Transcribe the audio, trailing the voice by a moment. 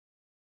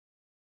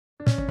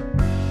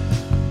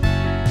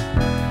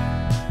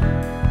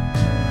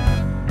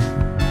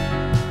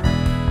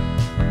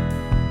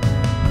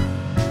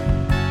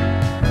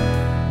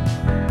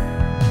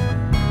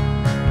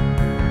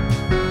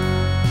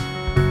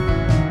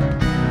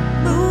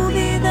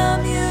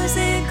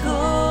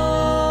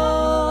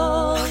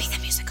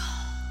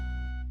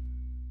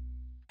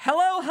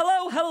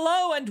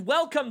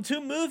welcome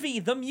to Movie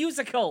the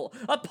Musical,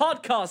 a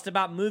podcast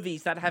about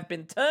movies that have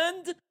been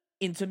turned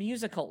into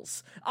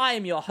musicals. I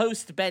am your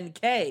host, Ben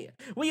Kay.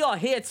 We are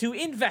here to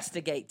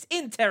investigate,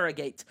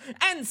 interrogate,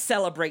 and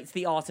celebrate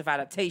the art of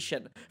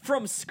adaptation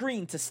from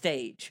screen to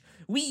stage.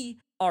 We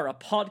are a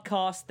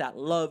podcast that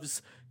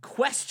loves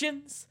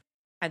questions,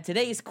 and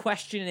today's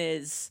question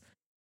is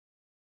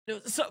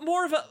so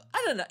more of a,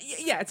 I don't know,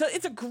 yeah,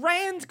 it's a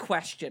grand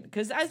question,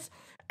 because as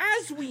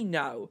we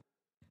know,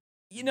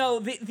 you know,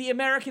 the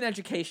American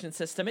education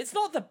system, it's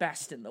not the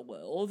best in the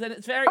world, and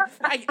it's very,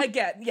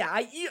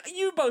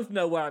 you both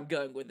know where I'm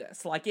going with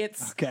this. Like,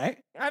 it's, okay.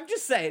 I'm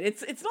just saying,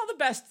 it's not the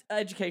best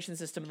education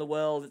system in the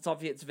world. It's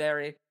obvious, it's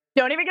very...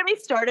 Don't even get me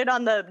started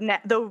on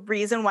the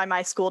reason why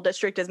my school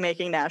district is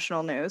making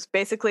national news.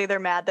 Basically, they're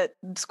mad that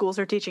schools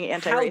are teaching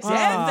anti-racism.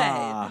 How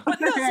dare they? But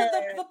no, so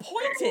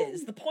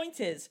the point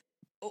is,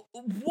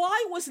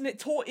 why wasn't it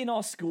taught in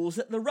our schools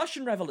that the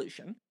Russian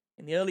Revolution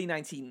in the early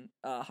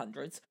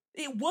 1900s,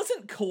 it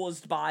wasn't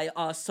caused by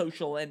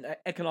social and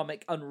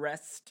economic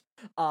unrest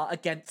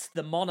against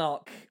the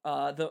monarch,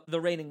 the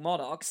reigning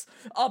monarchs,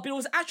 but it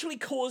was actually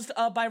caused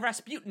by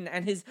Rasputin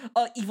and his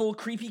evil,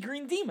 creepy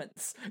green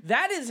demons.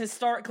 That is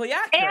historically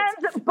accurate.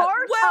 And Bartok...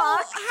 Well,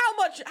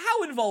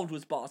 how involved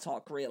was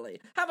Bartok,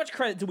 really? How much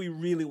credit do we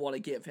really want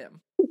to give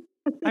him?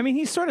 I mean,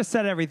 he sort of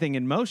set everything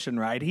in motion,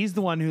 right? He's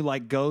the one who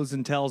goes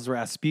and tells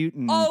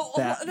Rasputin.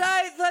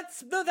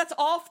 That's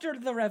after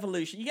the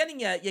revolution. You're getting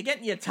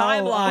your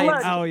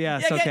timeline. Oh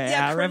yes,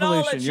 okay.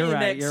 Revolution. You're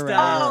right.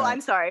 Oh, I'm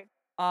sorry.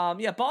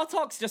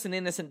 Bartok's just an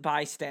innocent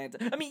bystander.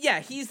 I mean, yeah,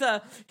 he's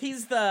the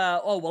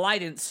oh, well, I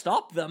didn't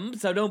stop them,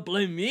 so don't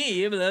blame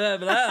me, blah,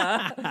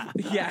 blah, blah.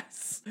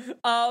 Yes.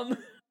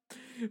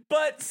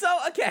 But, so,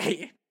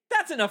 okay,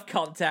 that's enough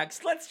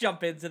context. Let's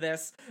jump into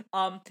this.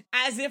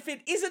 As if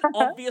it isn't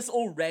obvious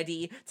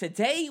already,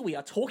 today we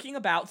are talking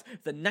about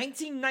the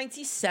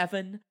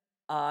 1997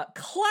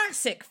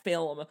 classic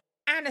film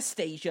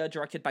Anastasia,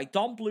 directed by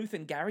Don Bluth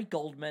and Gary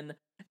Goldman,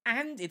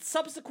 and its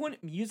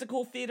subsequent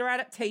musical theater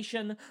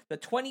adaptation, the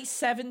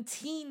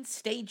 2017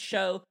 stage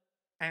show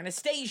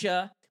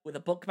Anastasia, with a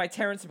book by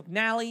Terrence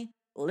McNally,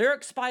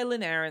 lyrics by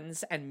Lynn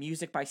Ahrens, and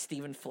music by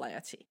Stephen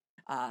Flaherty.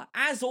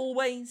 As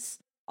always,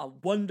 a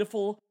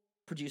wonderful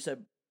producer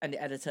and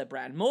editor,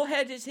 Bran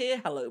Moorhead, is here.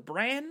 Hello,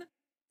 Bran.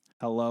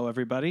 Hello,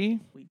 everybody.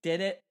 We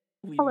did it.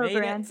 Hello, made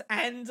Bran. it.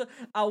 And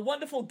a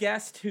wonderful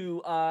guest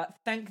who,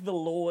 thank the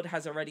Lord,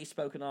 has already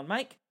spoken on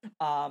mic.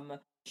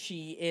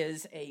 She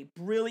is a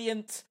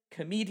brilliant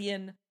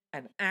comedian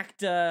and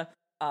actor.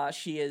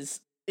 She is,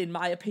 in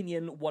my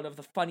opinion, one of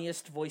the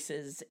funniest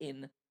voices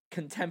in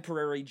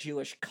contemporary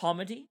Jewish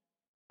comedy.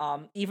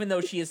 Even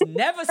though she has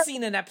never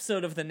seen an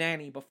episode of The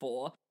Nanny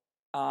before.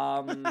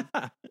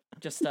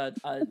 Just a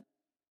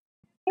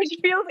Which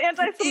feels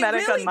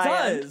anti-Semitic on my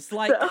end. It really does.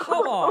 Like,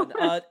 come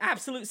on.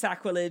 Absolute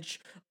sacrilege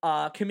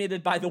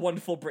committed by the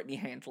wonderful Brittany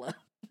Handler.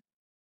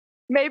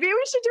 Maybe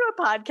we should do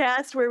a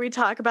podcast where we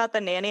talk about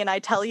The Nanny and I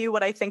tell you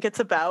what I think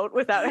it's about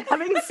without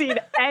having seen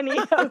any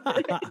of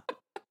it.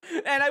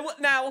 And I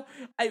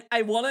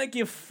want to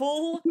give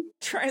full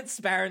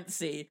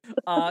transparency,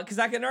 because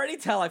I can already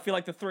tell I feel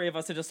like the three of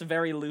us are just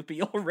very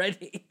loopy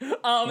already.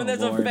 And there's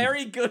Lord. a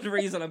very good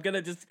reason. I'm going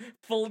to just,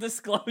 full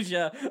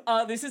disclosure,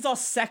 this is our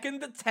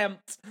second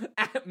attempt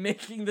at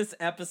making this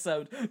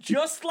episode.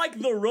 Just like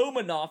the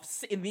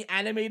Romanovs in the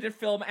animated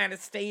film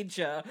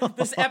Anastasia,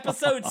 this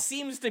episode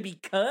seems to be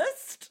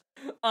cursed.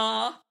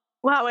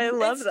 Wow, I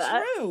love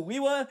that. It's true.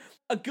 We were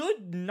a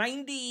good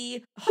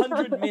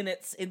 100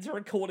 minutes into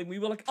recording. We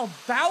were like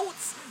about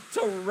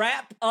to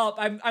wrap up.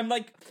 I'm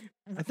like,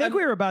 I think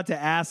we were about to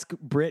ask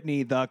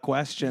Brittany the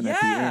question at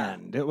the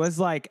end. It was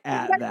like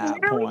at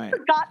that point. I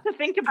forgot to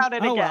think about it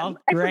again. Well,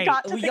 great.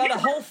 We got a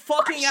whole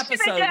fucking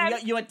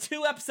episode. You had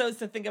 2 episodes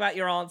to think about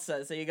your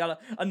answer, so you got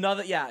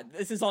another. Yeah,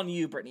 this is on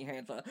you, Brittany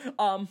Handler. Yeah,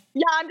 I'm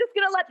just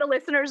gonna let the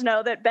listeners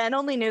know that Ben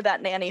only knew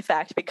that nanny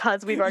fact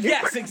because we've already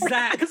yes,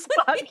 exactly. this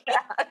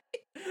podcast.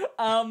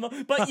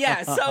 But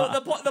yeah, so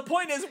the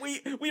point is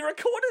we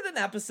recorded an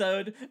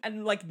episode,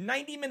 and like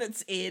 90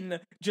 minutes in,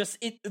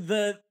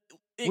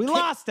 we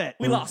lost it.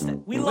 We lost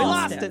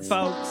it,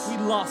 folks. We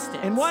lost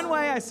it. In one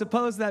way, I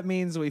suppose that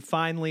means we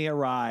finally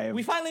arrived.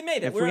 We finally made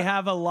it. If we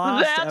have a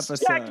lost episode.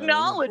 That's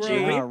technology.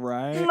 Yeah,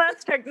 right.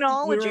 That's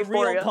technology.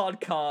 We're a real for you.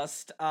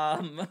 podcast.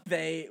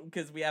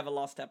 Because we have a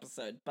lost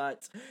episode,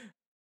 but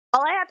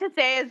all I have to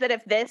say is that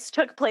if this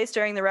took place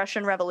during the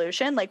Russian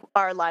Revolution, like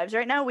our lives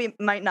right now, we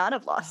might not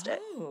have lost it.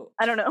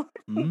 I don't know.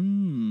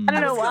 I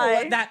don't know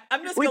why.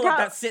 I'm just gonna let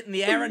that sit in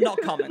the air and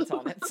not comment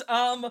on it.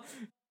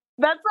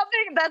 That's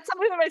something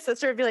that my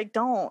sister would be like,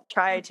 don't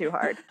try too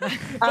hard.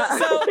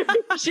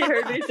 She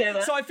heard me say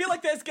that. So I feel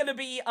like there's going to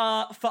be,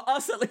 for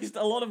us at least,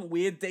 a lot of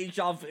weird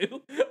deja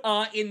vu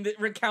in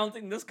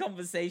recounting this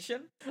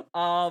conversation.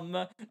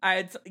 I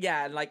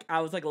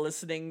was like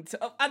listening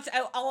to,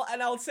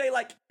 I'll say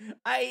like,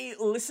 I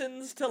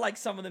listened to like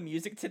some of the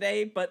music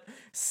today, but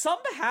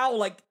somehow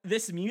like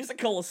this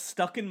musical is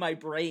stuck in my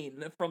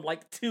brain from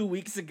like 2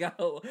 weeks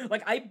ago.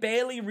 Like I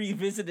barely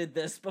revisited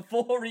this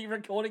before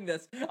re-recording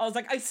this. I was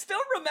like, I still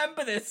still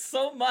remember this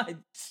so much.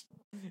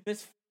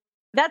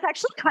 That's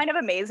actually kind of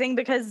amazing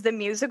because the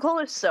musical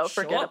is so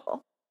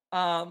forgettable.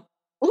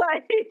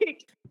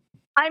 Like,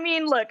 I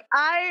mean, look,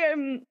 I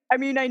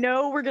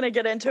know we're going to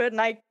get into it, and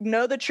I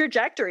know the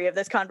trajectory of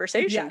this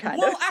conversation, kind of.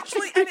 Well,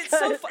 actually, and it's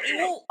so funny.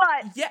 Well,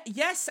 but,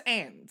 yes,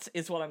 and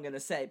is what I'm going to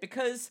say,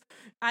 because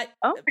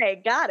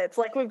Okay, got it. It's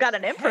like we've got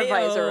an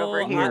improviser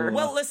over here.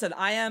 Well, listen,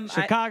 I am...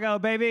 Chicago,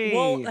 baby!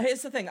 Well,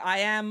 here's the thing. I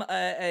am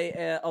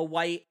a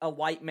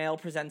white male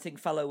presenting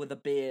fellow with a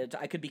beard.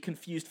 I could be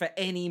confused for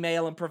any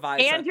male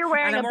improviser. And you're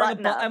wearing a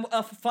button-up.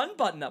 A fun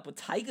button-up with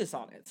tigers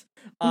on it,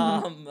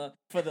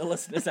 for the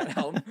listeners at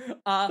home.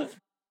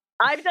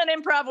 I've done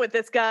improv with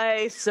this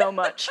guy so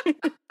much.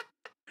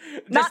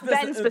 Not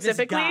Ben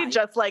specifically,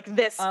 just like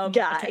this guy.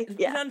 Okay.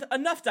 Yeah.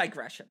 Enough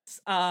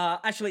digressions.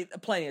 Actually,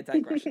 plenty of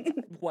digressions.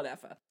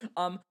 Whatever.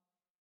 I'm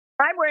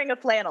wearing a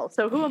flannel,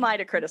 so who am I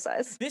to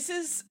criticize? This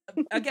is,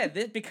 again,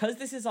 because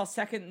this is our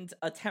second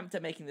attempt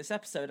at making this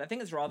episode, I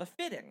think it's rather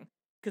fitting.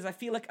 Because I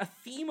feel like a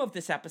theme of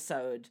this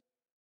episode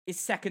is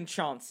second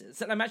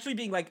chances. And I'm actually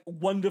being, like,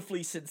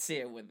 wonderfully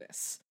sincere with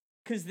this.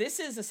 Because this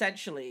is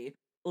essentially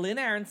Lynn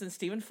Ahrens and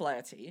Stephen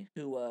Flaherty,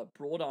 who were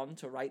brought on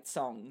to write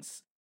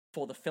songs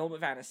for the film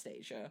of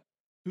Anastasia,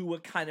 who were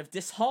kind of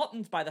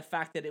disheartened by the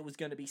fact that it was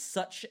going to be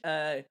such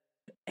a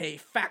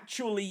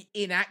factually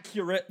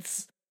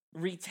inaccurate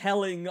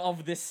retelling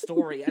of this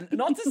story. And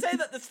not to say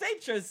that the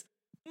stage show's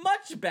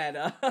much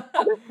better.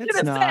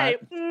 It's not.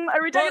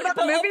 Are we talking about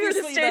the movie or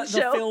the stage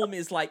show? The film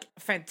is, like,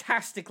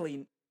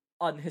 fantastically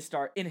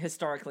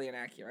historically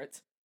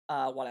inaccurate.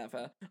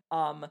 Whatever.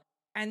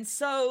 And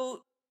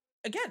so...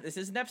 Again, this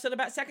is an episode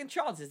about second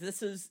chances.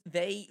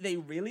 They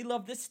really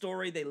love this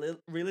story. They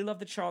really love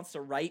the chance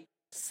to write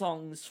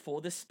songs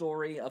for this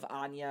story of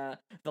Anya,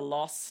 the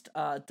lost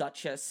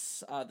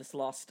Duchess, this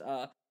lost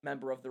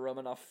member of the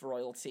Romanov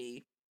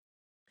royalty.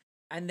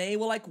 And they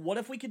were like, what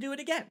if we could do it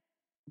again?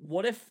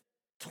 What if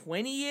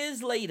 20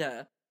 years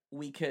later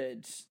we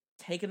could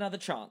take another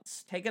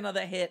chance, take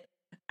another hit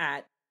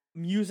at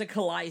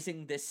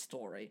musicalizing this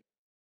story?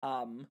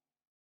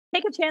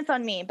 Take a Chance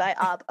on Me by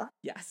ABBA.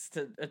 Yes,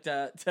 to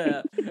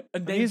a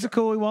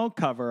musical we won't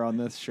cover on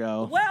this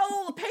show.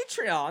 Well,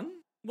 Patreon.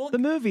 The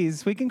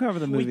movies we can cover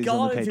the movies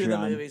on the Patreon. We gotta do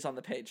the movies on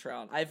the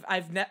Patreon.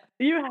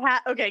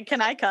 Okay,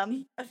 can I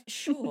come?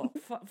 Sure.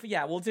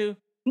 Yeah, we'll do.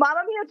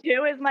 Mamma Mia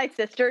 2 is my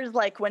sister's,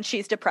 like, when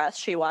she's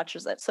depressed, she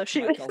watches it. So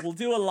she. We'll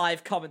do a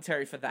live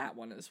commentary for that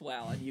one as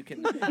well, and you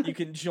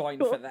can join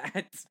for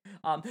that.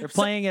 They're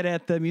playing it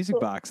at the Music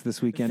Box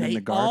this weekend in the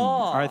Garden.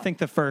 Or I think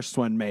the first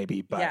one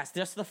maybe, but yes,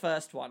 just the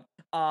first one.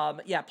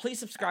 Yeah, please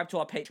subscribe to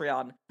our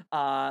Patreon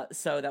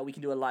so that we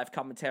can do a live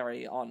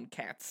commentary on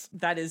Cats.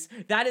 That is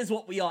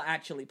what we are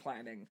actually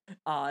planning.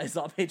 Is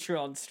our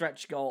Patreon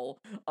stretch goal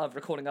of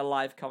recording a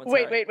live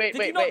commentary. Wait.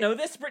 Did you not know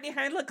this, Brittany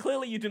Handler?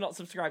 Clearly, you do not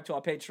subscribe to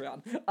our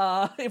Patreon.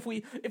 If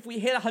we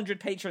hit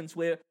 100 patrons,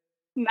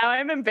 now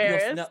I'm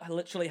embarrassed. No,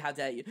 literally, how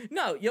dare you?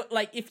 No, you're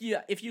like if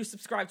you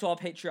subscribe to our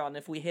Patreon,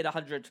 if we hit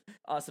 100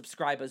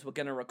 subscribers, we're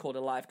gonna record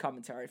a live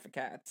commentary for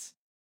Cats.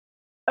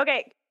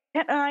 Okay,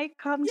 can I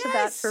come to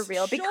that for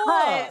real? Sure.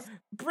 Because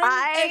bring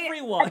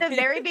everyone at the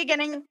very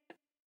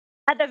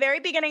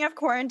beginning of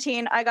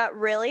quarantine, I got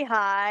really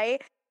high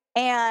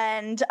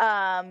and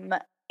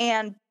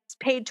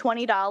paid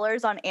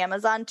 $20 on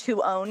Amazon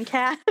to own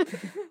Cats.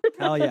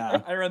 Hell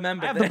yeah. I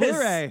remember I have this. the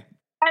Blu-ray.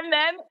 And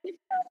then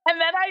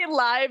I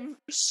live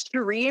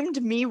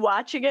streamed me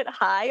watching it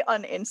high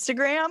on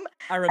Instagram.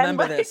 I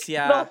remember this,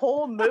 yeah. The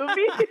whole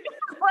movie.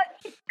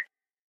 Like,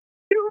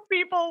 2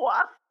 people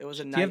watched. It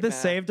was a nightmare. Do you have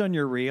this saved on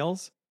your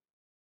reels?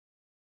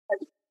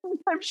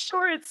 I'm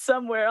sure it's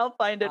somewhere. I'll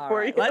find it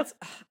for you.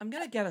 I'm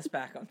gonna get us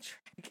back on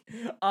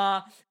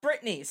track.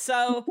 Brittany,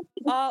 so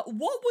what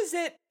was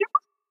it?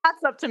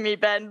 That's up to me,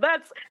 Ben.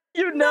 That's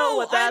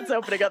what that's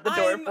opening up the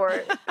door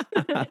for.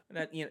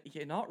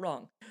 You're not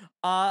wrong.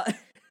 Cinematic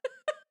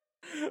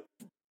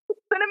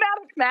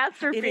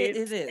masterpiece.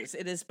 It is.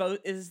 It is both.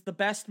 It is the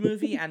best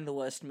movie and the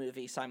worst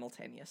movie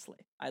simultaneously.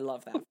 I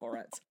love that for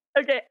it.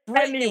 Okay.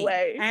 Brittany,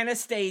 anyway,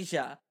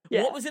 Anastasia.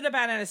 Yeah. What was it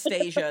about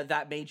Anastasia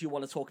that made you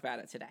want to talk about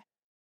it today?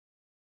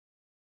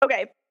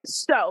 Okay,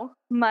 so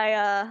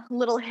my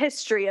little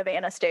history of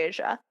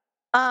Anastasia.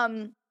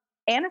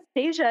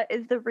 Anastasia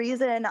is the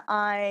reason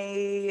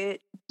I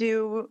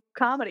do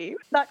comedy.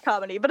 Not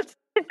comedy, but it's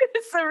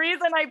the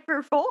reason I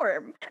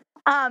perform.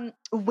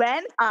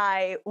 When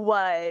I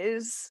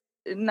was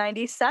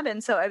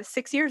 97, so I was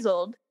 6 years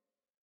old,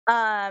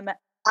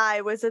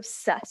 I was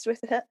obsessed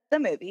with the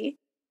movie.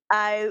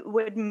 I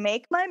would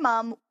make my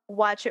mom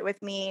watch it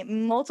with me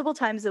multiple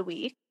times a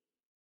week.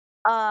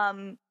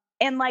 And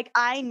like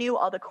I knew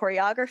all the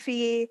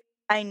choreography,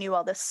 I knew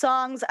all the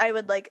songs. I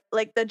would like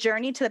the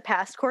Journey to the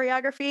Past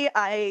choreography.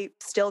 I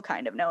still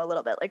kind of know a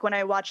little bit. Like when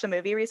I watched the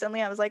movie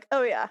recently, I was like,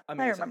 oh yeah,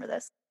 amazing. I remember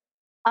this.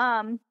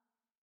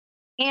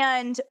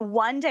 And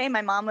one day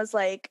my mom was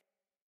like,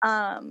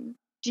 do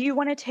you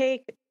want to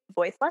take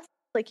voice lessons?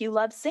 Like, you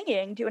love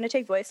singing. Do you want to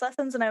take voice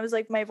lessons? And I was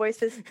like, my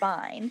voice is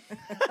fine.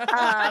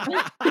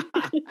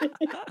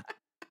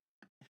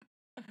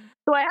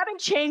 So I haven't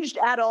changed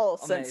at all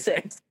since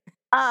Amazing. 6.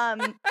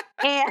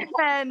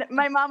 And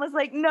my mom was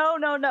like, no,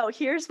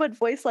 here's what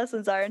voice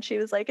lessons are. And she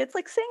was like, it's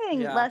like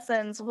singing Yeah.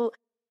 lessons,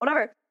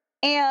 whatever.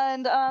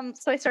 And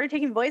so I started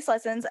taking voice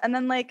lessons, and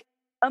then like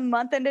a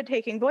month into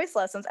taking voice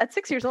lessons at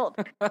 6 years old,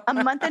 a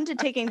month into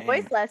taking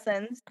voice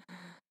lessons,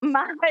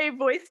 my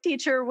voice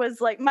teacher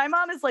was like, my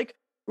mom is like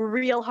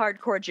real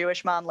hardcore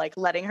Jewish mom, like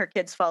letting her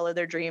kids follow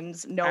their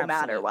dreams no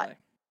matter what.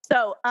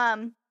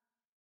 Absolutely.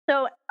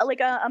 So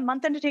like a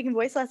month into taking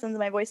voice lessons,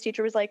 my voice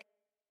teacher was like,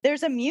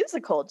 there's a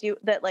musical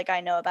that like I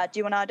know about. Do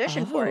you want to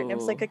audition for it? And it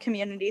was like a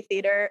community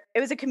theater. It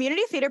was a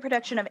community theater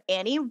production of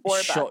Annie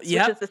Warbucks, Sure. which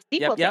is the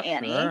sequel to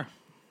Annie. Sure.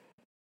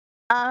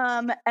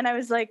 And I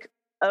was like,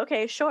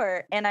 okay,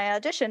 sure. And I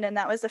auditioned, and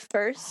that was the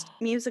first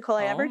musical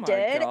I ever my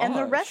did, and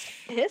the rest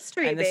gosh.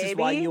 history, And this baby. is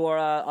why you are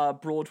a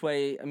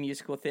Broadway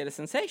musical theater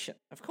sensation,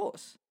 of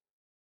course.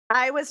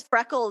 I was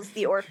Freckles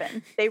the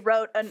orphan. They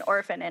wrote an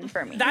orphan in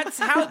for me. That's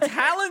how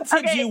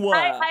talented Okay, you were.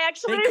 I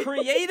actually- They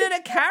created a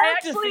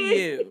character for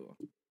actually- you.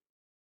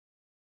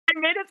 I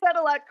made it sound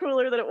a lot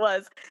cooler than it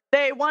was.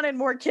 They wanted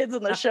more kids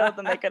in the show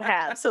than they could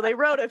have, so they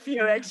wrote a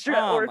few extra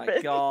Oh orphans.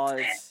 my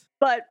god.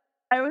 But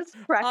I was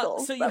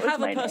Freckles. So you That was have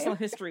a my personal name.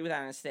 history with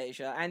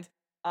Anastasia, and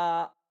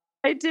I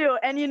do,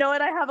 and you know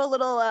what? I have a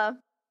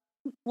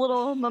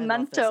little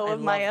memento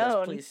of my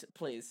own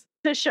Please.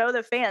 to show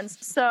the fans.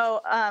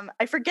 So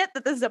I forget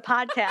that this is a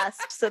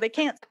podcast, so they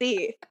can't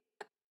see.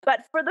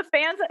 But for the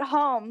fans at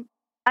home,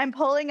 I'm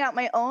pulling out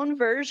my own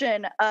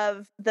version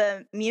of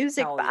the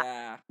music Hell box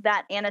yeah.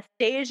 that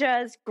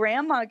Anastasia's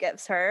grandma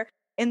gives her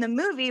in the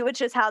movie,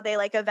 which is how they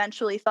like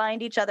eventually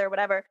find each other,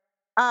 whatever.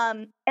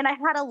 And I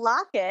had a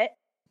locket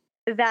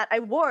that I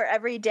wore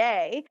every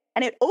day,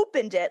 and it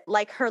opened it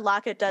like her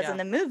locket does in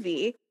the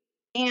movie.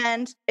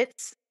 And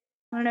it's,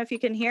 I don't know if you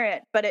can hear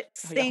it, but it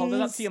sings Hold it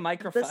up to your the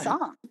microphone.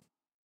 song.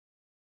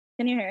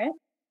 Can you hear it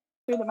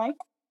through the mic?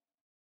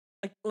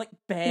 Like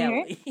you hear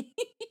barely.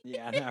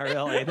 Yeah, not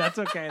really. That's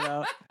okay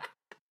though.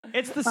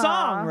 It's the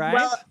song, right?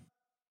 Well,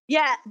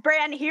 yeah,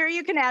 Bran, here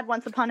you can add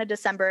Once Upon a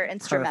December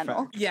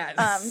instrumental. Perfect.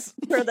 Yes.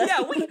 For the-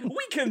 Yeah,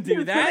 we can do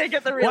to that. make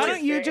it the real Why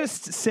don't you experience.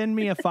 just send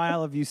me a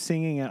file of you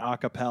singing it a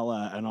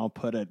cappella, and I'll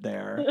put it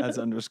there as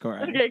underscore.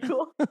 A. Okay,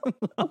 cool.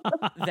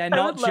 They're I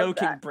not would love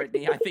joking, that.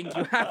 Brittany. I think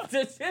you have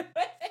to do it.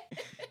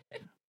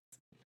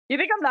 You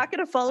think I'm not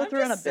going to follow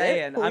through on a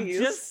bit? I'm Please.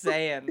 just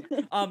saying.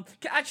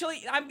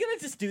 Actually, I'm gonna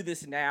just do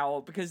this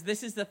now because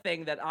this is the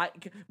thing that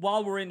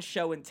while we're in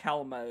show and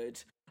tell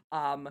mode.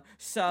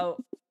 So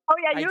Oh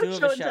yeah, I you do have have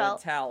show a and show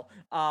tell.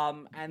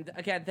 and tell. And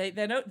again,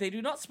 they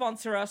do not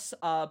sponsor us.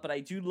 But I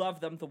do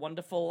love them. The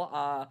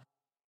wonderful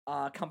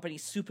company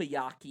Super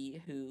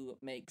Yaki, who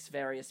makes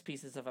various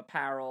pieces of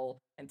apparel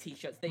and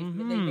T-shirts. They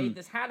made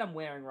this hat I'm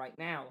wearing right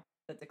now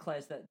that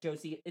declares that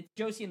Josie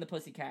and the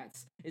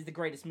Pussycats is the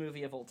greatest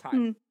movie of all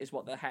time. Is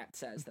what the hat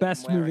says. that I'm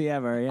Best wearing. movie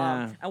ever.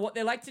 Yeah. And what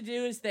they like to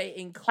do is they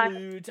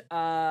include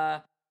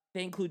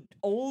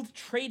old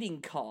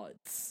trading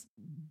cards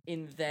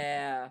in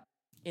their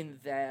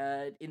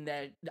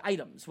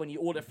items when you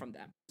order from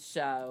them.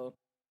 So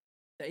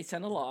they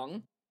send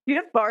along. You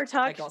have bar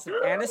talk. I got some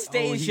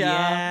Anastasia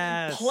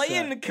yes.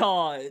 playing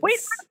cards. Wait,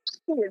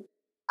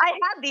 I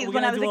had these We're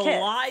when I gonna was a do a kid.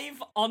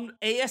 live on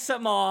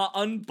ASMR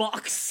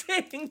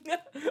unboxing.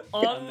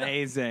 on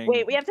Amazing.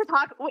 Wait, we have to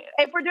talk.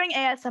 If we're doing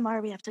ASMR,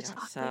 we have to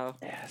talk. so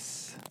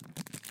Yes.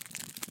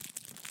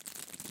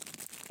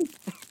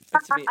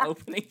 to be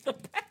opening the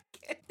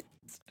packet.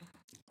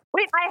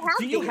 Wait, I have.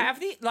 Do you these. have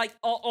the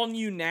on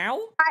you now?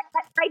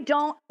 I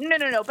don't.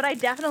 No. But I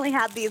definitely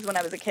had these when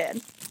I was a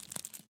kid.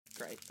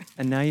 Great.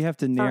 And now you have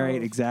to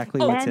narrate Oh.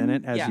 exactly what's in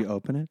it as Yeah. you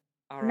open it.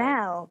 All right.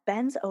 Now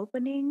Ben's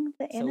opening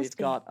the So we've Anastasia.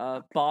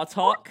 got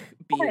Bartok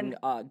being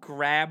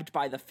grabbed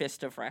by the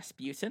fist of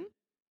Rasputin.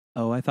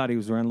 Oh, I thought he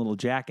was wearing a little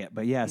jacket,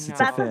 but yes, it's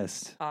No. a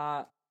fist.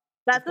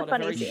 That's we've a got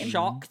funny very scene.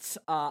 shocked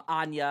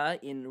Anya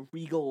in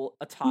regal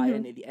attire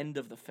Mhm. near the end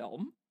of the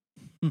film.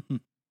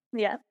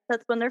 Yeah,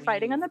 that's when they're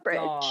fighting on the We've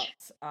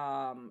bridge.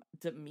 got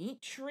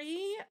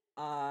Dmitri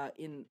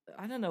in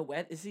I don't know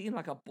where is he in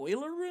like a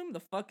boiler room? The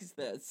fuck is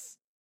this?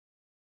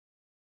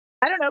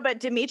 I don't know, but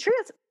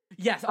Demetrius.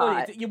 Yes,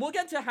 Hot. we'll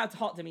get to how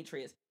hot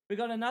Dmitri is. We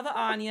got another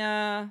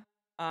Anya.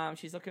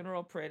 She's looking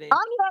real pretty.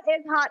 Anya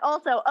is hot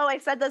also. Oh, I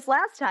said this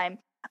last time.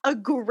 A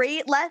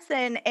great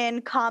lesson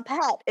in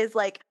compet is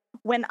like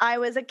when I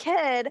was a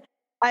kid,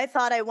 I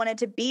thought I wanted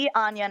to be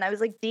Anya and I was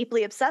like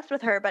deeply obsessed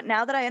with her. But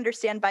now that I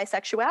understand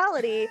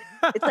bisexuality,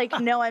 it's like,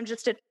 no, I'm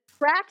just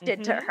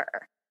attracted to Mhm.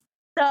 her.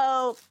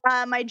 So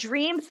my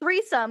dream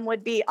threesome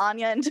would be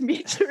Anya and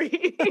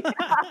Dimitri.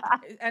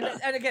 and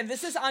again,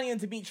 this is Anya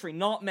and Dmitri,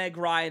 not Meg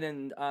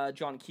Ryan and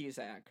John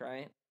Cusack,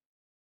 right?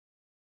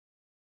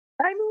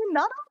 I mean,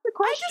 not on the I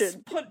question.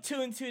 just put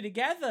 2 and 2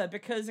 together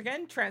because,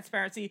 again,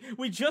 transparency.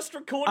 We just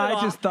recorded.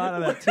 I just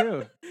thought of that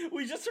too.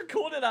 We just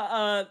recorded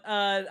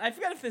I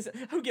forgot if this.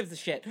 Who gives a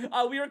shit?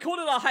 We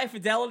recorded our High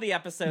Fidelity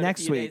episode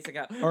Next a few week, days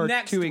ago. or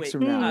Next 2 weeks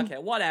from now. Okay,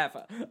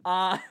 whatever.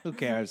 Who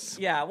cares?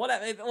 Yeah,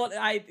 whatever.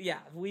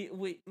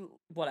 We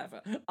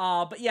whatever.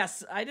 But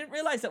yes, I didn't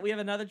realize that we have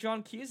another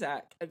John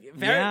Cusack.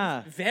 Very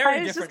Yeah. very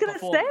I was just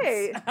different gonna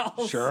say. performance,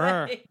 I'll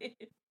Sure. say.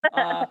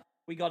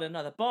 We got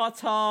another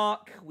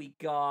Bartok. We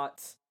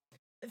got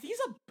these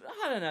are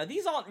I don't know.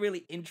 These aren't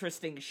really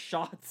interesting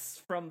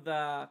shots from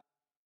the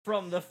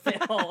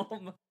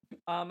film.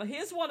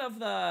 Here's one of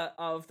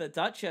the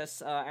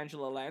Duchess,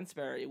 Angela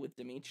Lansbury with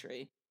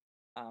Dimitri.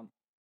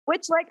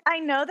 Which, like, I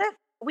know that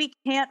we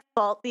can't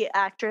fault the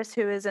actress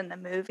who is in the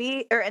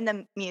movie or in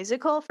the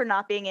musical for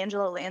not being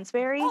Angela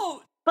Lansbury.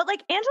 Oh, But,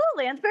 like, Angela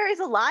Lansbury's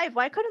alive.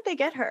 Why couldn't they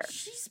get her?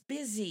 she's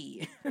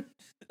busy.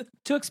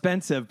 Too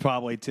expensive,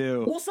 probably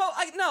too. Also,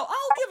 I'll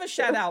give a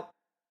shout out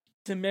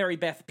to Mary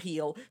Beth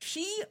Peele.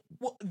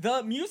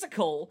 The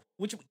musical,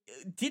 which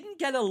didn't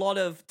get a lot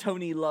of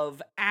Tony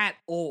love at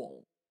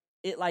all.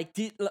 It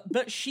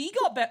but she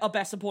got a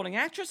Best Supporting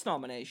Actress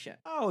nomination.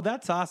 Oh,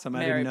 that's awesome! I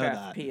Mary didn't know Beth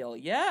that. Peele,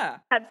 yeah.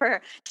 Good for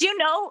her. Do you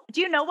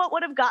know what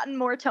would have gotten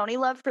more Tony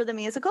love for the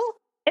musical?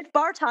 If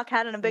Bartok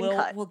hadn't been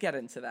cut. We'll get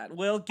into that.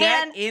 We'll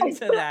get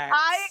into that.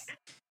 I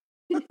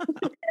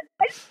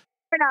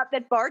turned out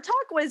that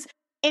Bartok was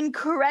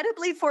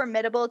incredibly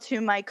formidable to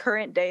my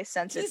current day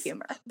sense of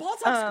humor.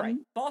 Bartok's great.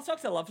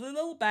 Bartok's a lovely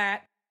little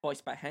bat,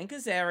 voiced by Hank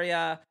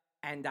Azaria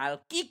and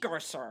Al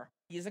Gigerser.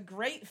 He's a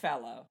great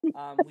fellow. We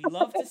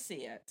love to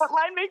see it. That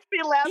line makes me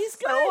laugh He's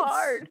so good.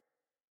 hard.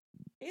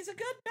 He's a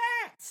good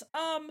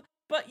bat.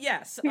 But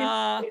yes,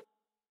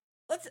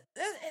 let's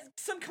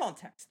some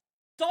context.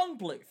 Don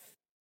Bluth.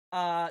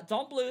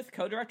 Don Bluth,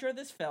 co-director of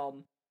this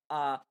film,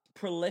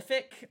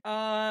 prolific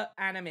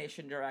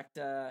animation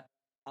director.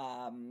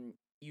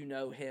 You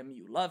know him,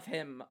 you love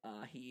him.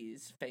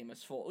 He's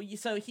famous for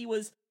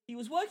he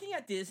was working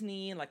at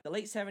Disney in like the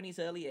late 70s,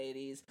 early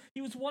 80s.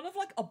 He was one of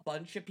like a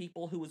bunch of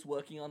people who was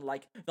working on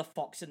like The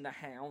Fox and the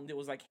Hound. It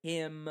was like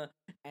him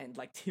and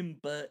like Tim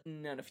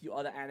Burton and a few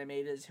other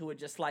animators who were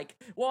just like,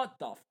 what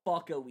the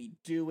fuck are we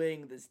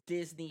doing? This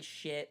Disney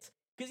shit.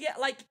 Because yeah,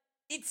 like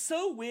it's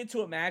so weird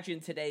to imagine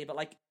today, but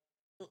like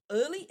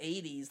early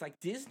 80s, like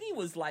Disney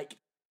was like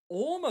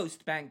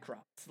almost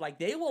bankrupt. Like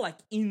they were like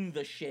in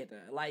the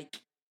shitter.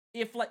 Like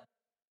if like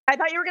I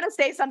thought you were gonna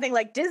say something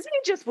like Disney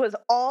just was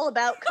all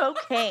about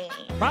cocaine.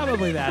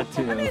 Probably that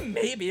too. I mean,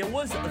 maybe it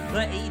was the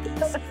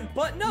 80s,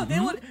 but no, they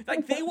were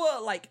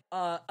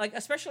like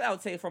especially I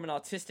would say from an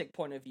artistic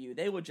point of view,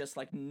 they were just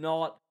like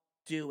not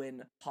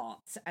doing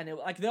hot, and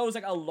there was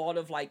like a lot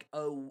of like,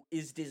 oh,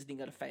 is Disney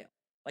gonna fail?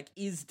 Like,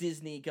 is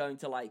Disney going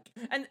to like?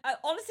 And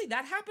honestly,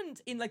 that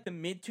happened in like the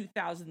mid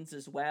 2000s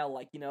as well.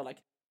 Like, you know, like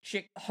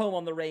Home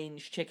on the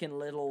Range, Chicken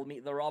Little,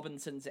 Meet the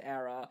Robinsons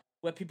era,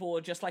 where people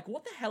were just like,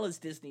 what the hell is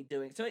Disney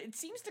doing? So it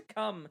seems to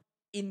come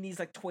in these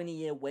like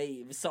 20-year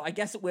waves. So I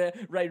guess we're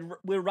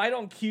right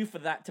on cue for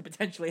that to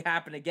potentially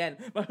happen again.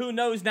 But who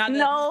knows now?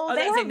 No, now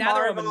they're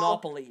a Marvel.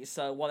 monopoly.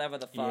 So whatever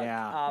the fuck.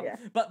 Yeah.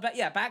 But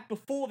yeah, back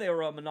before they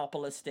were a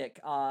monopolistic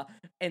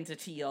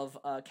entity of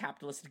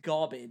capitalist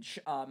garbage,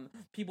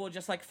 people were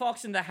just like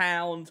Fox and the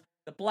Hound,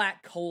 the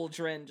Black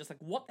Cauldron, just like,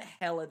 what the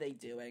hell are they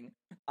doing?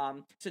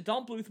 So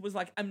Don Bluth was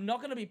like, I'm not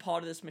going to be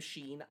part of this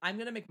machine. I'm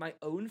going to make my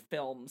own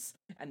films,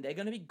 and they're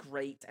going to be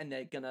great, and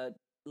they're going to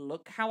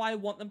look how I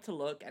want them to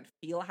look and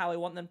feel how I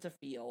want them to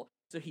feel.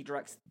 So he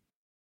directs.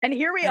 And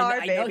here we are,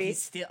 I know baby. he's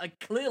still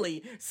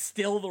clearly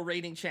still the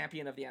reigning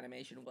champion of the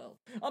animation world.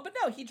 But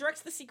no, he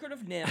directs The Secret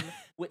of Nim,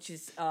 which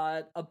is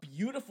a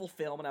beautiful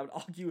film, and I would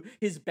argue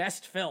his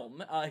best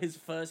film, his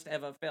first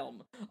ever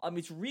film.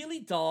 It's really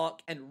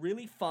dark and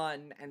really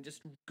fun and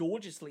just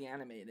gorgeously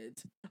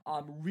animated.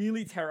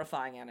 Really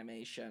terrifying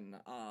animation.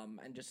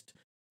 And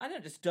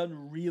just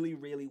done really,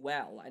 really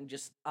well. And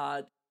just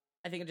I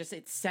think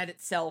it set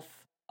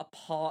itself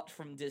apart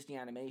from Disney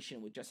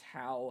animation with just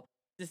how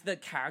the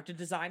character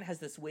design has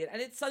this weird, and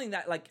it's something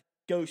that like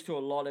goes through a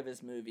lot of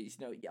his movies.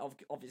 You know,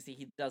 obviously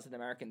he does An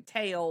American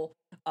Tail,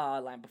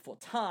 Land Before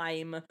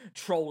Time,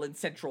 Troll in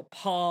Central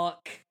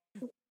Park.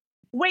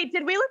 Wait,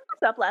 did we look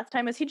this up last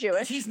time? Is he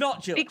Jewish? He's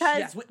not Jewish,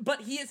 yes,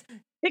 but he is.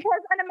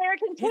 Because An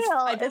American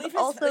Tail is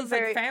also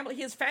very. Like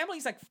his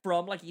family's like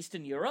from like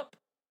Eastern Europe,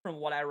 from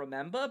what I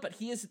remember. But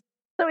he is.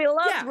 So he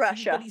loves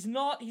Russia. But he's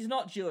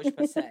not Jewish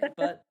per se.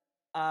 but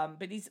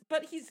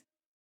he's.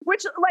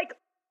 Which like.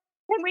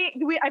 Can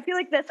we I feel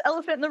like this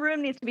elephant in the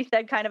room needs to be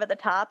said kind of at the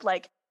top.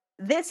 Like,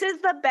 this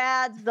is the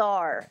bad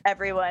czar,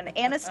 everyone.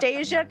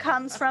 Anastasia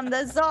comes from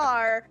the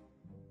czar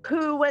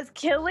who was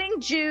killing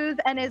Jews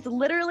and is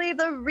literally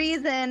the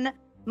reason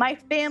my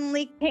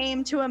family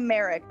came to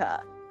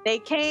America. They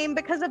came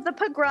because of the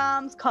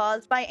pogroms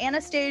caused by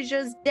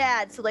Anastasia's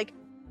dad. So, like,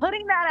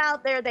 putting that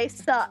out there, they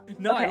suck.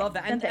 No, okay, I love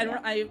that. And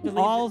I believe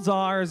all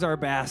czars are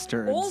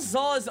bastards. All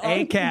czars are...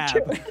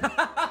 ACAB.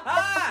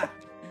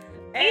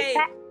 Hey.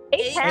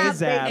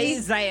 ASAP.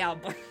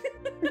 ASAP.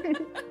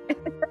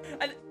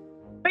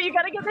 But But you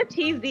gotta get the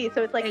TZ,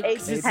 so it's like a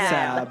Exab.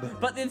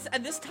 tab. But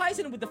this ties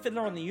in with the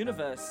Fiddler on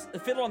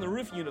the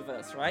Roof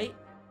universe, right?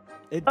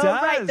 It Oh,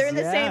 does. right, they're in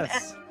the same.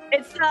 yes.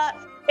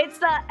 It's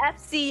the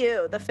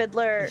FCU, the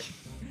Fiddler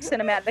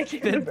Cinematic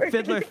Universe.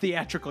 Fiddler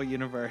theatrical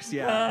universe.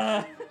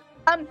 Yeah.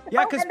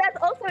 Yeah, because and that's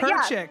also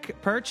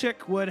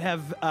Perchik would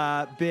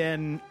have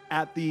been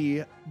at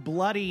the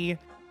bloody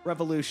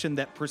revolution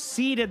that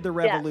preceded the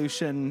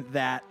revolution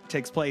that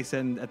takes place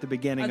at the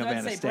beginning of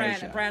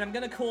Anastasia. Bran, I'm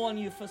going to call on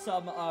you for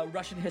some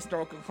Russian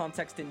historical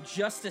context in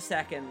just a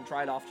second,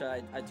 right after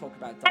I talk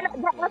about Don.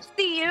 And the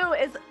FCU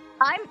is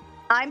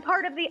I'm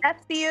part of the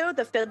FCU,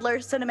 the Fiddler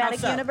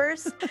Cinematic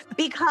Universe,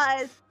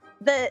 because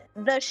the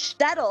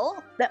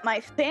shtetl that my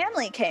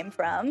family came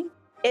from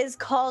is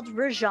called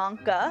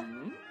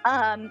Rozhanka.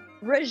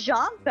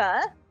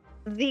 Rozhanka,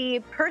 the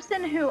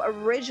person who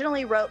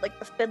originally wrote like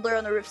the Fiddler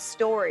on the Roof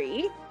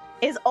story,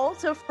 is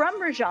also from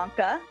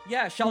Rozhanka.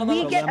 Yeah, Shalom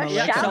We get a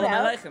yeah, shout Shalom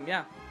out. Aleichem,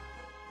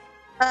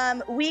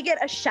 yeah. We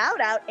get a shout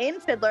out in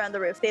Fiddler on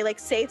the Roof. They like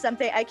say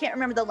something. I can't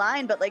remember the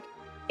line, but like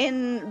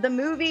in the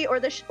movie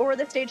or the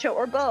stage show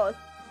or both,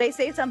 they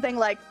say something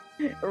like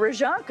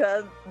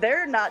Rozhanka,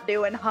 they're not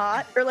doing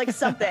hot or like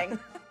something.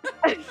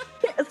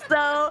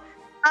 So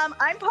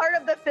I'm part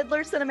of the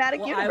Fiddler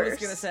Cinematic Universe. I was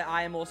gonna say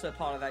I am also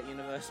part of that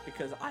universe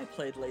because I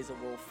played Laser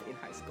Wolf in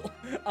high school.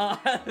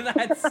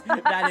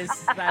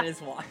 That is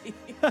why.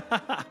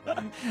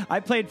 I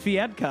played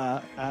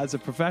Fiedka as a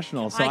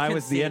professional, so I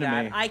was the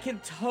enemy. That. I can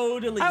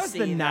totally see that. I was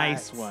the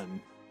nice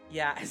one.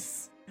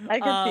 Yes. I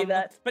can see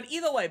that. But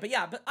either way, but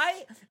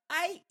I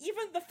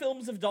even the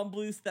films of Don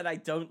Bluth that I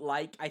don't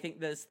like, I think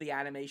the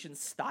animation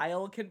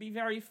style can be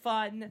very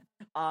fun.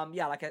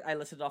 Like I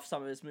listed off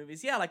some of his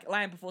movies. Yeah, like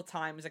Land Before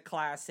Time is a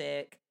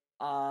classic.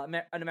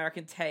 An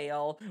American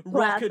Tale.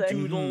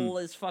 Rockadoodle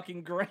is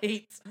fucking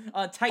great.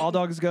 Titan, All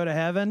Dogs Go to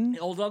Heaven.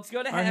 All Dogs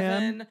Go to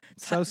Heaven.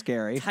 So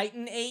scary.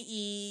 Titan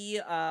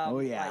AE. Oh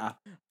yeah.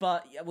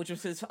 Which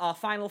was his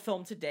final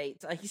film to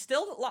date. He's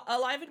still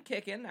alive and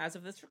kicking as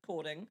of this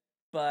recording,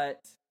 but.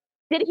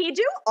 Did he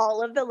do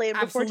all of the Land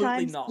Before Absolutely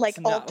Times? not. Like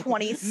no. all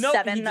 27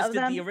 nope, he just of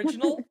did them? the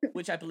original,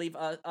 which I believe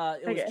it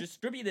was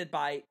distributed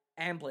by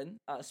Amblin,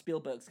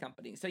 Spielberg's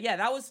company. So yeah,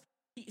 that was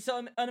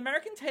An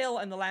American Tale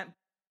and The Land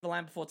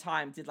Before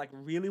Time did like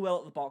really well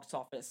at the box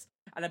office,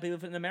 and I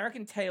believe An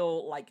American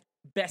Tale like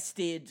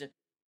bested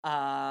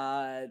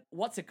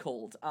what's it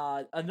called?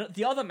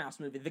 The other mouse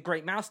movie, The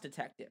Great Mouse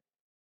Detective.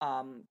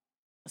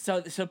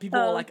 So people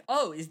were like,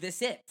 oh, is this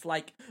it?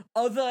 Like,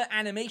 other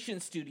animation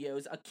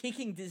studios are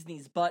kicking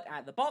Disney's butt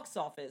at the box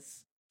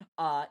office.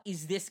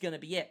 Is this gonna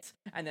be it?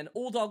 And then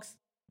All Dogs...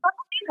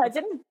 Thumbelina.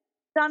 Didn't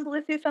Don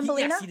Bluth do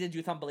Thumbelina? Yes, he did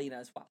do Thumbelina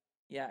as well.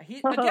 Yeah,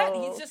 he's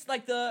just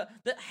like the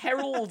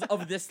herald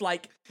of this,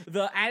 like,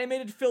 the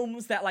animated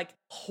films that, like,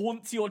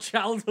 haunt your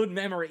childhood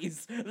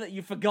memories that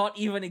you forgot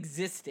even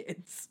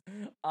existed.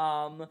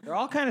 They're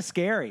all kind of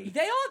scary.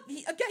 They are,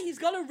 he's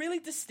got a really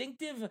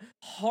distinctive,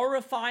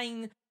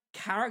 horrifying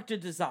character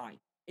design.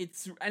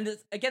 It's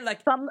again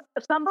like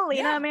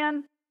Thumbelina,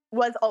 man,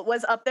 was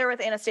up there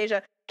with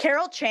Anastasia.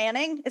 Carol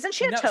Channing, isn't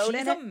she a toad in it?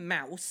 She's a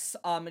mouse.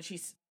 And she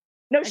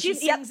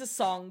sings a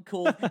song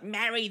called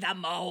 "Marry the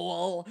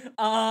Mole."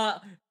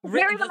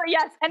 Marry the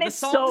yes, and it's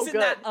so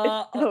good.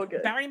 So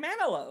good. Barry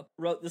Manilow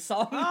wrote the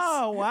songs.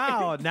 Oh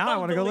wow! Now I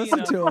want to go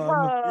listen to him.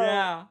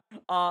 Yeah,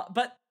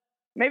 but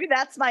maybe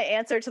that's my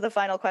answer to the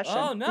final question.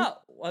 Oh no!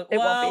 It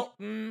won't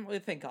be. We'll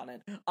think on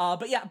it.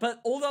 But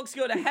All Dogs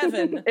Go to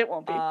Heaven. It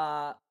won't be.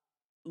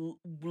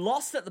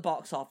 Lost at the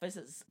box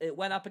office. It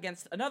went up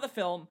against another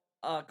film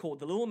called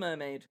The Little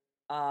Mermaid.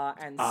 So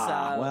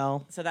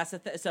that's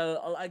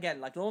so again,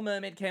 like Little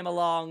Mermaid came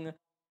along,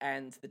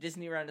 and the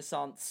Disney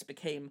Renaissance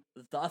became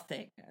the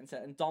thing,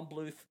 and Don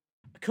Bluth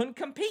couldn't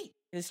compete.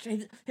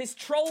 His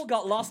troll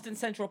got lost in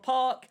Central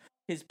Park.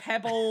 His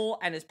Pebble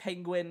and his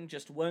Penguin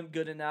just weren't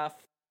good enough.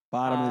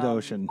 Bottom of the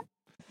ocean.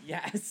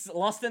 Yes,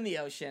 lost in the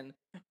ocean.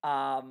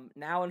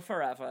 Now and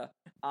forever.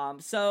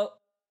 So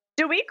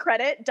do we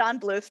credit Don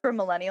Bluth for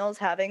millennials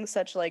having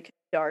such like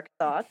dark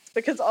thoughts?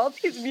 Because all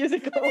these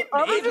musicals,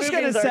 I'm just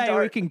gonna say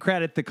dark. we can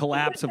credit the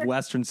collapse of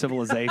Western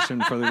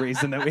civilization for the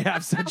reason that we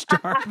have such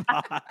dark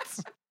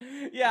thoughts.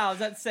 Yeah, I was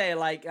about to say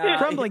like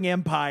crumbling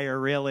empire,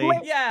 really.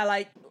 Yeah,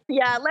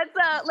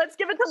 let's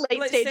give it to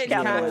late stage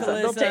capitalism.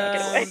 They'll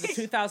take it away. The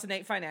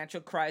 2008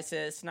 financial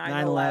crisis,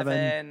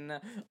 9/11,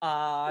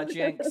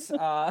 Jinx,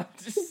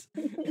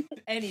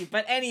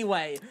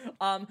 anyway.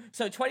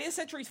 So 20th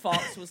Century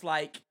Fox was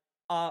like,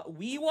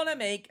 we want to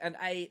make, and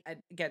I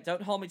again,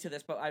 don't hold me to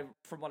this, but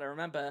from what I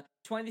remember,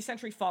 20th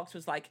Century Fox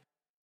was like,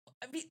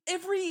 and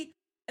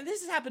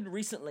this has happened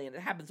recently, and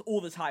it happens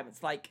all the time.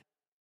 It's like,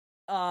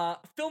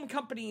 film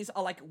companies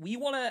are like, we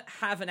want to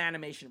have an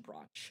animation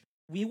branch.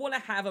 We want to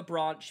have a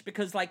branch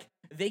because, like,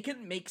 we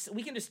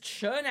can just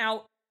churn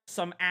out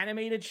some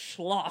animated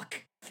schlock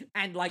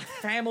and, like,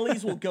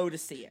 families will go to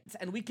see it.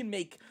 And we can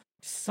make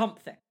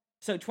something.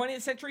 So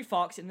 20th Century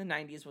Fox in the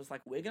 90s was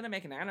like, we're going to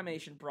make an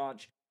animation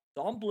branch.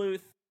 Don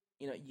Bluth,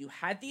 you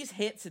had these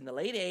hits in the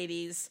late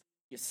 80s.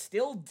 You're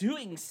still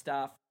doing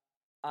stuff.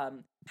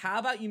 how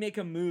about you make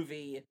a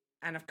movie?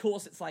 And of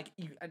course, it's like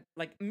you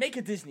make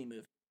a Disney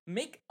movie.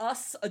 Make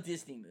us a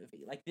Disney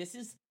movie. Like this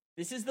is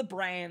the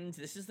brand.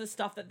 This is the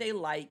stuff that they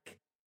like.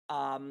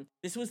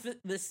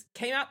 This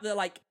came out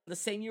the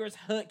same year as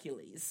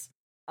Hercules.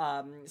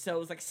 So it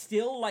was like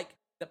still like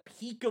the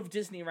peak of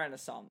Disney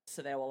Renaissance.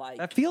 So they were like,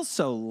 that feels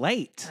so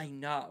late. I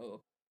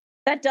know.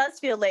 That does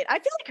feel late. I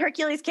feel like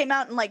Hercules came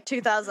out in like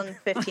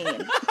 2015. No,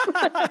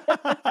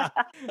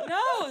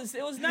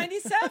 it was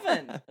 97.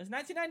 It was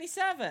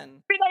 1997. I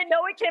mean, I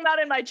know it came out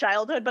in my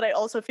childhood, but I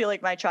also feel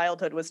like my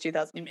childhood was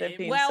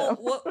 2015.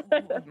 Well,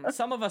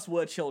 some of us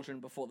were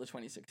children before the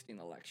 2016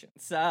 election,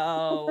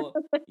 so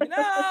you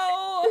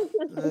know.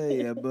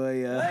 Hey,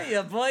 boy.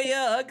 Hey, boy,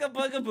 ugga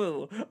bugga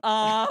boo.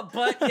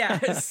 But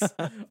yes.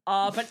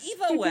 But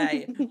either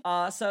way,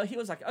 so he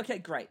was like, okay,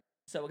 great.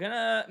 So we're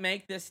gonna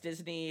make this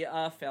Disney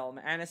film,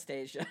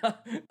 Anastasia,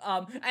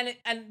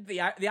 and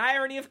the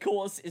irony, of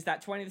course, is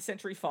that 20th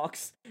Century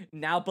Fox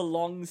now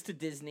belongs to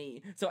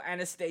Disney. So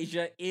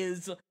Anastasia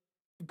is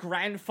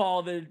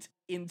grandfathered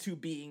into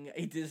being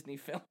a Disney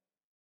film,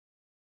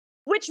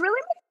 which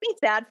really makes me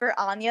sad for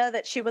Anya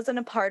that she wasn't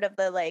a part of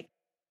the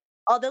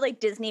all the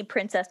Disney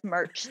princess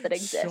merch that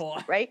exists,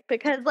 Sure. right?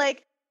 Because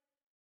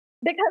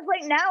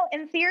now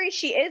in theory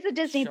she is a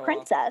Disney Sure.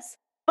 princess.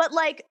 But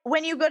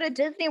when you go to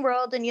Disney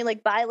World and you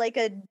buy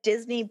a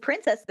Disney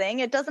princess thing,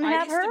 it doesn't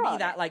have her I used to on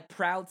be that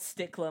proud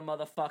stickler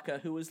motherfucker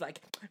who was like,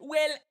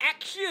 well,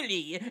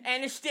 actually,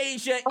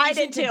 Anastasia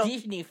isn't a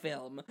Disney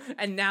film.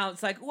 And now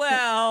it's like,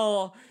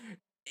 well,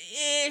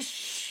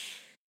 ish.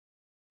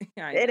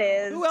 It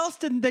is. Who else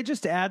didn't they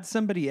just add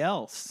somebody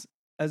else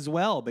as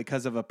well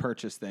because of a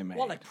purchase they made?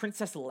 Well, like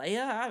Princess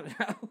Leia? I don't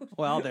know.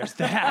 Well, there's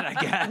that, I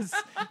guess.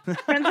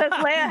 Princess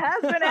Leia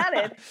has been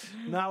added.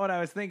 Not what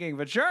I was thinking,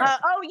 but sure.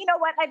 You know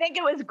what? I think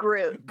it was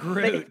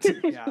Groot.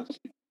 Yeah.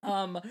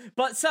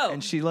 But so...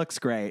 And she looks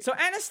great. So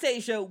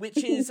Anastasia,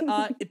 which is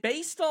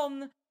based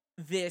on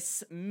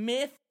this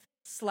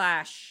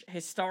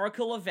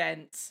myth/historical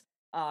event.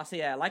 So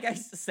yeah, like I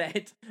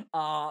said,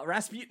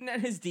 Rasputin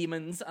and his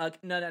demons.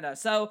 No.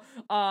 So,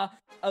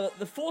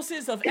 the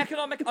forces of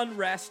economic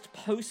unrest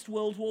post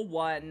World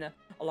War I,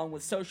 along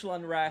with social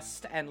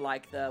unrest and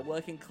the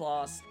working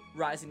class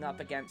rising up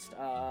against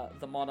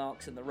the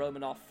monarchs and the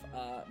Romanov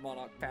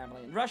monarch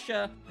family in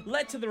Russia,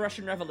 led to the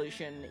Russian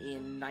Revolution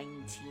in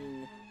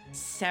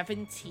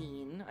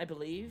 1917, I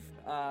believe.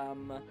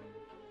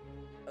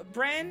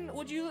 Bran,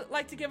 would you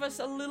like to give us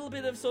a little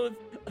bit of sort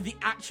of the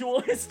actual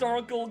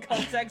historical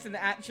context and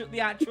the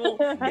actual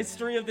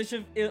history of this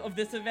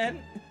event?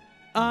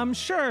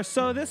 Sure.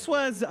 So this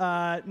was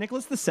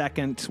Nicholas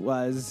II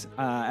was,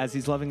 as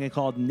he's lovingly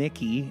called,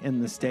 Nicky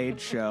in the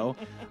stage show.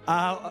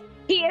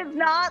 He is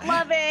not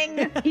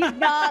loving. He's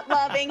not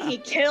loving. He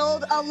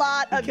killed a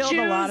lot of Jews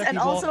and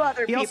also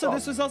other people.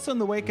 This was also in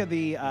the wake of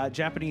the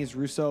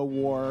Japanese-Russo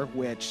War,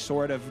 which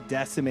sort of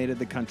decimated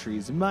the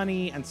country's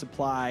money and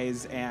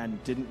supplies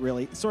and didn't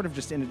really, sort of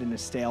just ended in a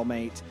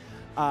stalemate.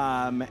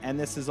 And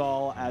this is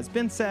all, as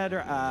Ben said,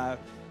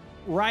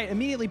 right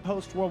immediately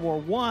post-World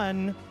War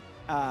I,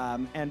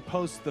 and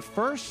post the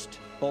first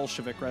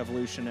Bolshevik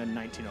Revolution in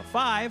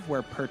 1905,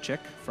 where Perchik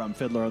from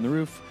Fiddler on the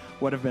Roof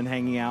would have been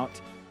hanging out.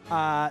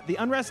 The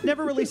unrest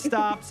never really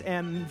stops,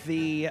 and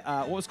the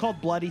what was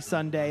called Bloody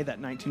Sunday, that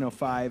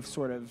 1905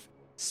 sort of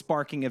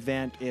sparking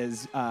event,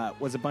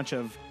 was a bunch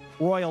of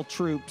royal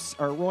troops,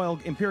 or Royal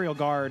Imperial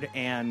Guard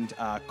and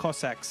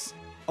Cossacks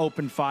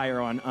opened fire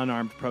on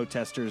unarmed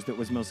protesters that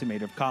was mostly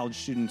made of college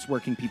students,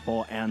 working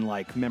people, and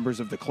members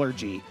of the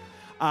clergy.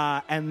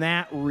 And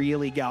that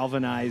really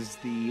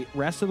galvanized the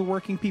rest of the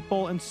working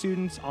people and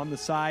students on the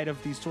side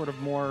of these sort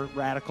of more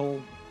radical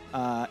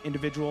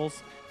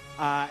individuals.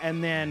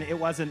 And then it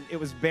was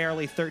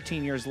barely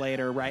 13 years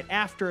later, right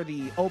after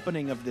the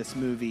opening of this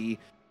movie,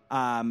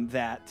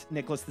 that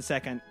Nicholas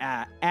II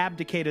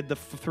abdicated the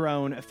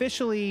throne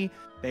officially.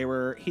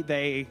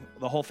 The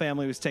whole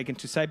family was taken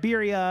to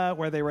Siberia,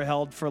 where they were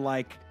held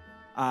for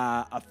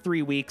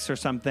 3 weeks or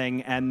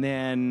something, and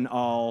then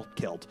all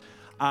killed.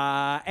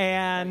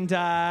 And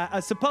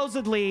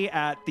supposedly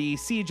at the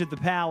siege of the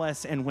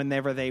palace, and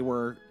whenever they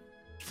were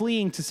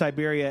fleeing to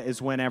Siberia,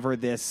 is whenever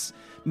this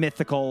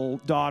mythical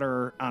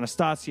daughter,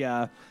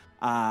 Anastasia,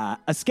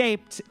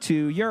 escaped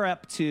to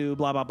Europe to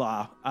blah, blah,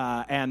 blah,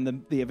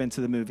 and the events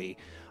of the movie.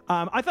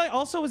 I thought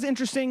also was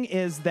interesting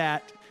is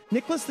that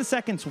Nicholas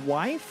II's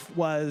wife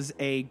was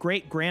a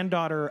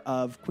great-granddaughter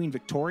of Queen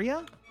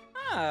Victoria.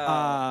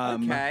 Oh,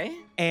 okay.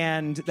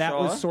 And that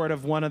was sort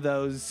of one of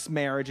those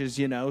marriages,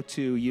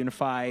 to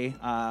unify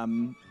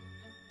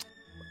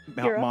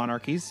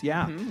monarchies.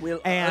 Yeah. Mm-hmm.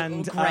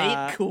 And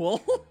great,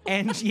 cool.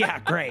 And yeah,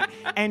 great.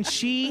 And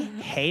she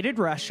hated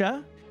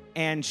Russia,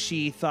 and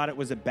she thought it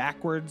was a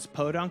backwards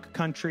podunk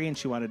country, and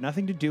she wanted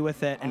nothing to do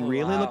with it, and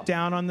really looked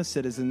down on the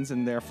citizens,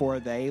 and therefore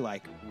they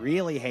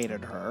really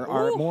hated her,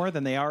 or more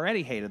than they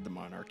already hated the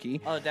monarchy.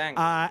 Oh, dang.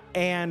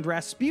 And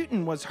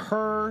Rasputin was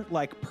her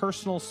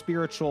personal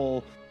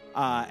spiritual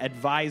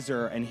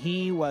advisor, and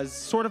he was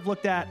sort of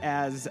looked at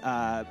as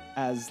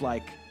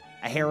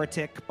a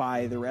heretic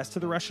by the rest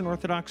of the Russian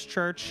Orthodox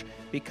Church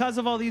because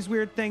of all these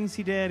weird things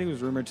he did. He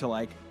was rumored to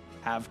like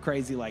have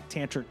crazy like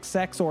tantric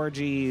sex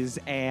orgies,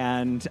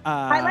 and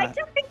I like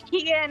to think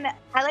he and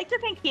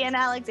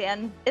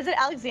is it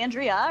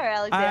Alexandria or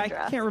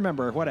Alexandra? I can't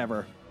remember.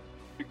 Whatever.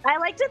 I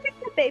like to think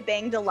that they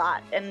banged a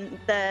lot in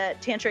the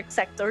tantric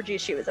sex orgy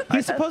she was a part He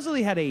of.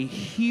 supposedly had a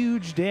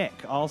huge dick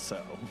also,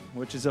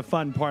 which is a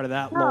fun part of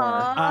that lore.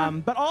 Aw.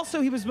 But also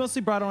he was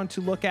mostly brought on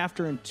to look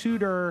after and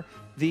tutor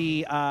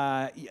the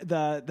heir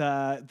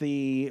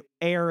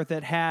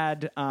that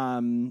had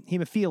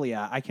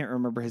hemophilia. I can't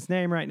remember his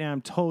name right now.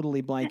 I'm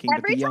totally blanking.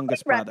 But the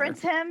youngest brother.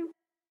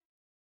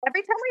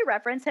 Every time we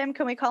reference him,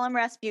 can we call him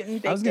Rasputin?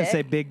 Big I was going to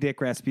Dick? say Big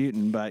Dick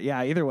Rasputin, but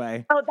yeah, either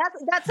way. Oh,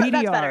 that's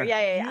BDR. better.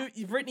 Yeah.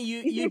 Brittany,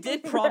 you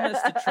did promise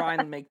to try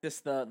and make this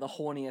the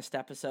horniest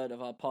episode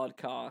of our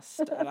podcast,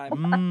 and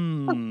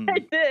Mm. I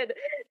did,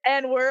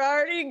 and we're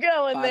already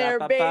going there,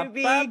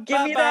 baby.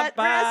 Give me that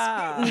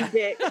Rasputin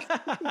dick. Give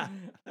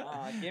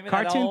me that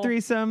Cartoon old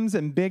threesomes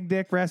and Big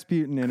Dick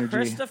Rasputin energy.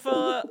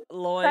 Christopher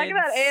Lloyd. Talk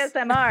about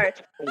ASMR.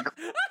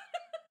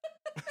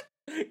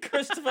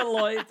 Christopher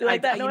Lloyd. You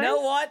like that You know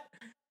noise? what?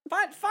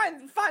 Find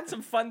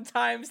some fun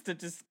times to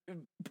just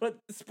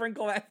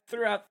sprinkle that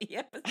throughout the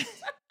episode.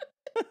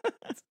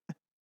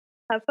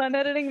 Have fun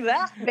editing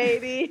that,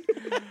 baby.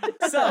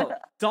 So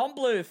Don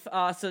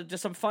Bluth. So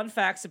just some fun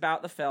facts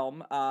about the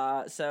film.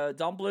 So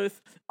Don Bluth.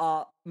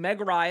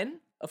 Meg Ryan,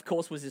 of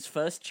course, was his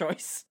first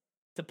choice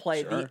to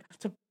play Sure.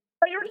 the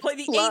You're play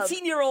the love.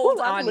 18-year-old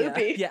Ooh, I'm Anya.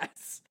 loopy.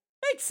 Yes,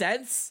 makes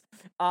sense.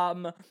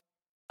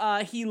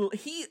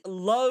 He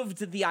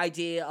loved the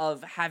idea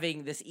of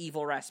having this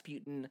evil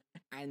Rasputin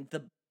and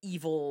the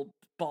evil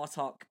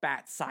Bartok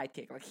Bat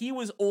sidekick. Like he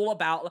was all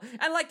about,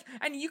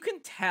 and you can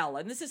tell,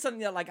 and this is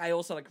something that I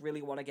also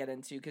really want to get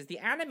into, because the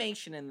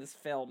animation in this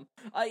film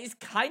is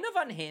kind of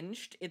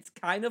unhinged. It's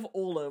kind of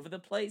all over the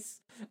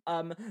place.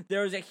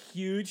 There is a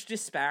huge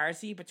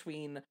disparity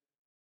between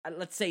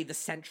let's say the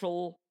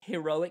central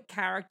heroic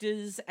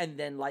characters and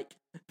then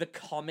the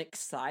comic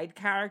side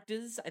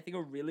characters. I think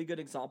a really good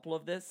example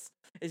of this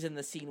is in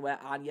the scene where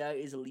Anya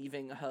is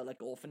leaving her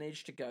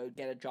orphanage to go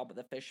get a job at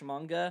the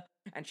fishmonger,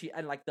 and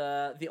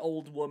the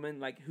old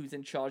woman who's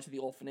in charge of the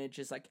orphanage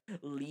is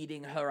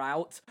leading her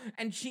out,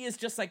 and she is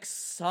just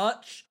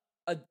such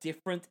a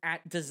different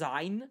at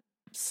design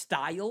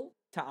style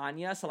to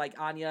Anya. So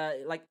Anya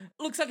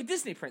looks like a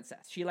Disney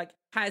princess. She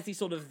has these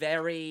sort of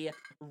very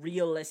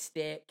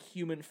realistic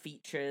human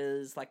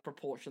features,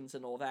 proportions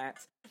and all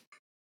that.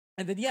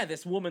 And then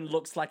this woman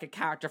looks like a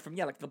character from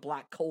the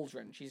Black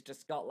Cauldron. She's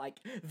just got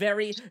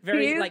very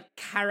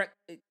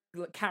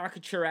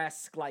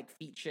caricaturesque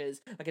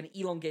features, an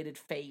elongated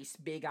face,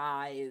 big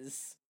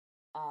eyes.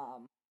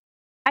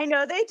 I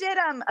know they did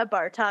a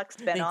Bartok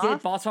They spinoff. did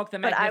Bartok the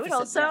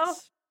Magnificent.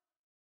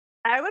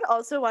 I would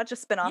also watch a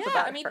spinoff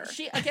about her.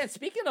 She again.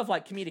 Speaking of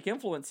comedic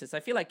influences, I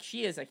feel like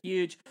she is a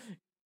huge.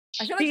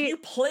 I feel like you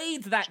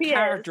played that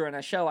character in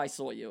a show I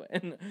saw you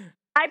in.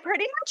 I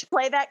pretty much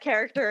play that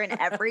character in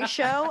every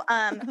show.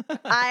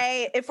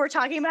 If we're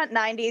talking about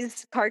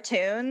 90s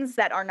cartoons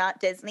that are not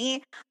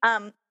Disney,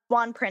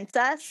 Swan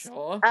Princess.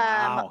 Sure.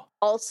 Wow.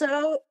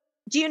 Also,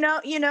 do you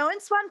know in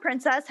Swan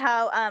Princess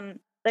how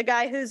the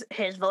guy his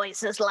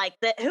voice is like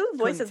that? Who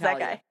voices that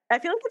guy? I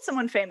feel like it's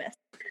someone famous.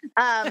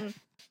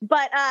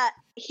 But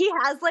he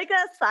has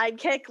a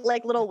sidekick,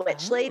 little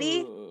witch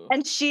lady,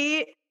 and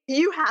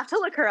you have to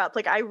look her up.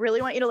 I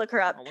really want you to look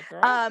her up. I'll look her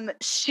up.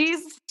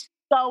 She's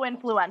so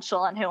influential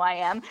on who I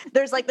am.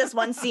 There's this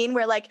one scene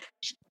where the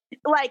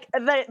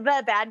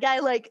bad guy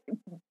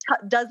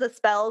does a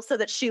spell so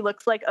that she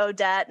looks like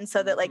Odette, and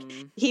so that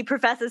he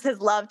professes his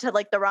love to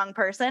the wrong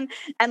person,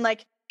 and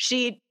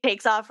she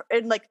takes off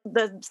and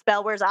the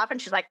spell wears off,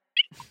 and she's like.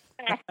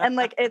 And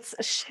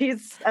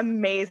she's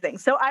amazing.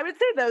 So I would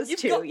say those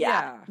two,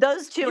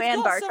 those two. You've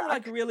and got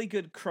Bartok. some really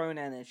good crone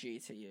energy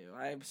to you.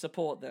 I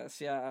support this.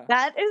 Yeah,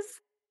 That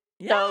is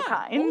yeah, so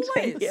kind.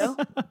 Thank always. you.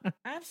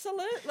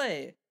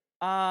 Absolutely.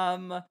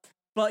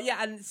 But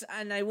yeah,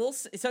 and I will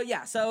say, so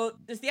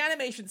the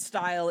animation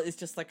style is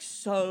just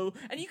so,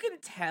 and you can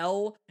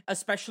tell,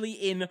 especially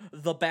in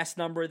the best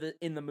number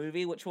in the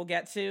movie, which we'll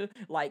get to,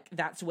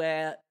 that's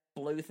where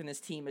Bluth and his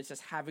team is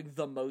just having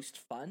the most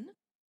fun.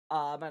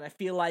 And I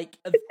feel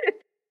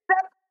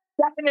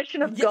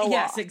Definition of go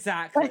yes, off.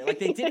 exactly.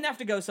 They didn't have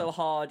to go so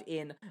hard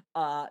in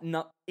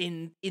not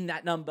in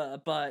that number,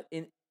 but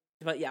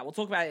yeah, we'll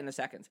talk about it in a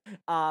second.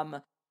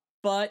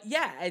 But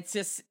yeah, it's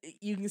just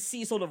you can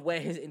see sort of where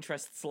his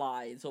interests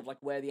lie, sort of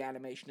where the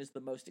animation is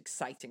the most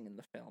exciting in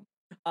the film.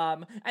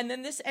 And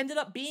then this ended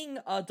up being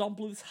Don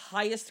Bluth's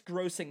highest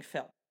grossing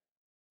film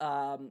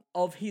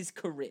of his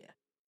career.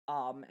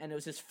 And it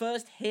was his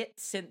first hit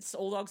since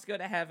All Dogs Go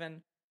to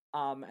Heaven.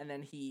 And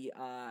then he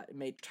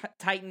made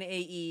Titan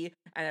AE,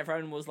 and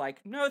everyone was like,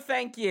 "No,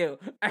 thank you."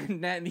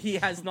 And then he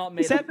has not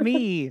made. Except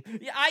me.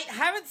 Yeah, I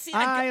haven't seen.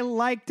 I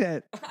liked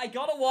it. I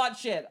gotta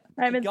watch it.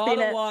 I haven't seen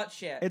it.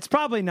 Watch it. It's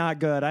probably not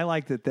good. I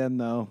liked it then,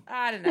 though.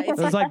 I don't know. It's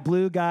There's like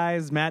blue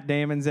guys. Matt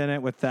Damon's in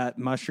it with that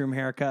mushroom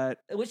haircut.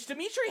 which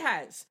Dimitri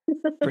has.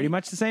 Pretty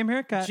much the same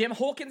haircut. Jim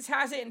Hawkins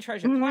has it in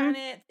Treasure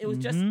Planet. It was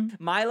just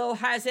Milo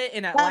has it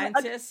in uh,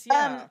 Atlantis.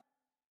 Yeah.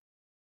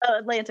 Oh,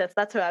 Atlantis.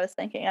 That's who I was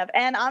thinking of.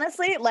 And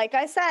honestly, like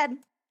I said,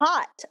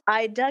 hot.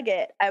 I dug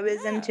it. I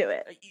was into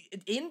it.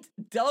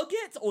 Dug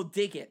it or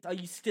dig it? Are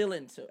you still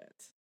into it?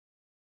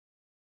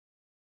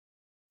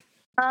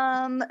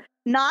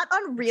 Not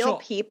on real Sure.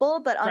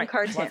 people, but on Great.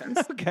 Love it. cartoons.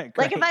 Okay, great.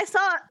 Like if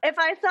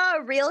I saw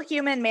a real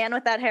human man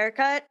with that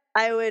haircut,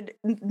 I would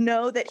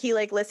know that he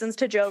like listens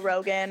to Joe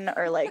Rogan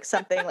or like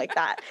something like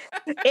that.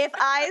 If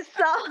I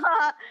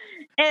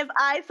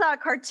saw a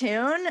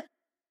cartoon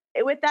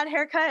with that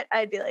haircut,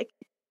 I'd be like,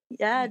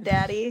 yeah,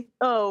 daddy.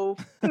 Oh,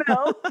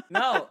 no.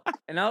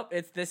 No,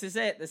 this is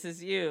it. This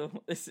is you.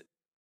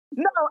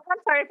 No, I'm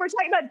sorry. If we're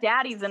talking about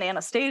daddies and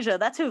Anastasia,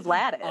 that's who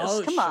Vlad is.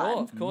 Oh, Come sure, on.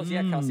 of course,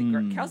 yeah.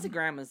 Kelsey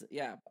Grammer's,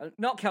 yeah,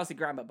 not Kelsey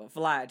Grammer, but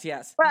Vlad,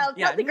 yes. Well,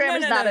 yeah. Kelsey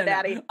Grammer's not a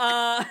daddy.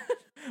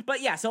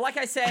 But yeah, so like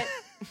I said,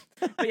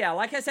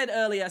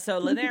 earlier, so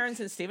Lynn Ahrens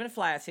and Stephen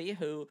Flaherty,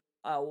 who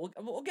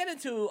we'll get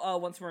into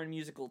once we're in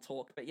musical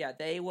talk, but yeah,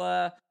 they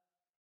were.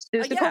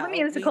 Musical the we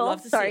musical.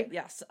 love to Sorry. see it,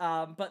 yes.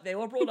 But they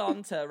were brought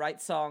on to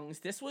write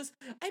songs. This was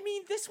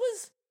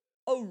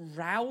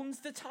around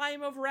the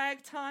time of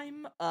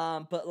Ragtime.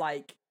 But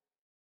like,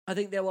 I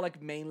think they were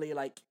like mainly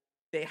like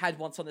they had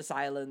Once on This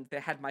Island, they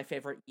had My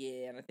Favorite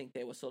Year, and I think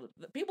they were sort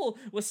of people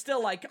were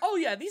still like, oh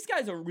yeah, these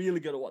guys are really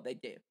good at what they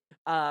do.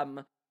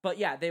 But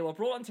yeah, they were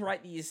brought on to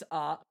write these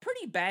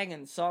pretty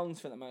banging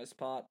songs for the most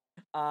part.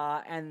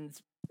 But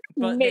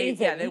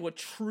they were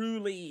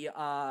truly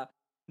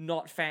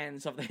not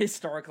fans of the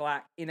historical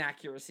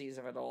inaccuracies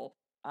of it all.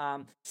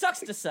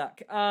 Sucks to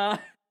suck.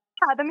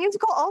 Yeah, the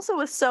musical also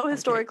was so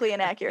historically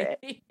inaccurate.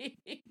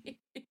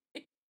 It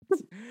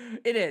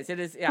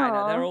is. Yeah,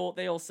 I know.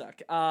 They all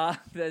suck.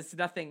 There's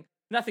nothing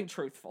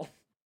truthful.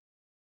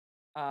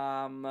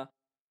 So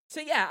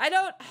yeah, I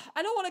don't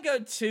want to go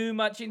too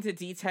much into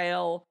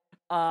detail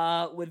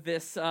with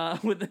this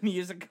with the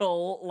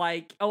musical,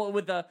 like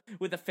with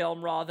the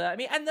film rather. I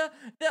mean, and the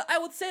I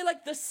would say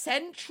like the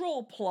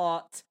central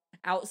plot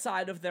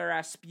outside of the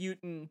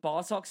Rasputin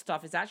Bartok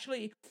stuff is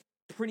actually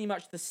pretty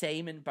much the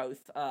same in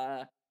both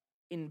the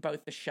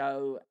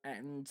show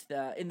and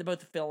both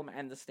the film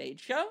and the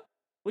stage show,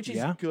 which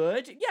is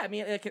good. Yeah, I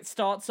mean, like it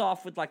starts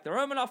off with like the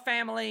Romanov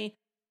family,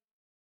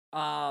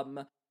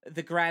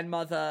 the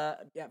grandmother,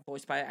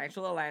 voiced by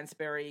Angela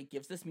Lansbury,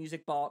 gives this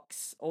music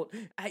box,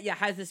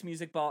 has this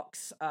music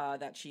box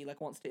that she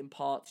like wants to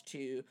impart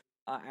to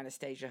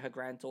Anastasia, her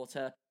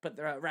granddaughter, but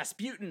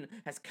Rasputin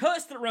has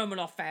cursed the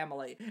Romanov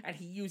family, and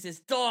he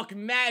uses dark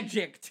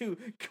magic to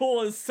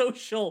cause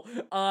social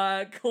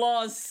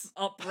class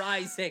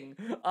uprising.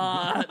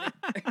 I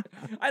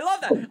love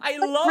that. I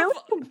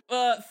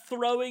love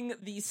throwing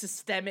these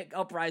systemic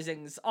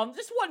uprisings on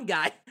just one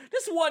guy,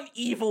 just one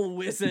evil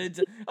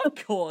wizard, of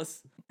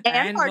course.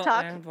 And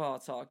Bartok. And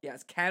Bartok,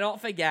 yes, cannot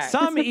forget.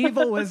 Some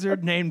evil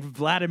wizard named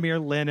Vladimir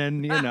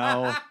Lenin, you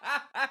know.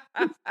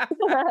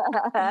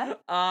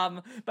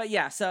 But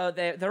yeah, so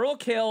they're all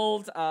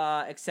killed,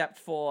 except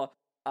for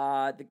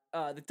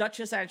the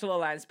Duchess Angela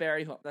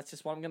Lansbury, that's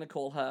just what I'm gonna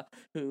call her,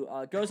 who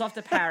goes off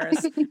to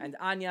Paris, and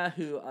Anya,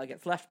 who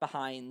gets left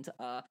behind,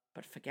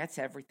 but forgets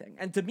everything.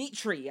 And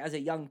Dimitri, as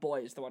a young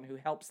boy, is the one who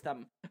helps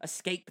them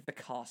escape the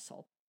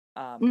castle.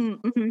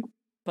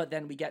 But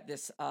then we get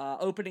this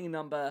opening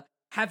number.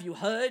 Have you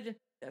heard?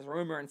 There's a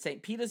rumor in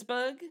St.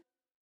 Petersburg.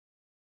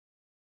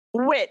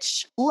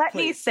 Which, let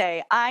me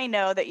say, I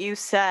know that you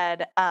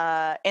said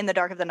In the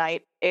Dark of the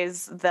Night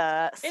is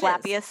the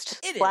slappiest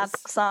slap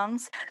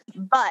songs,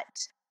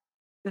 but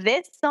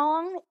this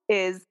song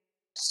is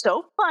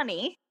so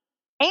funny.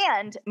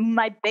 And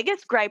my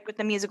biggest gripe with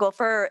the musical,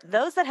 for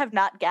those that have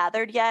not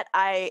gathered yet,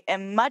 I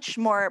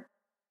enjoy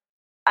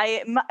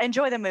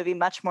the movie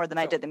much more than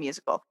I did the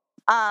musical.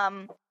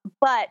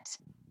 But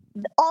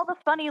all the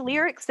funny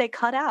lyrics they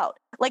cut out.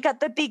 Like at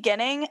the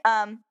beginning,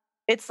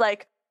 it's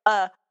like,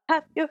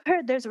 have you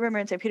heard there's a rumor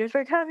in St.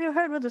 Petersburg? Have you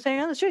heard what they're saying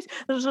on the streets?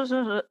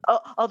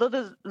 Although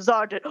the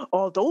Tsar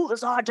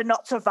did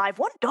not survive,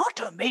 one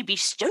daughter may be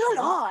still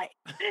alive.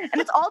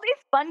 And it's all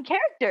these fun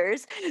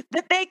characters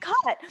that they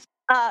cut.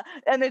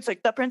 And it's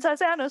like the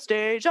Princess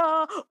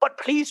Anastasia, but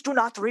please do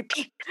not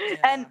repeat.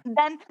 Yeah.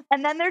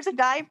 And then there's a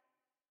guy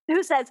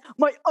who says,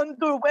 my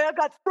underwear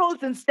got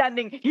frozen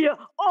standing here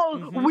all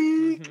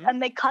week.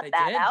 And they cut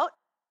that out.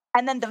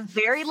 And then the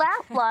very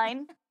last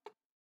line,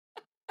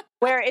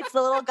 where it's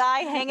the little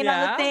guy hanging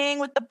on the thing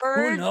with the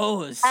bird. Who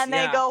knows? And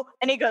they go,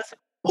 and he goes,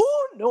 who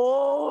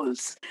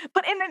knows?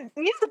 But in the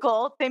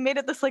musical, they made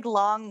it this like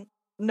long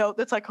note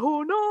that's like,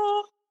 who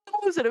knows?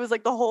 And it was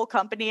like the whole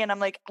company. And I'm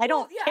like, I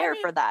don't care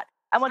for that.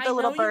 I want the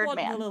little bird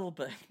man. The little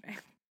bird man.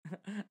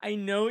 I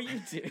know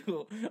you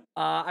do.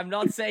 I'm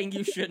not saying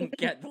you shouldn't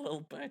get the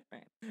little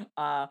Birdman.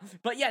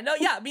 But yeah, no,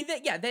 yeah. I mean,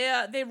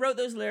 they wrote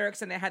those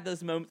lyrics and they had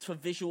those moments for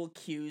visual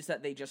cues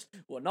that they just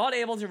were not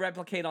able to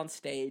replicate on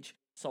stage.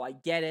 So I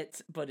get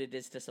it, but it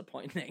is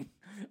disappointing.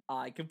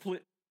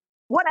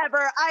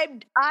 Whatever.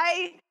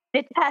 I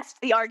detest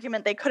the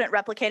argument they couldn't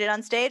replicate it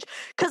on stage,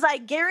 because I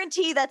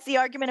guarantee that's the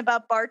argument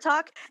about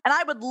Bartok, and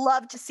I would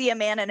love to see a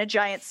man in a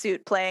giant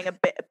suit playing a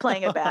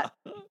bat.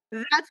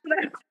 That's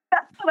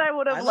what I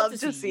would have loved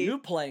to see. You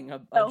playing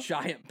a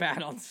giant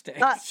bat on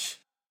stage.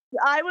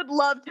 I would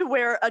love to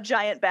wear a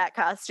giant bat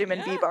costume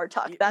and be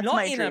Bartok. That's not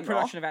my in dream a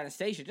production of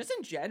Anastasia, just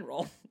in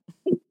general.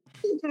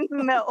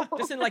 No,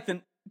 just in like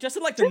the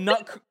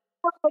nut.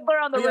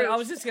 On the roof. I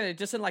was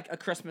just in like A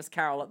Christmas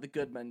Carol at the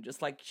Goodman,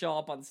 just like show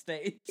up on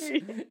stage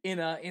in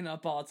a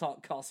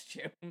Bartok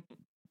costume.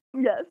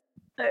 Yes,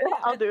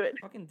 I'll do it.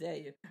 Fucking dare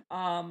you.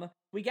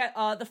 We get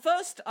the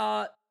first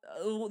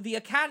the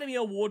Academy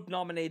Award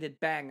nominated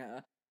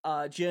banger,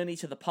 Journey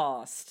to the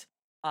Past,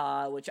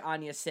 which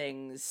Anya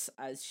sings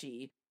as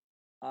she's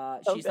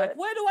like,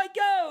 where do I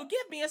go?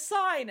 Give me a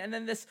sign. And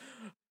then this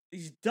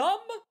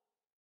dumb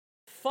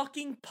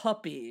fucking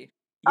puppy.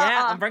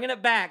 Yeah, I'm bringing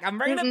it back. I'm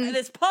bringing up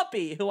this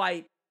puppy who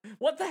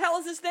what the hell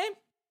is his name?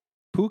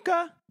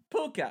 Puka?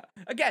 Puka.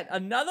 Again,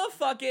 another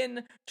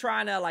fucking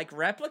trying to like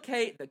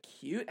replicate the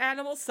cute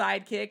animal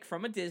sidekick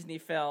from a Disney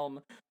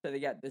film. So they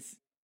get this.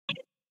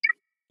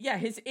 Yeah,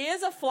 his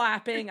ears are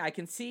flapping. I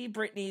can see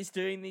Brittany's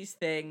doing these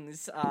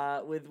things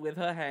with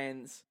her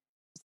hands.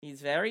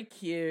 He's very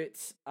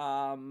cute.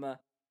 But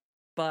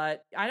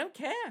I don't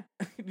care.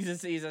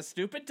 he's a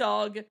stupid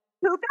dog. Puka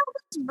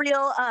was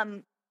real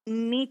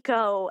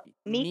Nico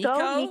energy.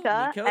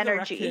 The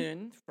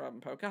raccoon from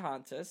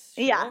Pocahontas.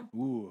 Sure. Yeah.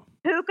 Ooh.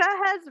 Puka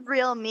has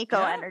real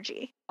Miko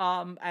energy.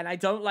 And I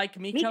don't like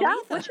Miko either.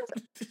 Which is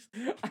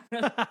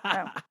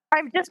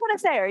I just want to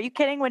say, are you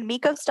kidding? When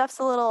Miko stuffs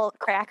the little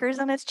crackers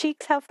on his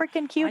cheeks, how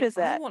freaking cute is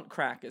that? I want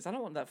crackers. I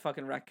don't want that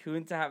fucking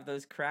raccoon to have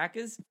those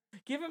crackers.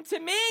 Give them to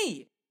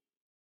me.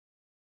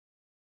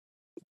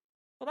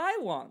 What I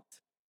want.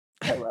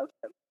 I love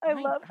him. I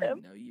love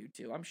him. I know you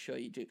do. I'm sure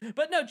you do.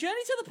 But no,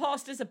 Journey to the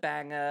Past is a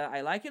banger.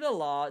 I like it a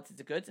lot.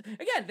 It's a good.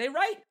 Again, they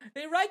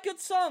write good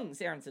songs.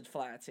 Aaron said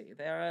Flaherty.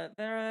 They're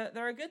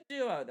a good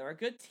duo. They're a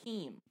good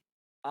team.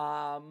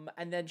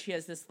 And then she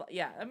has this.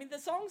 Yeah, I mean the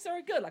songs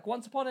are good. Like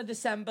Once Upon a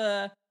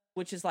December,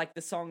 which is like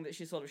the song that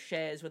she sort of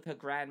shares with her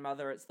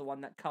grandmother. It's the one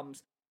that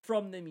comes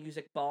from the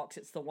music box.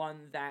 It's the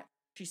one that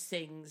she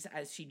sings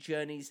as she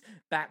journeys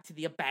back to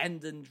the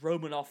abandoned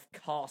Romanov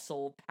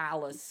castle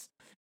palace.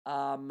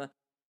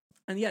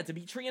 And yeah,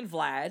 Dimitri and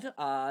Vlad,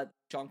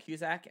 John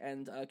Cusack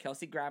and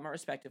Kelsey Grammer,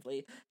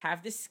 respectively,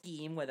 have this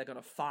scheme where they're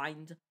going to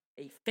find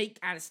a fake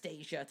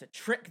Anastasia to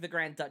trick the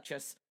Grand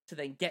Duchess to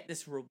then get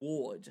this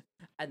reward.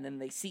 And then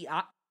they see...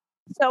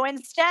 So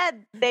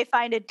instead, they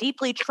find a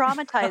deeply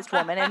traumatized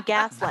woman and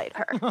gaslight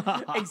her.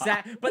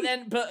 Exactly. But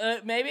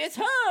maybe it's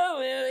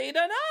her. You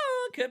don't know.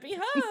 It could be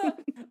her.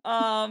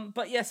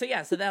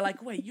 So they're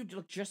like, wait, you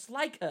look just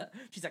like her.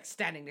 She's like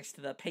standing next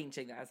to the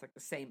painting that has like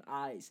the same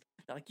eyes.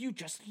 They're like, you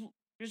just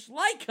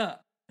like her.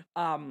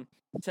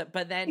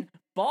 But then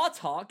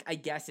Bartok, I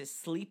guess, is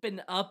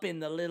sleeping up in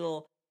the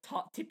little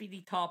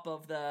tippity top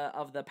of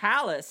the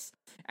palace,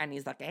 and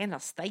he's like,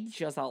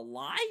 Anastasia's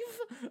alive?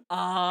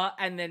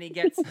 And then he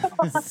gets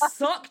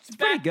sucked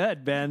back. Pretty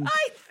good, Ben.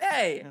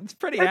 It's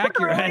pretty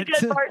accurate. Really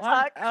good,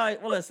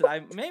 Bartok. Well,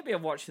 listen, maybe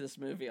I've watched this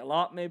movie a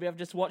lot. Maybe I've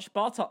just watched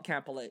Bartok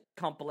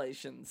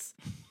compilations.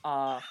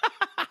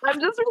 I'm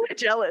just really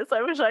jealous.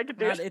 I wish I could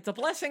do it. It's a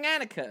blessing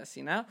and a curse,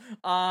 you know?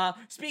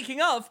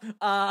 Speaking of,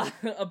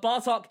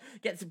 Bartok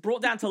gets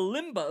brought down to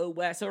limbo,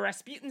 where so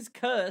Rasputin's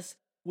curse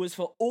was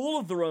for all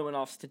of the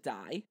Romanovs to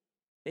die.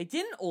 They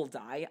didn't all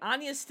die.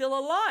 Anya's still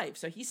alive,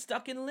 so he's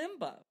stuck in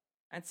limbo.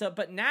 And so,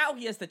 but now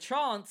he has the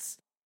chance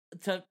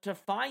to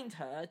find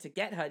her, to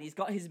get her, and he's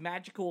got his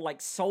magical,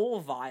 like,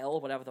 soul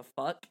vial, whatever the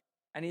fuck,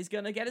 and he's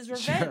gonna get his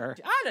revenge. Sure.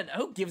 I don't know,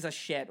 who gives a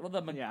shit? Well,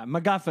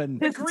 MacGuffin.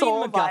 The His green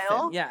soul MacGuffin,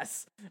 vial.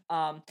 yes.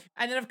 And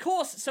then, of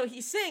course, so he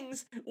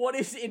sings what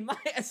is, in my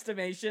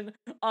estimation,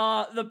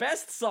 the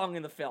best song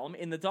in the film,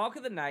 In the Dark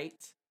of the Night.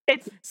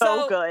 It's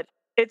so good.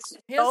 It's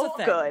so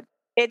good.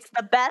 It's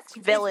the best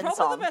villain it's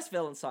song. probably the best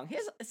villain song.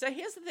 Here's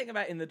the thing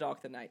about In the Dark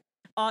of the Night.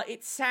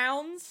 It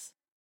sounds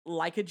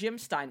like a Jim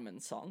Steinman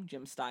song.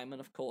 Jim Steinman,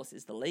 of course,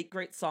 is the late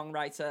great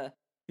songwriter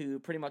who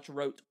pretty much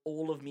wrote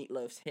all of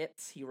Meatloaf's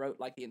hits. He wrote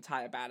like the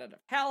entire Bad Out of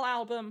Hell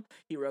album.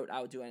 He wrote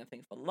I Would Do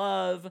Anything for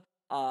Love.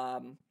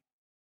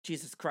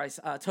 Jesus Christ,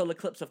 Total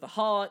Eclipse of the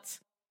Heart.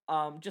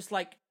 Just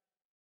like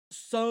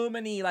so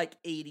many like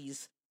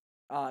 80s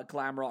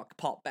glam rock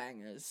pop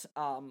bangers.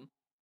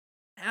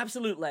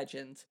 Absolute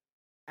legend.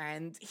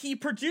 And he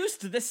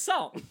produced this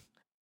song,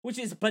 which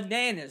is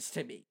bananas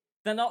to me.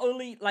 They're not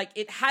only, like,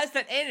 it has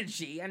that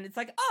energy, and it's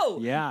like, oh,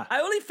 yeah. I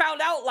only found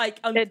out, like,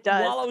 It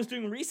does. while I was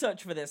doing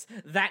research for this,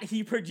 that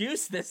he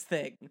produced this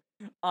thing,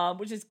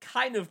 which is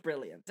kind of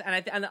brilliant.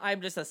 And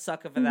I'm just a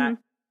sucker for that.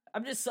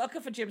 I'm just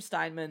sucker for Jim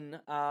Steinman.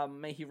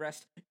 May he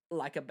rest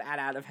like a bat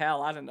out of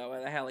hell. I don't know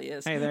where the hell he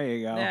is. Hey, there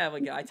you go. There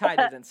we go. I tied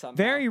it in somehow.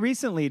 Very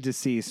recently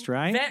deceased,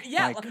 right?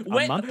 Like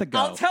a month ago.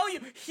 I'll tell you,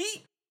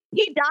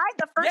 He died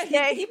the first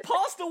day. He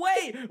passed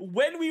away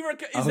when we were.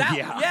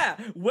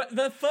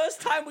 The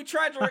first time we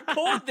tried to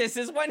record this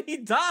is when he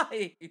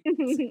died.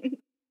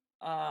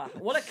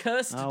 What a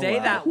cursed day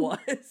that was.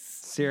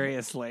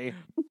 Seriously.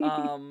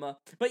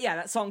 But yeah,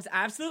 that song's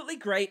absolutely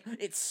great.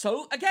 It's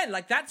so, again,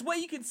 like, that's where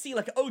you can see,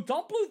 like, oh,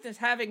 Don Bluth is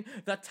having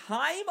the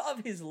time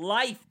of his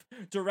life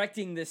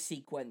directing this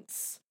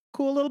sequence.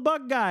 Cool little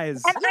bug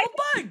guys. And little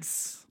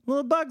bugs.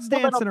 Little bugs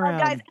dancing around.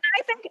 Guys. And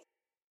I think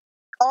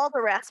all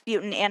the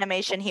Rasputin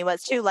animation he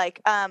was too.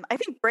 Like, I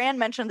think Bran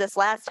mentioned this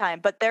last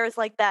time, but there's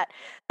like that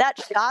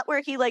shot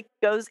where he like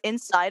goes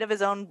inside of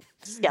his own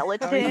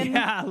skeleton. Oh,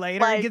 yeah,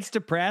 later he gets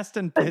depressed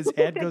and his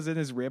head goes in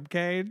his rib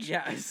cage.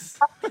 Yes.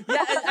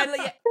 Yeah,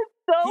 and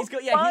so he's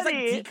like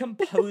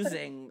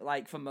decomposing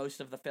like for most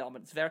of the film.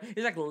 It's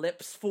his like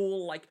lips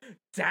fall like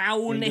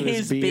down into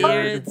his beard.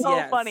 beard. So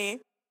Yes.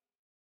 funny.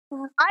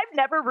 I've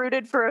never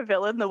rooted for a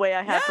villain the way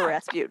I have for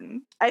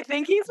Rasputin. I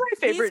think he's my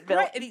favorite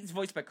villain. And he's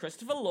voiced by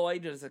Christopher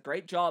Lloyd. Does a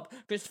great job.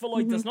 Christopher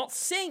Lloyd does not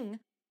sing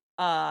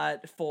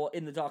for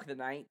In the Dark of the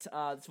Night.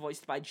 It's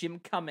voiced by Jim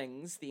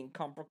Cummings, the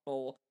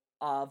incomparable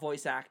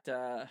voice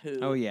actor who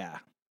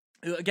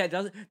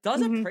again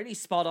does a pretty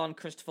spot on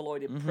Christopher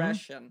Lloyd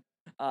impression.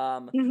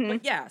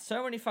 But yeah,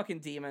 so many fucking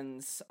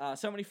demons,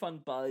 so many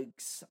fun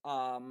bugs,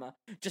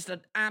 just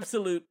an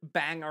absolute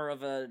banger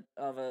of a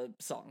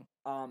song.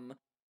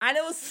 And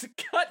it was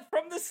cut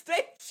from the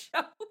stage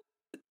show.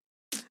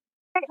 It's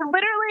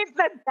literally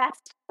the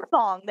best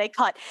song they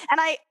cut.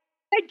 And I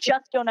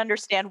just don't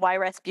understand why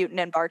Rasputin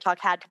and Bartok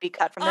had to be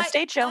cut from the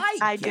stage show.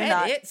 I do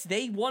not.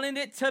 They wanted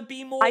it to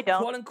be more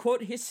quote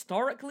unquote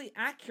historically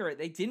accurate.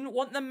 They didn't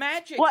want the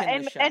magic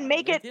in the show. And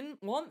make they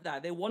didn't want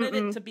that. They wanted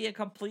it to be a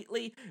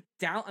completely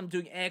I'm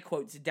doing air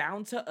quotes,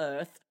 down to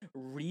earth,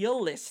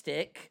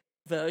 realistic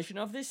version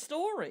of this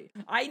story.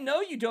 I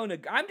know you don't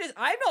agree. I'm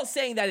not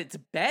saying that it's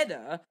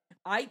better.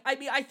 I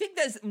mean, I think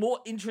there's more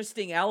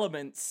interesting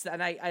elements,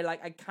 and I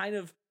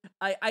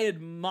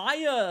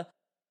admire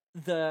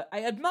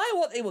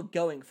what they were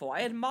going for.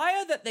 I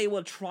admire that they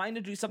were trying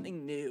to do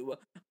something new.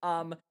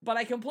 But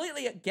I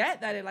completely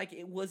get that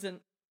it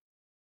wasn't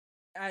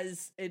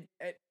as it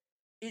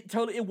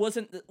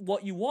wasn't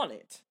what you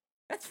wanted.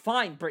 That's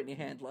fine, Brittany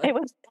Handler. It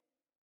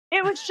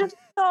was just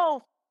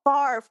so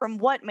far from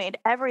what made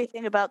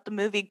everything about the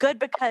movie good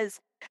because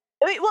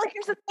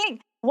here's the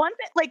thing. One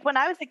thing, like when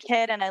I was a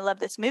kid and I loved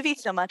this movie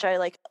so much, I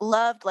like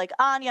loved like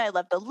Anya, I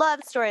loved the love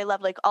story, I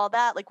loved like all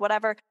that, like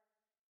whatever.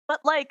 But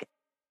like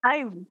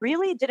I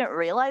really didn't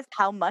realize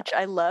how much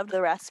I loved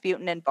the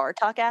Rasputin and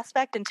Bartok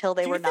aspect until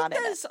they were not in it.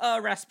 Do you think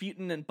there's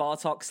Rasputin and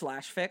Bartok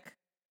 /fic?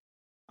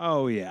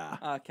 Oh yeah.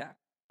 Okay.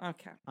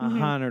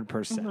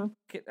 100%.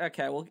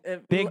 Okay, well,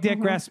 Big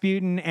Dick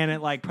Rasputin, and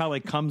it like probably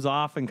comes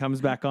off and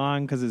comes back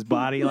on because his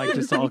body like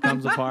just all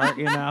comes apart,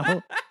 you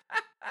know.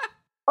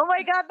 Oh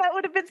my god, that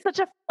would have been such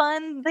a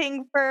fun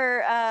thing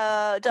for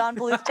Don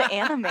Bluth to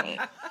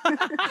animate.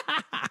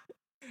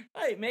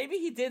 Hey, maybe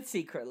he did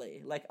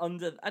secretly, like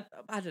under.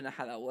 I don't know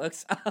how that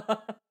works.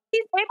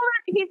 He's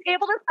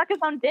able to suck his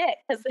own dick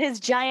because his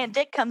giant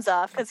dick comes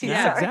off because he's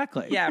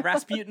exactly. Yeah,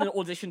 Rasputin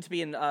auditioned to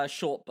be in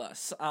Short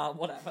Bus.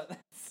 Whatever.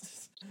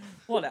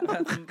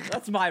 Whatever.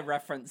 That's my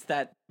reference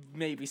that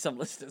maybe some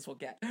listeners will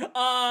get.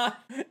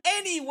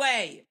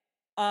 Anyway.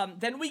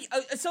 Then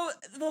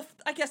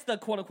I guess the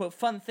quote-unquote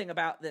fun thing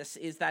about this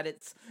is that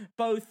it's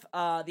both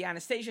the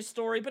Anastasia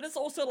story, but it's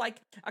also like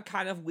a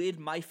kind of weird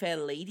My Fair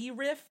Lady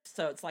riff.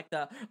 So it's like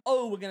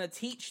we're gonna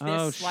teach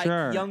this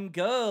young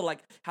girl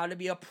like how to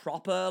be a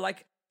proper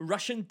like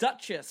Russian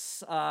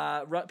duchess,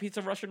 piece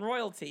of Russian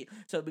royalty.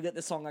 So we get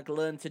the song like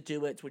Learn to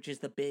Do It, which is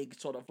the big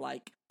sort of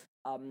like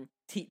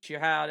teach you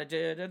how to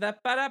do that.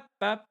 I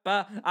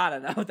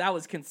don't know. That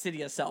was Consider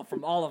Yourself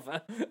from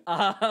Oliver.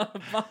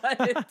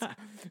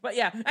 But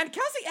yeah, and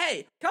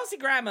Kelsey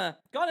Grammer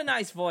got a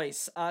nice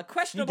voice.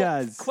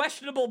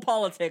 Questionable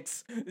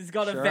politics. He's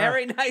got a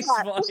very nice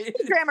voice. Kelsey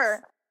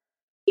Grammer.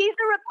 He's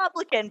a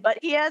Republican, but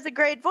he has a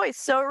great voice,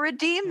 so it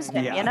redeems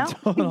him, you know?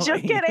 Totally.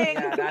 Just kidding.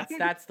 Yeah,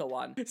 that's the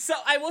one. So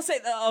I will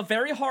say a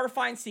very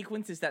horrifying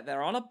sequence is that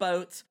they're on a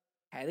boat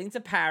heading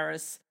to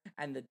Paris,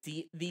 and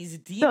these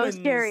demons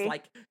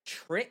like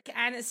trick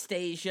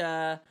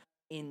Anastasia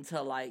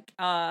into like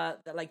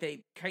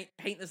they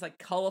paint this like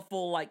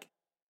colorful like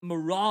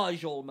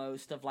mirage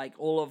almost of like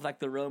all of like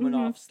the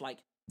Romanovs like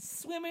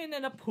swimming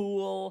in a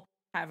pool,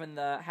 having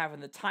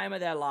the time of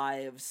their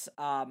lives.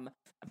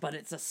 But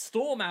it's a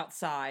storm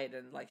outside,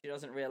 and like she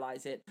doesn't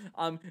realize it.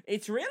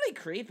 It's really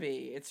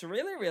creepy. It's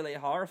really, really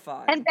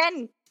horrifying. And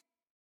then,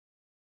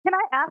 can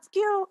I ask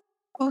you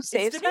who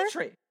saves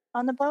Dimitri. her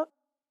on the boat?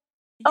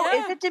 Yeah.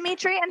 Oh, is it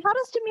Dimitri? And how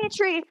does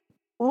Dimitri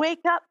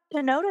wake up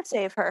to know to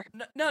save her?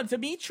 No,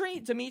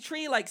 Dimitri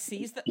like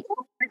sees the. Who's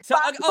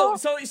responsible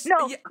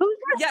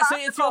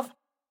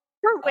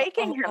for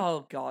waking her?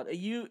 Oh god, are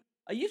you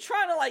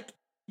trying to like?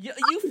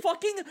 You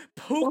fucking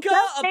Puka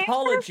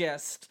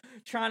apologist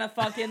trying to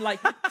fucking, like,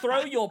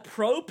 throw your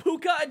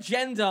pro-Puka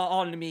agenda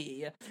on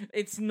me.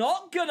 It's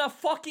not gonna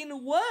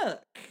fucking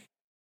work.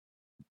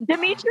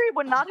 Dimitri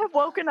would not have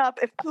woken up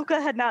if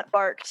Puka had not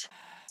barked.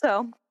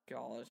 So,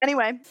 God.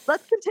 anyway,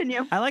 let's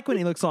continue. I like when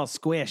he looks all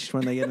squished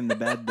when they get in the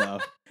bed, though.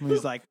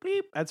 He's like,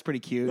 beep. That's pretty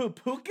cute. Who,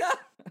 Puka?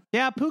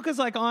 Yeah, Puka's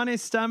like on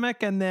his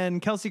stomach, and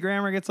then Kelsey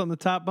Grammer gets on the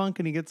top bunk,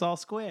 and he gets all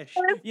squished.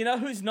 You know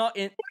who's not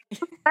in?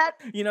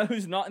 You know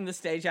who's not in the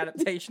stage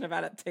adaptation of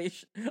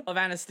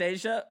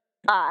Anastasia?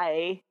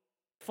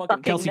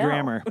 Fucking Kelsey no.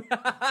 Grammer.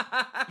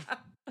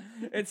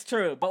 It's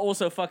true, but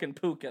also fucking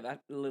Puka,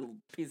 that little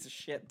piece of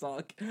shit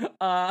dog.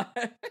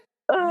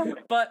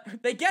 But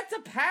they get to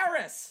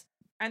Paris,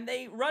 and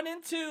they run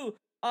into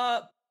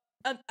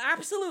an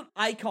absolute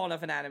icon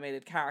of an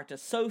animated character,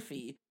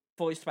 Sophie,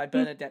 voiced by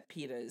Bernadette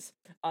Peters.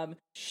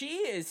 She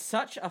is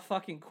such a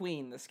fucking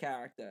queen, this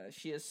character.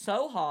 She is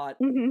so hot.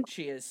 Mhm.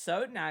 She is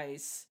so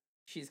nice.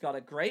 She's got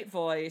a great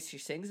voice. She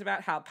sings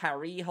about how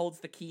Paris holds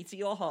the key to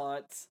your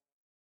heart.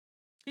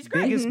 She's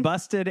great. Biggest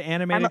busted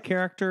animated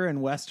character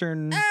in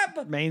Western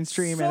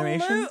mainstream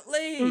animation.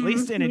 Absolutely. At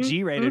least in a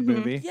G-rated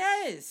movie.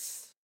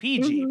 Yes.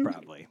 PG,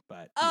 probably,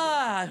 but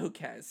Who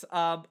cares?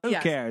 who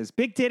cares?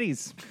 Big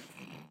titties.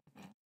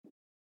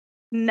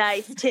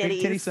 Nice Big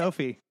titties. titty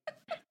Sophie.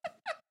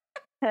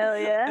 Hell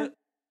yeah.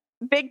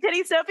 Big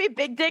titty Sophie,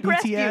 big dick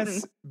Rasputin.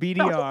 BTS,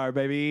 BDR,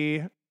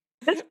 baby.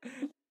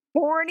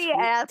 Horny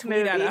ass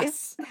Tweet at movie.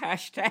 us.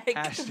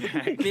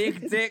 Hashtag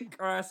Big Dick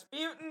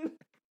Rasputin.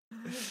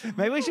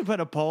 Maybe we should put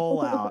a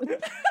poll out.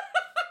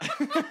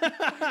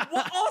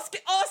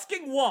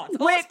 Asking what?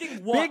 Wait,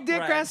 Asking what? Big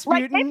Dick Ren?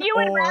 Rasputin Like, if you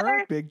would or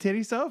rather- Big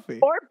Titty Sophie.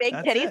 Or big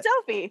That's titty it.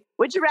 Sophie.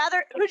 Who'd you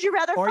rather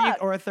Or fuck?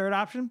 or a third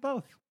option,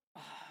 both.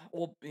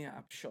 Or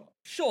yeah, sure.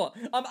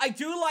 I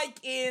do like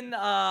in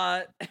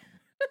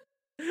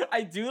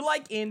I do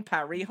like in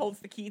Paris Holds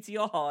the Key to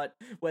Your Heart,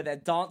 where they're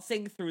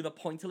dancing through the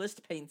pointillist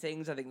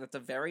paintings. I think that's a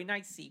very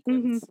nice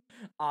sequence.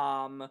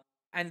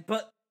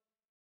 But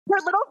Her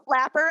little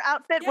flapper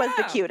outfit was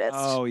the Yeah. cutest.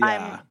 Oh,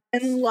 yeah.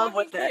 I'm in love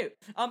fucking with it.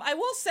 cute. I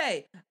will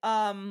say,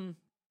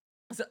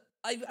 so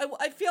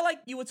I feel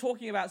like you were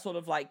talking about sort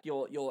of like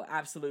your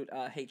absolute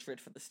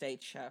hatred for the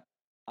stage show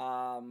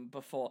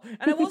before,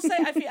 and I will say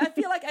I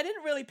feel like I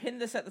didn't really pin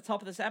this at the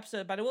top of this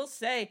episode, but I will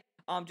say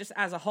just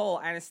as a whole,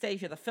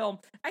 Anastasia the film,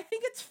 I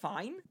think it's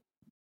fine.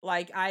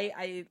 Like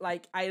I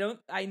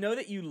know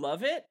that you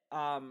love it,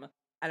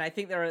 and I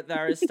think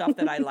there is stuff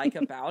that I like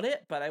about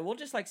it, but I will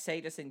just like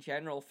say this in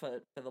general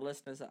for the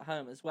listeners at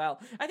home as well.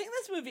 I think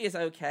this movie is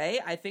okay.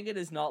 I think it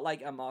is not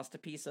like a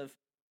masterpiece of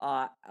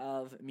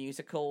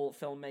musical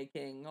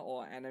filmmaking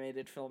or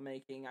animated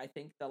filmmaking. I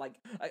think that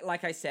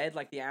like I said,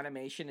 like the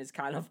animation is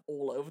kind of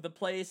all over the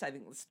place. I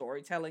think the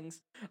storytelling's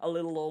a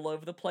little all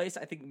over the place.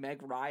 I think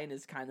Meg Ryan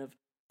is kind of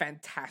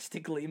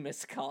fantastically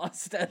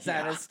miscast as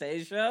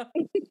Anastasia.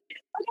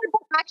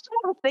 Actually,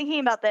 I was thinking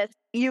about this.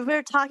 You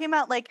were talking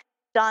about like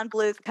Don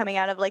Bluth coming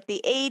out of like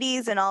the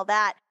 80s and all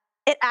that.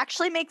 It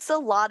actually makes a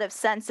lot of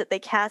sense that they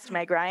cast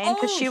Meg Ryan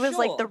because she was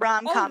like the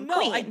rom-com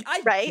queen,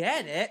 I right?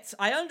 get it.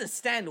 I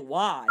understand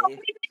why.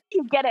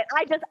 You get it.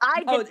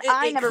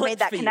 I never made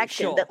that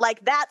connection. Sure. That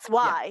like that's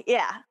why.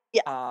 Yeah.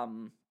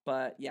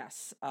 But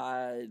yes,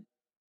 I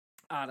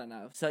don't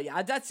know. So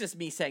yeah, that's just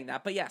me saying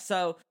that. But yeah,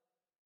 so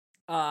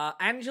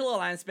Angela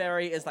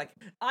Lansbury is like,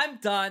 I'm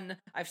done.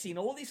 I've seen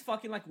all these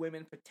fucking like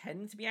women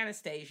pretend to be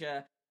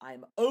Anastasia.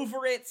 I'm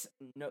over it.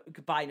 No,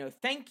 goodbye, no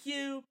thank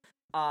you.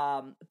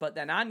 But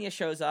then Anya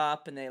shows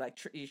up, and they like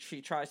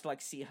she tries to like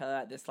see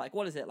her at this like,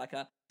 what is it, like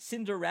a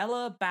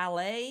Cinderella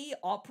ballet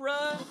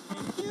opera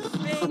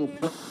thing?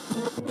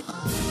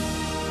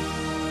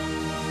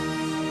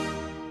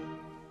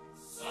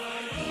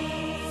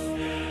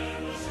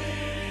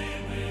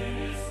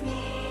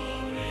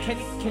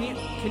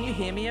 Can you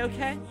hear me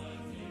okay?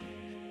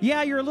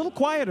 Yeah, you're a little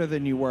quieter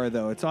than you were,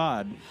 though. It's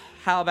odd.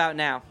 How about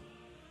now?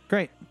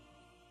 Great.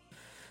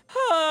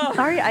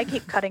 Sorry, I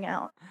keep cutting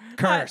out.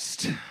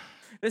 Cursed.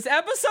 This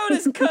episode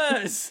is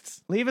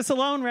cursed. Leave us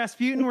alone,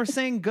 Rasputin. We're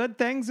saying good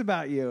things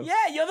about you.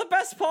 Yeah, you're the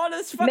best part of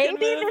this fucking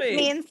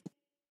movie.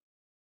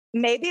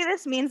 Maybe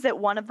this means that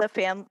one of the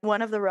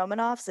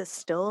Romanovs is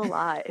still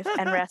alive,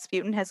 and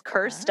Rasputin has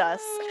cursed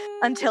us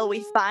until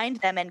we find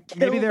them and kill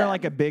Maybe they're them.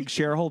 like a big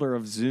shareholder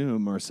of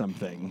Zoom or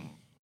something,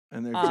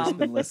 and they've just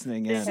been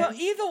listening in. So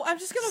either I'm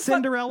just gonna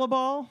Cinderella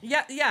Ball.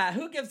 Yeah.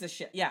 Who gives a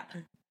shit? Yeah.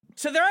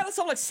 So they're at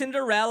some like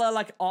Cinderella,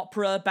 like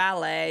opera,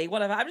 ballet,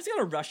 whatever. I'm just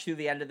gonna rush through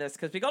the end of this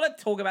because we gotta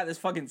talk about this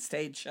fucking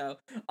stage show.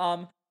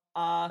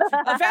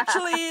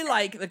 Eventually,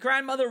 like, the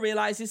grandmother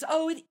realizes,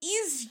 oh, it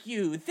is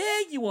you.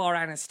 There you are,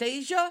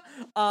 Anastasia.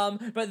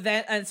 But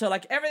then, and so,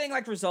 like, everything,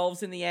 like,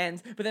 resolves in the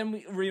end. But then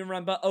we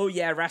remember, oh,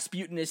 yeah,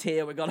 Rasputin is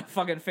here. We gotta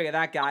fucking figure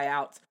that guy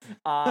out.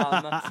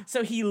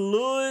 So he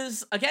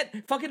lures,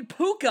 again, fucking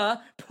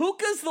Puka.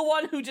 Puka's the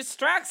one who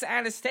distracts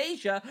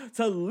Anastasia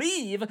to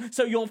leave.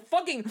 So your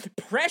fucking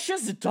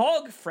precious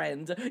dog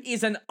friend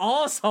is an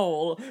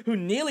asshole who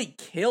nearly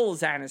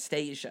kills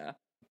Anastasia.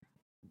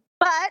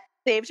 But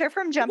saved her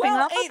from jumping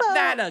Well, off ain't a boat.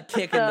 that a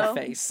kick in the so-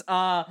 face?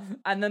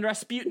 And then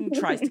Rasputin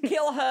tries to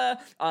kill her.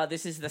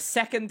 This is the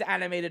second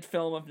animated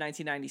film of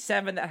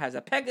 1997 that has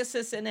a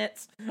Pegasus in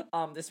it.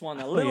 This one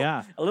a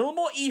little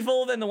more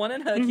evil than the one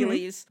in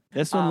Hercules.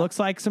 This one looks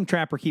like some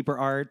Trapper Keeper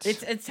art.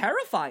 It's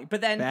terrifying.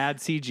 But then bad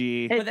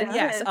CG. It But then,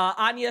 yes, does.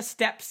 Anya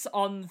steps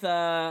on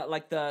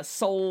the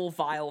soul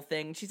vial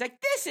thing. She's like,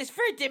 "This is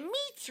for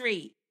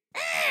Dimitri."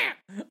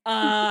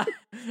 That's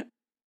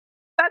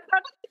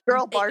not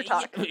girl bar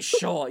talk.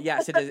 Sure,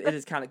 yes, it is. It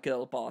is kind of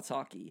girl bar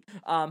talky.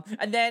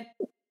 And then,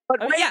 But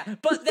wait,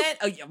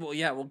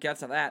 we'll get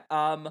to that.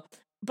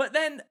 But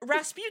then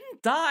Rasputin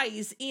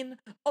dies in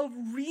a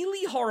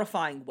really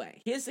horrifying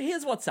way. Here's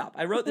what's up.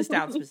 I wrote this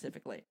down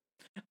specifically.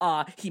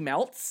 He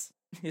melts.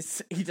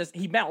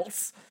 He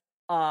melts.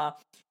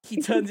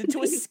 He turns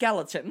into a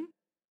skeleton.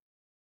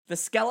 The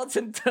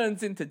skeleton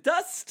turns into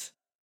dust.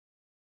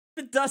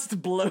 The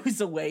dust blows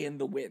away in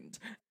the wind.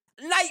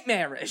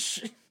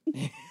 Nightmarish.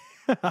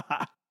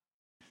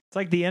 It's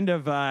like the end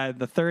of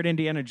the third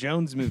Indiana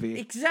Jones movie.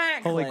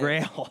 Exactly. Holy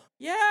Grail.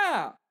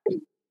 Yeah.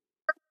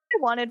 I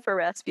wanted for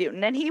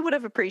Rasputin, and he would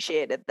have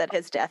appreciated that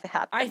his death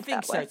happened. I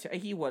think that so way. too.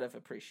 He would have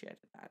appreciated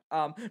that.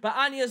 But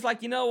Anya's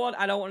like, you know what?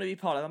 I don't want to be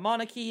part of the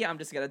monarchy. I'm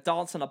just gonna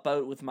dance on a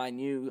boat with my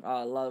new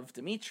love,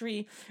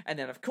 Dimitri. And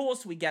then, of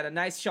course, we get a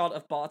nice shot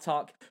of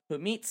Bartok, who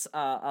meets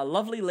a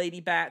lovely lady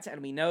bat,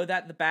 and we know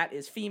that the bat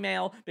is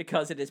female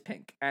because it is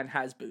pink and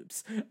has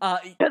boobs.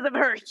 Because of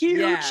her huge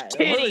Yeah. Who is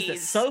titties.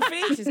 this?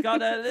 Sophie? She's got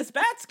this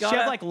bat's got. She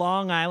had like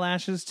long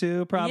eyelashes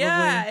too, probably.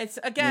 Yeah, it's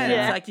again.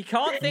 Yeah. It's like you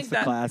can't think It's a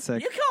that.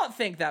 classic. You can't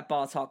think that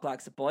Bartok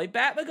likes a boy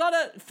bat. We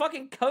gotta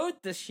fucking code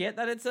this shit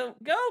that it's a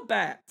girl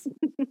bat.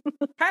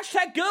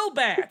 Hashtag girl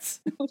bat.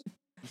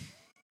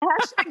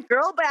 Hashtag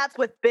girl bats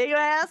with big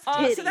ass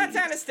titties. So that's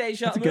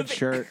Anastasia. That's a good Moving-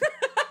 shirt.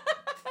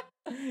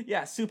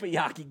 Yeah, Super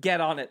Yaki,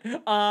 get on it.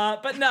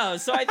 But no,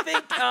 so I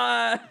think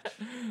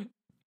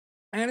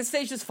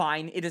Anastasia's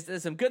fine.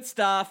 There's some good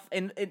stuff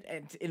in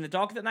the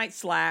Dark of the Night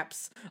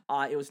slaps.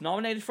 It was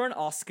nominated for an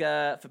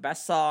Oscar for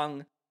Best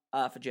Song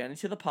for Journey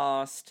to the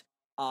Past.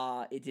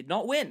 It did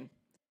not win.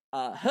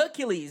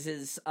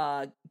 Hercules'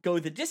 Go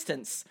the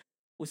Distance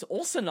was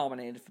also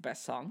nominated for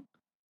Best Song,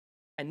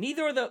 and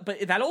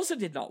but that also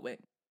did not win.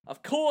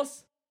 Of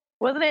course,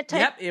 Wasn't it?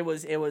 yep, it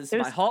was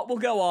My Heart Will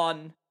Go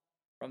On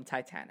from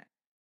Titanic.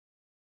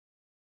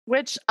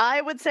 Which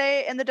I would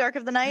say in the Dark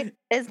of the Night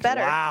is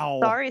better. Wow.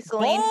 Sorry,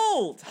 Celine.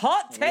 Bold,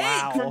 hot take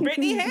Wow. from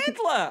Brittany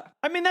Handler.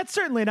 I mean, that's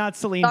certainly not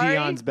Celine Sorry.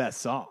 Dion's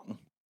best song.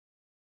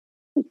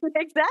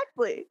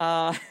 Exactly.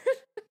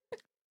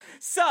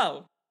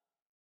 So,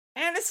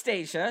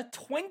 Anastasia,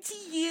 20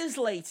 years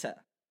later,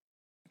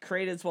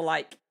 creators were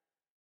like,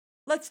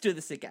 let's do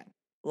this again.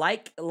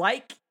 Like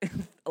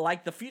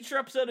the future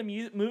episode of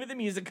Movie the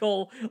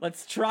Musical,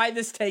 let's try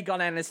this take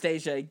on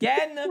Anastasia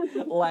again.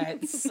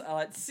 Let's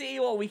see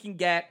what we can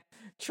get.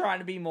 Trying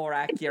to be more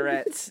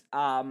accurate.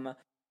 So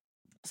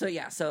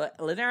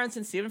Lynn Ahrens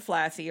and Stephen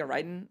Flaherty are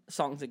writing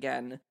songs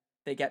again.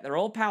 They get their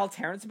old pal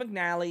Terrence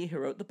McNally, who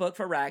wrote the book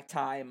for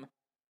Ragtime.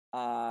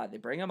 They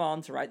bring him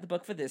on to write the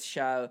book for this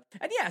show.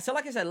 And yeah, so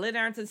like I said, Lynn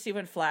Ahrens and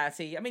Stephen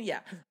Flaherty. I mean, yeah,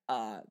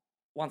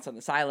 Once on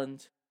This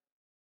Island,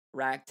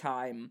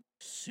 Ragtime,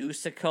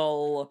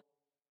 Seussical.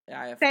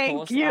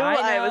 Thank you.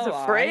 I was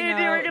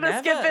afraid you were gonna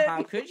skip it.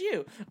 How could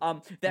you?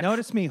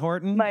 Notice Me,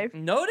 Horton.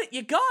 Note it.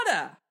 You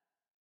gotta.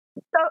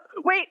 So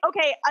wait,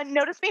 okay.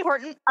 Notice Me,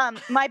 Horton.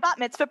 My bat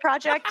mitzvah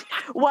project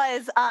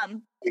was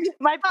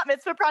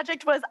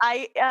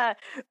I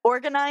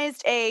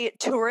organized a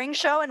touring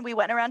show and we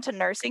went around to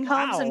nursing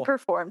homes Wow. and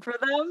performed for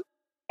them.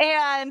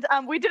 And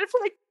we did it for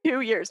like 2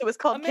 years. It was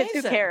called Kids Who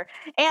Amazing. Care.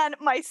 And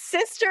my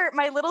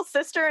little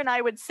sister, and I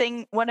would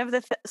sing one of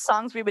the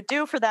songs we would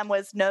do for them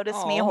was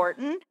Notice Me, Aw.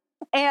 Horton.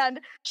 And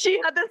she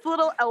had this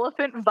little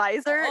elephant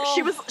visor.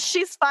 Oh.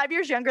 She's 5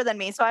 years younger than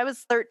me, so I was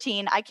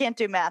 13. I can't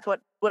do math,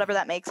 whatever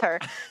that makes her.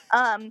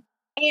 And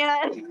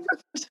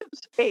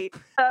 8.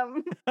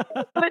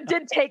 But it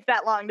did take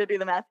that long to do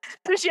the math.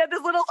 So she had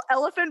this little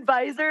elephant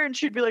visor, and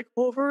she'd be like,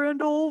 over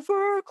and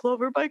over,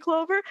 clover by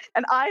clover.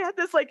 And I had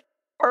this like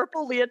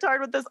purple leotard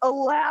with this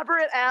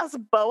elaborate ass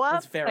boa.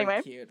 It's very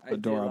Anyway, cute. I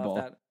Adorable.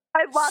 Do love that. I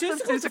have lots of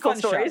Seussical's a Seussical fun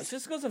stories. show.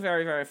 Seussical's a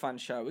very, very fun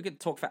show. We could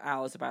talk for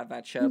hours about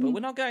that show, but we're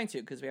not going to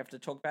because we have to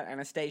talk about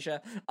Anastasia,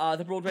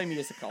 the Broadway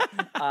musical.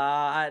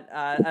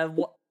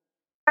 Everyone's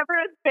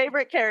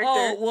favorite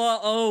character.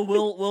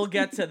 We'll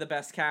get to the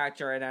best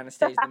character in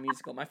Anastasia the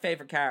musical. My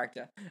favorite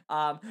character.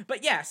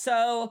 But yeah,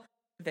 so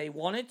they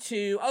wanted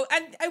to. Oh,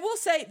 and I will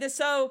say this.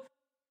 So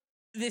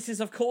this is,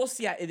 of course,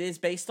 yeah, it is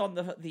based on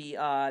the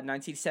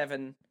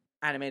 1997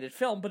 animated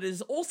film, but it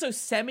is also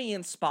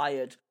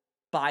semi-inspired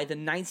by the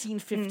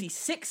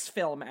 1956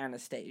 film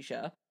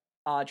Anastasia,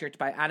 directed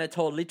by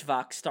Anatol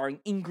Litvak, starring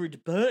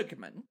Ingrid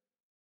Bergman,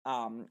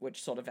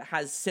 which sort of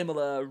has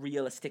similar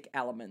realistic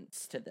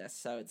elements to this.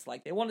 So it's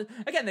like they wanted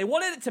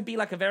it to be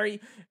like a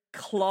very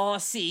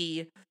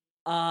classy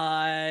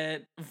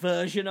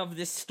version of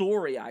this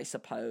story, I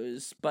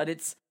suppose, but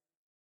it's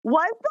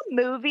Was the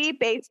movie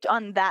based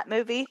on that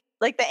movie?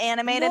 Like the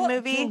animated Not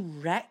movie?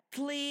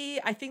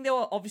 directly. I think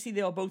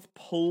they were both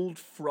pulled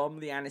from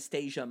the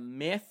Anastasia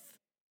myth,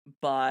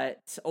 or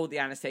the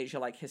Anastasia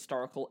like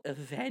historical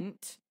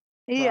event.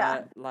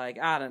 Yeah. But like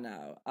I don't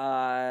know.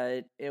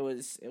 It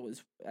was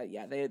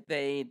yeah.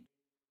 They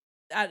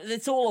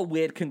it's all a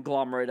weird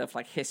conglomerate of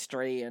like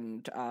history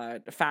and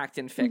fact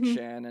and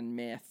fiction and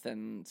myth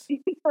and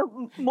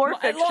More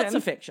fiction. lots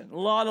of fiction. A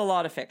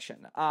lot of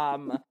fiction.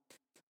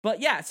 But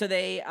yeah, so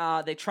they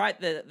tried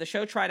the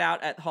show tried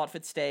out at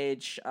Hartford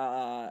Stage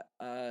a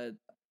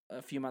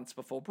few months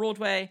before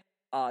Broadway,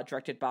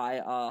 directed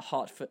by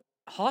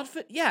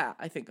Hartford, yeah,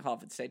 I think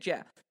Hartford Stage,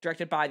 yeah,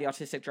 directed by the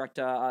artistic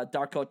director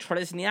Darko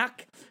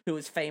Trezniak, who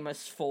is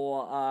famous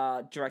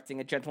for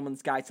directing A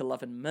Gentleman's Guide to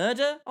Love and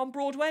Murder on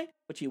Broadway,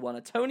 which he won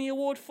a Tony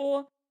Award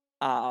for.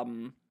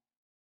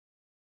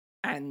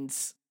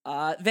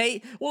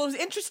 It was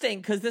interesting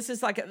because this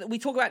is like, we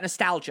talk about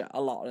nostalgia a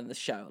lot in the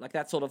show. Like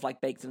that's sort of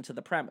like baked into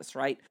the premise,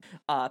 right?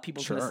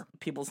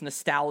 People's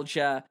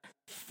nostalgia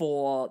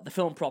for the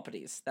film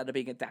properties that are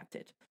being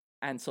adapted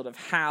and sort of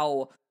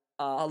how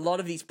a lot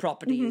of these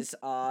properties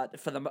a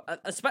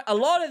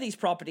lot of these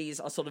properties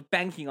are sort of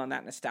banking on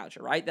that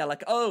nostalgia, right? They're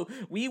like, oh,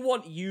 we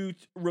want you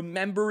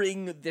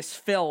remembering this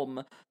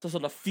film to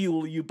sort of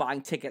fuel you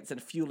buying tickets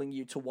and fueling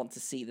you to want to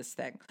see this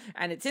thing.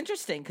 And it's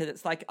interesting because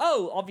it's like,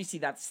 oh, obviously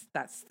that's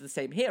the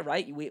same here,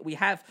 right? We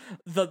have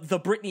the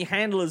Brittany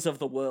Handlers of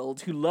the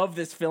world who love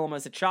this film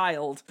as a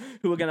child,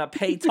 who are gonna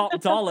pay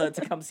top dollar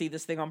to come see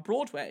this thing on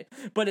Broadway.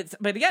 But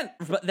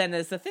then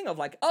there's the thing of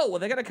like, oh, well,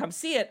 they're gonna come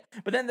see it,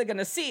 but then they're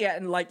gonna see it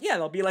and like, yeah,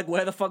 they'll be like,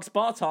 where the fuck's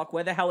Bartok?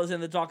 Where the hell is In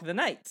the Dark of the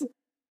Night?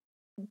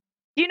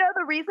 You know,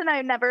 the reason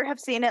I never have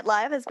seen it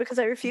live is because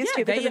I refuse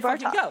to because of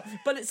Bartok. Go.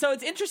 But so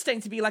it's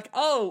interesting to be like,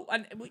 oh,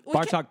 and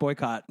Bartok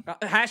boycott.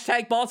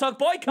 Hashtag Bartok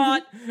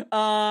boycott.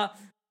 I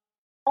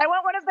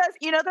want one of those,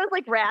 you know, those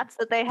like rats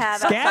that they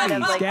have outside of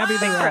like Scabby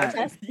the rat.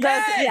 protests.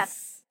 Yes!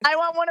 Yes. I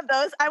want one of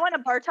those. I want a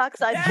Bartok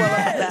sized blow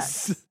up of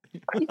that.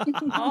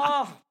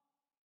 Oh,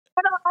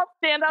 I'll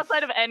stand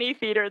outside of any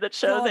theater that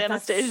shows God,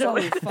 Anastasia.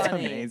 that's so That's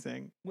funny.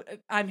 amazing.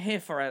 I'm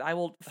here for it. I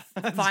will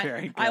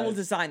very good. I will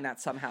design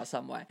that somehow,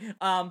 some way.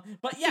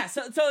 But yeah,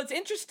 so it's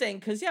interesting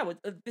because yeah, with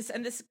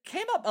this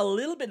came up a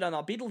little bit on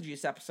our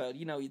Beetlejuice episode.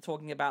 You know, you're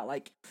talking about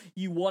like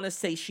you want to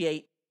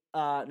satiate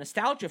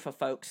nostalgia for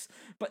folks,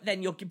 but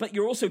then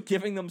you're also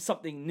giving them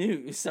something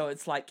new. So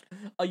it's like,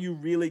 are you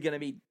really going to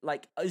be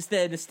like, is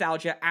their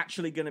nostalgia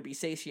actually going to be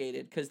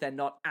satiated because they're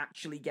not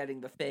actually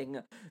getting the thing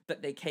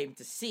that they came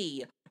to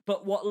see?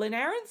 But what Lynn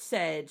Aaron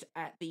said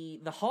at the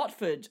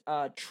Hartford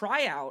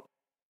tryout,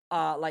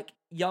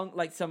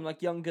 some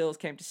young girls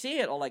came to see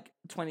it, or like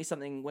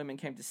 20-something women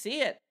came to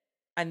see it,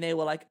 and they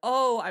were like,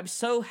 "Oh, I'm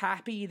so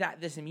happy that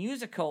this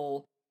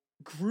musical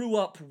grew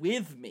up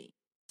with me."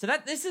 So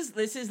that this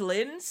is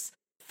Lynn's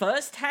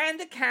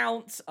first-hand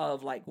account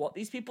of like what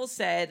these people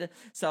said.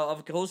 So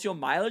of course your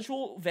mileage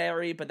will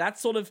vary, but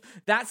that's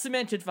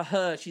cemented for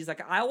her. She's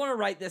like, I want to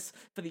write this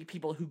for the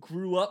people who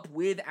grew up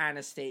with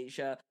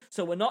Anastasia.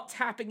 So we're not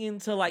tapping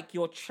into like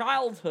your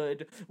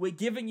childhood. We're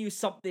giving you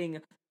something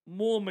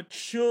more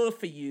mature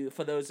for you,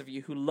 for those of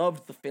you who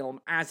loved the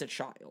film as a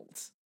child.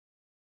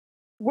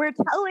 We're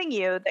telling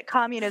you that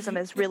communism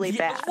is really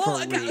bad. Well,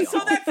 so that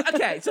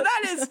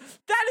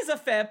is a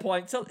fair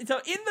point. So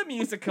in the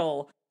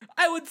musical,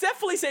 I would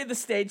definitely say the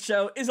stage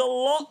show is a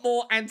lot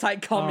more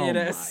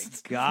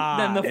anti-communist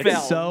than the film.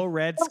 It's so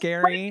red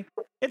scary.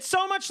 It's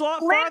so much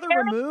farther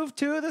removed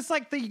too. This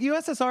like the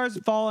USSR has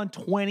fallen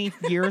 20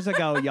 years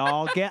ago,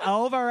 y'all. Get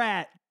over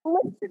it.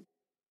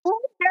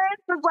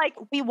 Parents was like,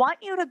 we want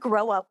you to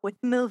grow up with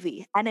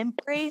movie and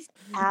embrace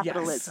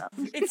capitalism.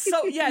 Yes. It's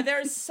so, yeah,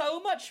 there's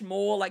so much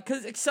more, like,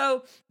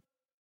 so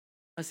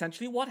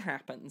essentially what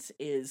happens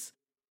is,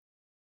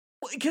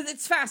 because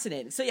it's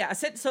fascinating. So yeah,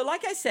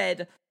 like I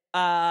said,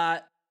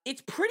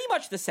 it's pretty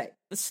much the same.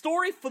 The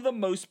story for the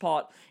most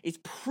part is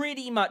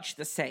pretty much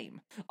the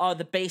same.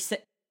 The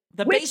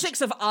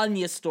basics of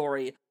Anya's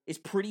story is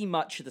pretty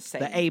much the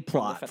same. The A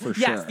plot, for sure.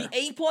 Yes, the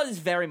A plot is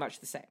very much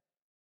the same.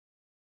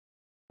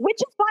 Which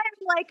is why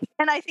I'm like,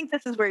 and I think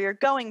this is where you're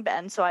going,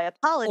 Ben, so I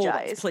apologize.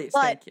 Always, please,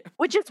 but, thank you.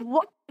 Which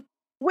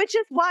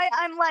is why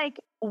I'm like,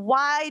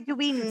 why do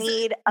we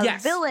need a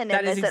villain in this at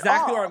all? That is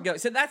exactly where I'm going.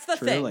 So that's the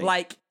Truly. thing.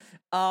 Like,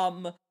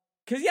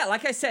 because yeah,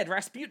 like I said,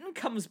 Rasputin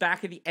comes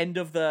back at the end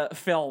of the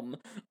film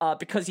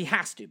because he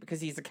has to,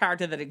 because he's a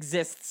character that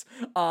exists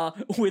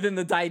within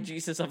the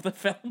diegesis of the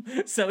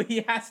film, so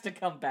he has to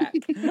come back.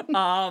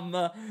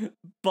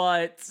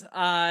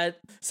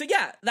 So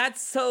yeah,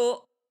 that's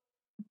so.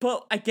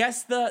 But I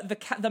guess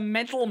the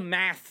mental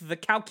math, the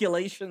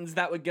calculations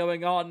that were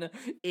going on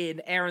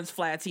in Aaron's,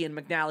 Flaherty, and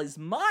McNally's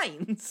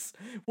minds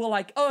were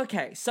like, oh,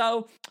 okay,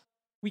 so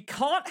we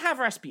can't have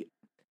Rasputin,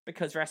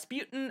 because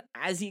Rasputin,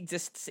 as he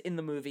exists in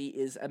the movie,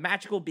 is a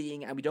magical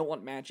being, and we don't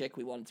want magic,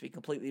 we want it to be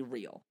completely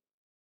real.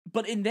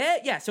 But in their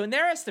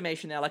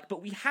estimation, they're like,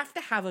 but we have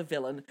to have a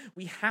villain,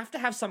 we have to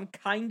have some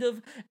kind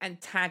of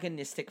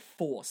antagonistic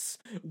force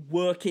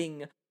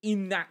working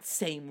in that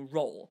same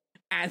role.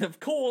 And of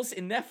course,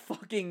 in their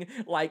fucking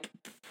like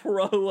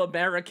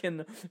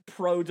pro-American,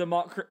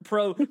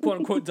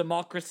 pro-quote-unquote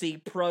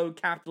democracy,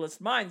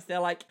 pro-capitalist minds, they're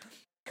like,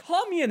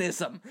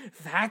 communism.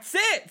 That's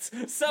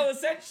it. So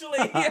essentially,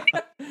 How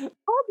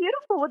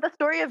beautiful would the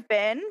story have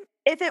been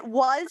if it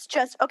was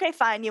just, okay,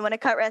 fine, you want to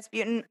cut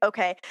Rasputin,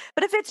 okay.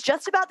 But if it's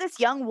just about this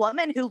young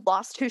woman who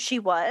lost who she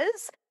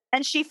was,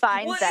 and she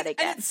finds that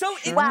again. And it's so,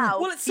 wow,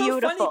 well, it's so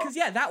beautiful. funny because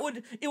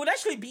it would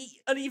actually be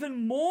an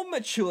even more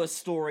mature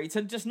story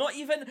to just not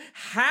even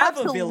have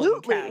a villain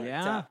Absolutely.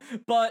 character,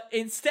 but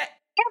instead.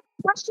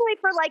 Especially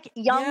for like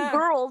young Yeah.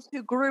 girls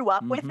who grew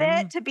up with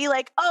it, to be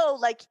like, oh,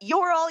 like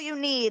you're all you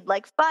need,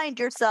 like find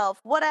yourself,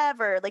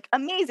 whatever, like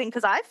amazing.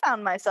 Because I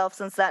found myself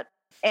since that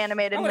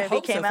animated I would movie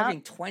hope came so. out.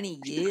 Fucking 20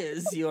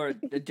 years, you're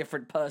a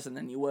different person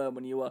than you were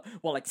when you were,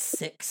 well, like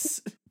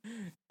 6.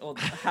 Or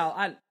how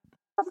I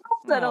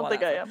don't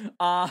think I am.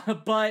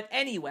 But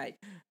anyway.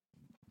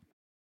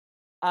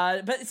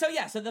 But so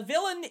yeah, so the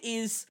villain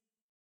is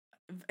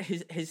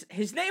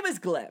his name is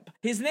Gleb.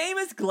 His name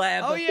is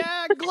Gleb. Oh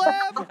yeah,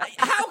 Gleb.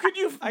 How could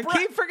you? I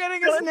keep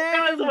forgetting his name.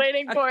 I was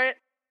waiting for it.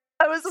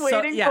 I was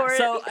waiting for it.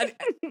 So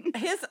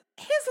here's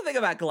the thing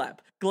about Gleb.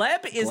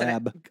 Gleb is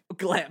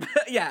Gleb.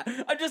 Yeah,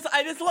 I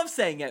just love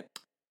saying it.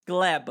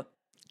 Gleb.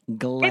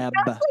 Gleb.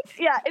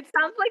 It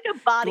sounds like a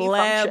body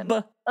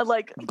function.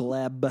 Like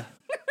Gleb.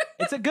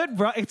 It's a good.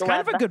 It's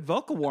kind of a good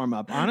vocal warm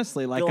up,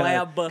 honestly. Like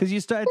Gleb. because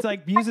you start. It's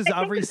like uses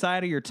every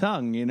side of your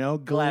tongue. You know,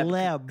 gleb,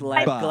 Gleb,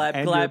 gleb,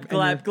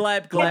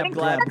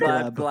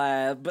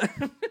 gleb.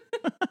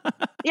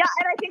 Yeah,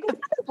 and I think we said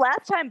this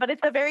last time, but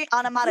it's a very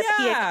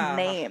onomatopoeic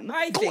name.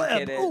 I think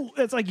Gleb. it is. Ooh,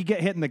 it's like you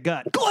get hit in the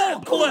gut.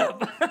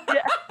 Gleb.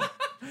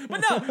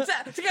 But no,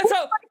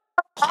 so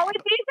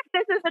Apologies if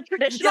this is a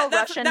traditional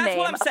Russian name. That's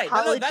what I'm saying.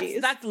 Apologies.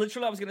 No, that's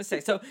literally what I was gonna say.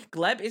 So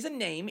Gleb is a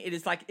name. It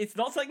is like it's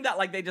not something that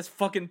like they just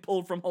fucking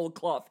pulled from whole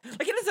cloth.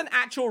 Like it is an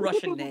actual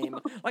Russian name.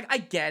 Like I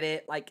get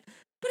it. Like,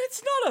 but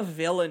it's not a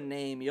villain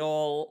name,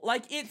 y'all.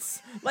 Like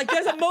it's like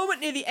there's a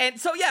moment near the end.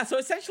 So yeah. So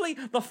essentially,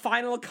 the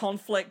final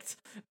conflict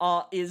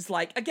is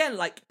like again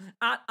like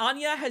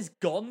Anya has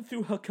gone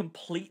through her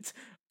complete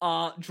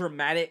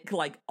dramatic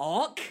like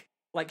arc.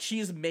 Like,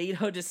 she's made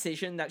her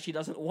decision that she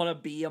doesn't want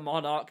to be a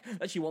monarch,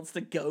 that she wants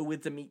to go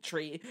with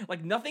Dmitri.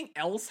 Like, nothing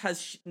else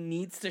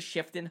needs to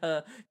shift in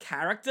her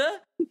character.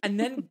 And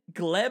then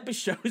Gleb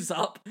shows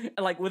up,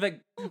 like, with a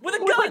gun.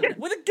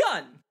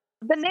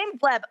 The name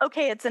Gleb,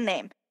 okay, it's a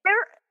name. There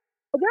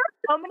are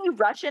so many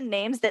Russian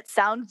names that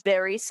sound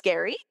very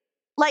scary.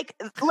 Like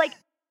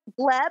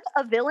Gleb,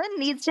 a villain,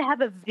 needs to have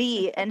a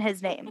V in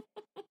his name.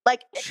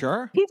 Like,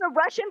 sure, he's a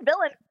Russian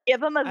villain.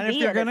 Give him a and V.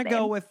 if you're gonna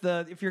go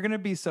if you're gonna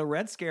be so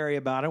red scary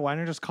about it, why don't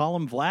you just call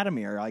him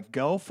Vladimir? Like,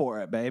 go for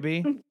it,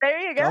 baby.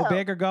 There you go. Go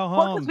big or go home.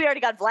 Well, because we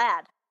already got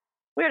Vlad.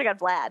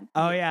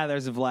 Oh yeah,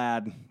 there's a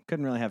Vlad.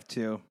 Couldn't really have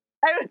two.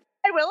 I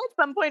will at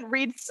some point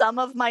read some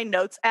of my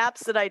notes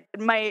apps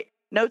my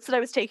notes that I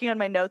was taking on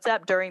my notes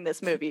app during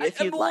this movie. If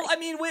you'd like. I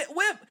mean,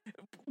 we're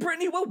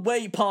Brittany, we're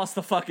way past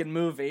the fucking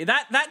movie.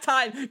 That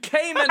time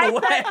came and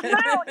went.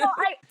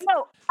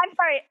 No, I'm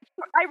sorry.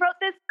 I wrote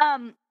this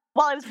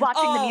while I was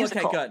watching the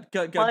musical. Okay,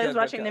 good. While I was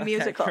watching the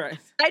musical. Okay,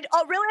 I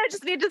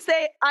just need to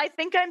say, I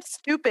think I'm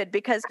stupid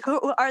because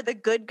who are the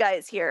good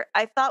guys here?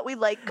 I thought we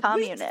liked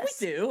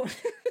communists. We do.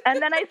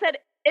 And then I said,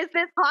 is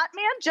this hot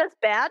man just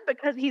bad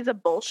because he's a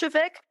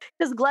Bolshevik?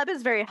 Because Gleb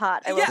is very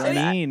hot. I will say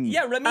that. Ramin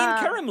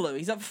Karimloo.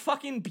 He's a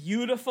fucking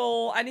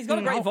beautiful, and he's got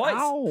a great voice.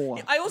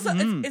 I also,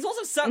 it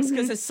also sucks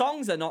because his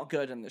songs are not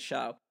good in the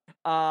show.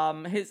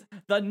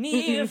 The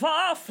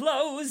Neva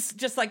flows,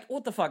 just like,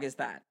 what the fuck is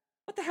that?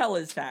 What the hell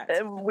is that?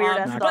 Weird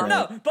ass But song.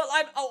 no, but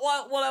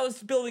what I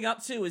was building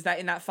up to is that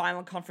in that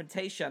final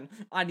confrontation,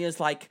 Anya's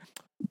like,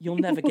 "You'll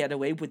never get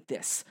away with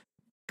this,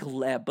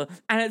 Gleb,"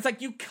 and it's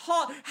like you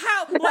can't.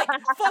 How like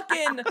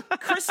fucking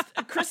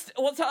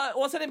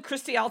what's her name?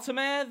 Christy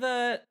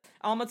Altomare,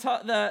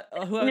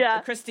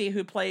 Christy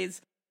who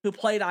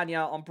played Anya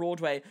on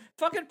Broadway.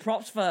 Fucking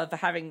props for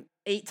having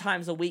 8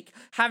 times a week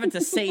having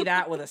to say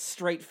that with a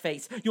straight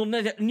face. You'll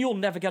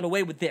never get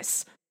away with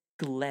this,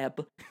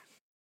 Gleb.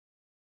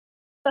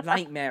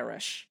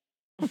 Nightmarish.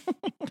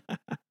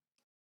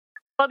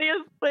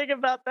 Funniest thing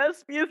about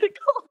this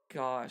musical.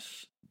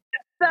 Gosh.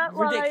 That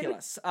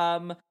ridiculous.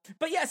 But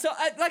yeah, so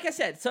like I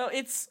said, so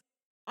it's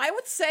I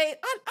would say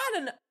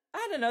I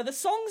don't know, the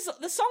songs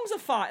are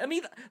fine. I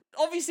mean,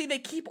 obviously they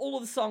keep all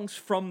of the songs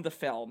from the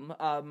film.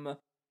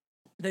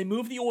 They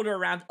move the order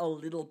around a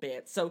little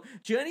bit. So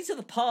Journey to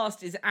the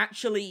Past is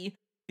actually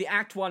the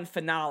Act 1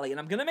 finale. And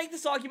I'm going to make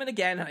this argument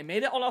again. I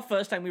made it on our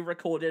first time we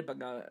recorded, but I'm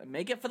going to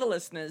make it for the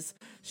listeners.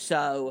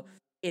 So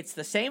it's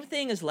the same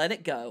thing as Let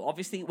It Go.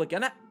 Obviously, we're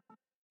going to...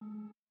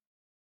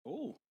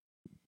 Ooh.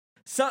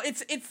 So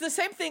it's the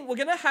same thing. We're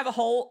going to have a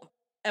whole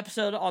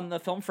episode on the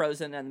film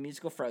Frozen and the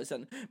musical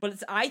Frozen.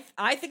 But I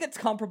think it's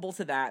comparable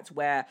to that,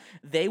 where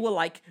they were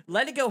like,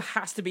 Let It Go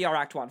has to be our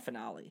Act 1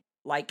 finale.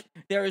 Like,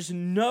 there is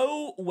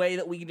no way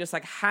that we can just,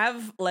 like,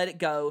 let it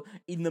go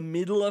in the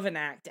middle of an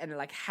act and,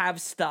 like,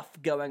 have stuff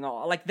going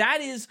on. Like,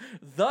 that is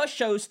the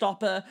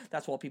showstopper.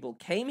 That's what people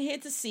came here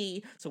to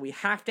see, so we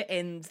have to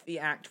end the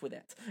act with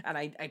it.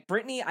 And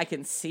Brittany, I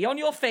can see on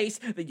your face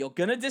that you're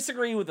gonna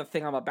disagree with the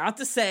thing I'm about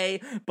to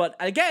say, but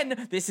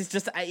again, this is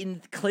just,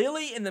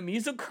 clearly in the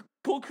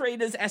musical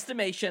creators'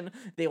 estimation,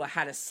 they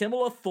had a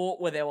similar thought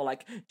where they were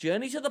like,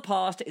 Journey to the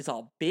Past is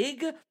our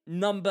big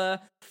number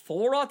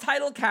for our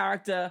title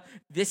character.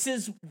 This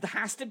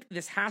has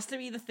to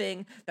be the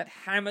thing that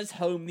hammers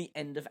home the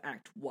end of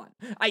Act 1.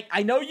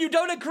 I know you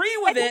don't agree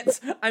with it.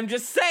 I'm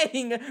just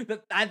saying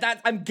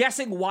that I'm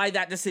guessing why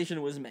that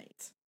decision was made.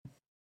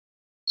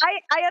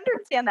 I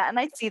understand that and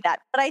I see that,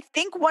 but I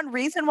think one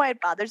reason why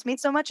it bothers me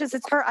so much is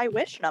it's her I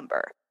wish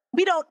number.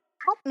 We don't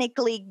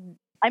technically,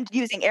 I'm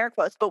using air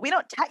quotes, but we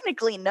don't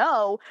technically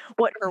know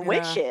what her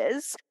wish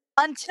is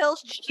until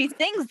she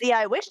sings the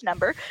I wish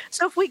number.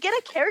 So if we get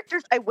a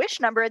character's I wish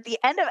number at the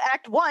end of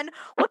Act 1,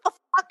 what the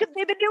fuck have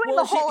they been doing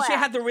the whole act? She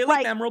had the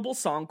really memorable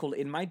song called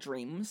In My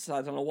Dreams.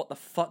 I don't know what the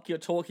fuck you're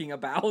talking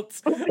about.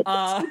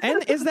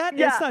 And is that,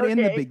 it's not in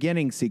the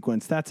beginning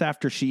sequence. That's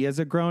after she is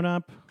a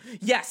grown-up?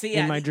 Yes,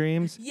 In My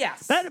Dreams?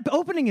 Yes. That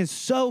opening is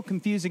so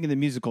confusing in the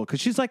musical,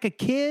 because she's like a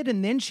kid,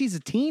 and then she's a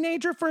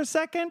teenager for a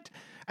second,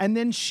 and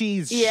then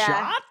she's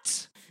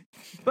shot?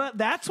 But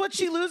that's what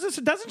she loses.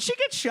 Doesn't she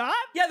get shot?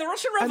 Yeah, the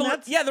Russian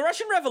Revolution. Yeah, the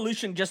Russian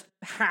Revolution just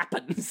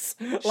happens,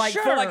 like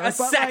for like a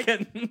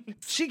second. Like,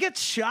 she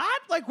gets shot.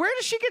 Like, where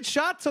does she get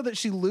shot so that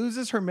she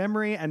loses her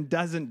memory and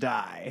doesn't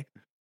die?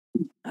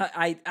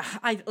 I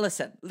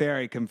listen.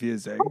 Very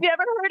confusing. Have you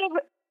ever heard of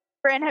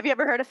Fran? Have you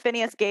ever heard of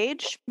Phineas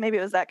Gage? Maybe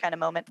it was that kind of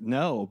moment.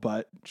 No,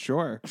 but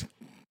sure.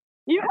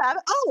 You have?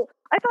 Oh,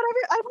 I thought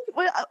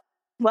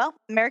well,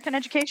 American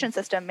education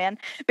system, man.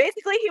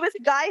 Basically, he was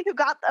a guy who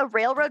got a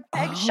railroad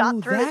peg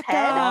shot through his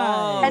head.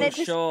 Oh, and it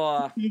just,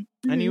 sure.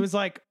 And he was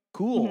like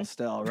cool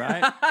still,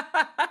 right?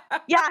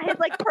 Yeah,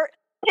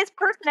 his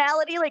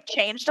personality like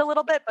changed a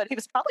little bit, but he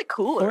was probably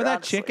cooler. Or that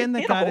honestly. chicken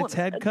that got its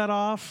head cut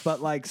off,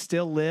 but like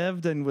still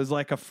lived and was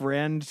like a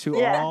friend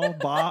to all.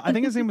 Bob, I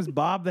think his name was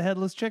Bob the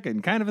Headless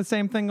Chicken. Kind of the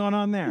same thing going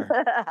on there.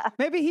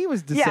 Maybe he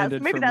was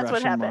descended from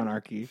Russian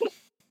monarchy.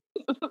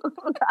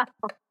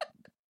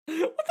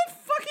 What the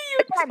fuck are you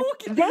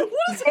talking? I'm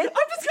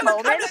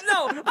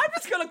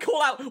just gonna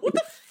call out. What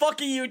the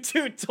fuck are you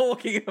two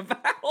talking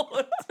about?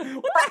 What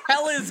the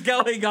hell is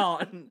going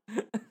on?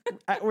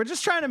 We're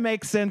just trying to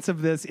make sense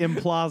of this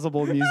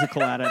implausible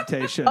musical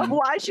adaptation. Of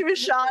why she was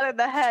shot in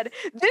the head.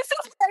 This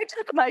is where I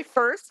took my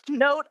first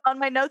note on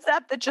my notes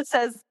app that just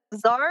says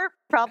Czar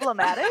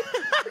problematic.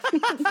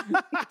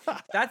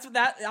 That's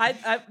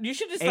that. You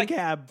should just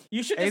ACAB.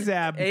 You should just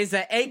ACAB.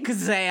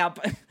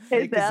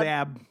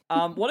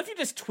 What if you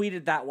just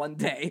tweeted that one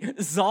day?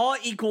 Czar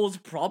equals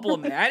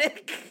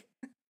problematic.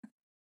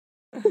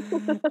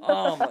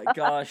 Oh my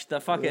gosh,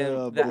 the fucking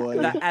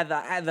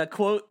the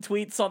quote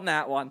tweets on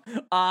that one.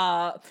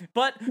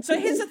 But so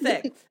here's the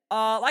thing.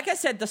 Like I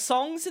said, the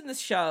songs in the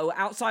show,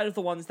 outside of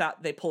the ones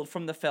that they pulled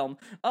from the film,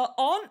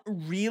 aren't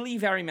really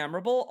very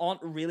memorable,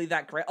 aren't really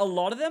that great. A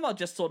lot of them are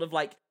just sort of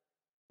like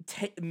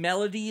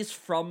melodies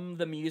from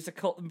the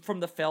musical,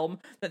 from the film,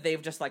 that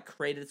they've just like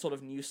created sort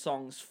of new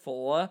songs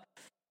for.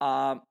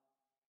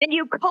 And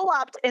you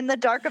co-opt In the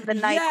Dark of the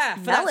Night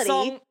melody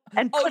song,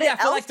 and put it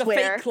elsewhere. Like the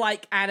fake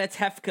like Anna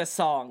Tefka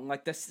song,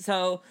 like this.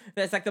 So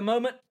there's like the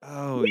moment.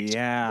 Oh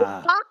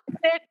yeah.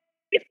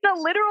 It's the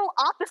literal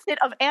opposite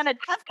of Anna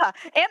Tefka.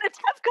 Anna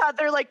Tefka,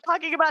 they're like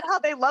talking about how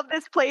they love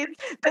this place.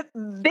 That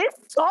this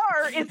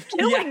Tsar is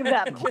killing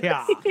them.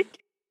 Yeah.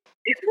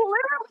 It's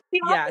literally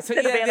the opposite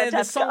of Anna Tefka.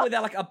 The song where they're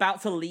like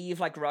about to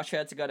leave like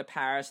Russia to go to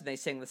Paris, and they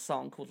sing the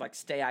song called like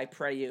 "Stay I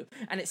Pray You,"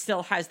 and it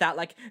still has that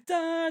like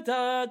da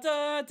da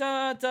da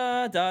da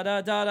da da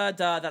da da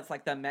da. That's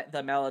like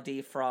the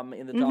melody from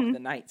In the Dark of the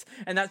Night,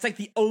 and that's like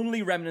the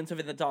only remnant of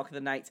In the Dark of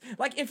the Night.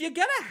 Like, if you're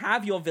gonna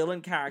have your villain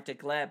character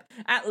Gleb,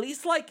 at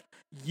least like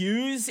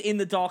use In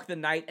the Dark of the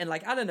Night, and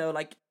like I don't know,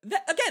 like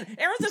again,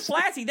 Aarons and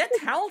Flatty, they're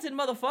talented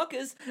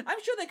motherfuckers.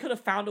 I'm sure they could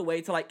have found a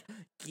way to like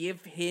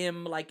give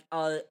him like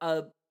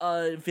a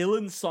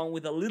villain song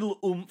with a little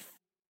oomph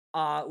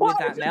with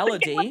that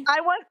melody.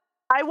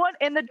 I want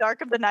In the Dark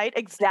of the Night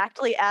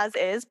exactly as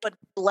is, but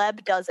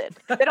Gleb does it.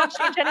 They don't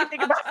change anything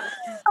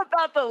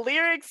about the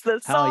lyrics, the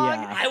song.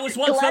 Yeah. I was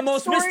once the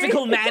most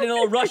mystical man in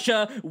all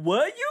Russia.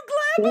 Were you,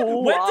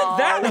 Gleb? When did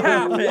that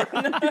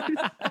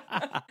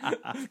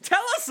happen?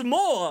 Tell us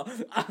more.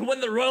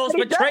 When the royals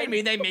betrayed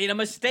me, they made a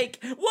mistake.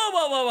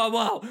 Whoa.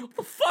 What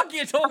the fuck are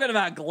you talking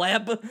about,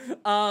 Gleb?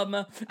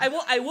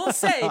 I will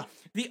say,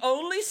 the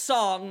only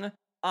song...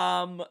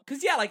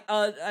 cause yeah, like,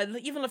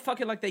 even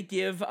fucking, like, they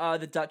give,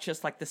 the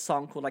Duchess, like, the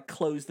song called, like,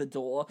 Close the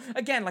Door.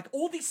 Again, like,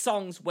 all these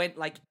songs went,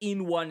 like,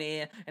 in one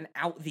ear and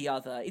out the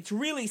other. It's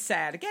really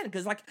sad, again,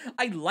 because, like,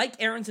 I like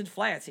Aarons and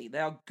Flaherty. They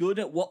are good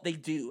at what they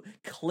do,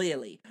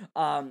 clearly.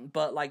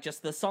 But, like,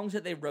 just the songs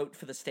that they wrote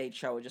for the stage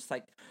show are just,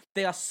 like,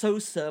 they are so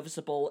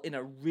serviceable in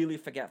a really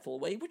forgetful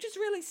way, which is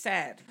really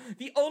sad.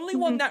 The only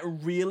one that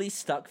really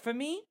stuck for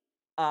me,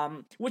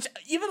 which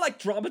even like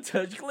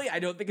dramaturgically, I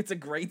don't think it's a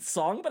great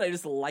song, but I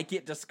just like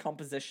it just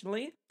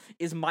compositionally,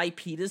 is My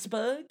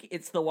Petersburg.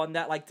 It's the one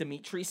that like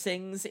Dimitri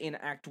sings in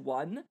Act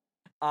 1,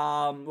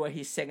 where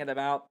he's singing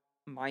about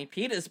My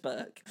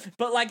Petersburg.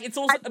 But like it's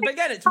also, but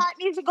again, it's hot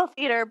musical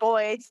theater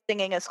boy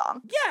singing a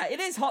song. yeah, it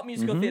is hot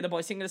musical theater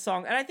boy singing a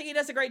song, and I think he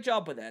does a great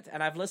job with it.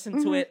 And I've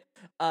listened to it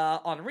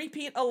on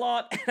repeat a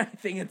lot, and I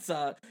think it's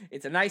a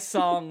nice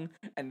song,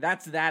 and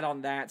that's that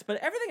on that. But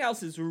everything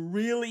else is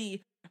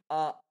really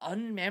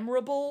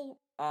unmemorable.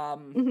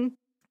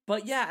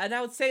 But yeah, and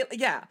I would say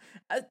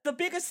the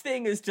biggest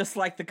thing is just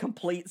like the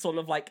complete sort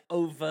of like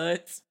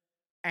overt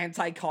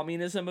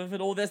anti-communism of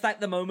it all. There's like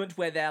the moment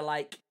where they're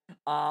like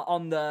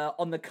on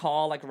the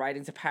car, like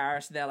riding to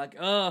Paris, and they're like,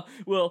 oh,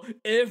 well,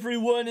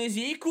 everyone is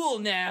equal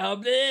now,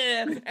 blah.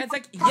 And it's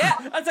like,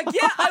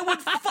 I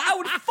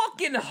would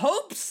fucking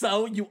hope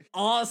so, you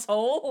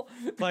asshole.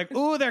 Like,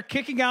 ooh, they're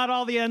kicking out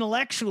all the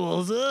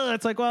intellectuals. Ugh.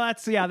 It's like, well,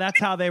 that's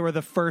how they were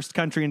the first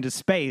country into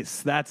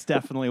space. That's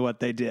definitely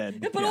what they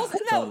did. But also,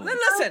 totally.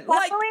 listen,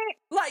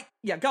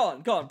 go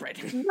on, Brett.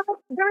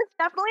 There's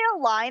definitely a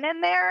line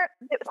in there.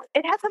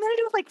 It has something to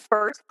do with like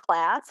first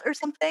class or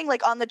something,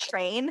 like on the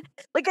train.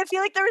 Like I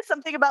feel like there was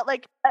something about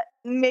like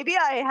maybe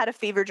I had a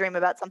fever dream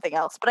about something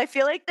else, but I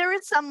feel like there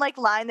was some like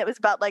line that was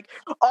about like,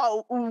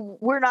 oh,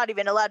 we're not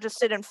even allowed to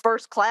sit in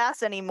first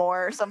class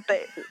anymore or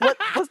something. What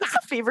was this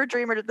a fever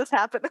dream or did this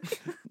happen?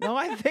 No,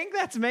 I think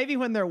that's maybe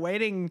when they're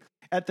waiting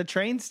at the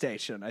train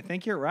station. I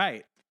think you're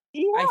right.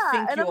 Yeah, I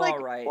think and you I'm like,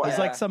 are right. It's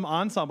like some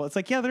ensemble. It's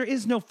like, yeah, there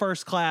is no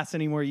first class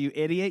anymore, you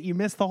idiot. You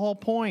missed the whole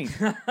point.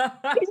 I'm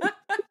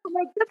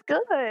like, that's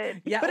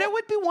good. Yeah, But it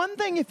would be one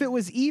thing if it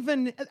was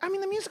even, I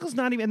mean, the musical's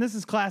not even, and this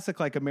is classic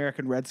like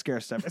American Red Scare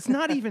stuff. It's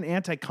not even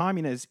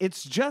anti-communist.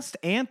 It's just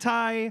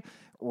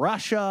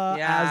anti-Russia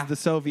as the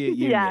Soviet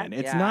Union.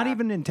 It's not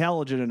even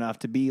intelligent enough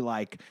to be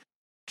like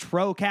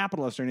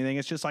pro-capitalist or anything.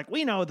 It's just like,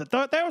 we know that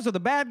those are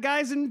the bad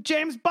guys in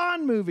James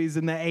Bond movies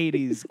in the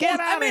 80s. Get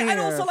out of here. And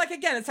also, like,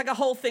 again, it's like a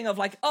whole thing of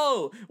like,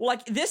 oh, well,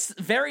 like this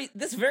very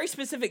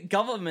specific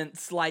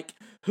government's like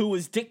who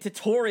was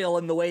dictatorial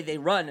in the way they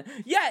run.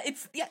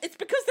 It's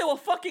because they were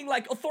fucking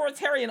like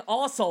authoritarian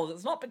arseholes.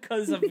 It's not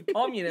because of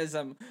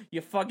communism. You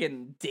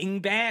fucking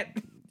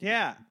dingbat.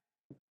 Yeah.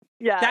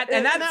 Yeah.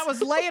 That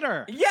was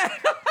later. Yeah.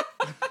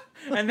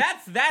 And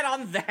that's that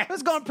on that. It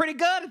was going pretty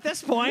good at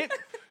this point.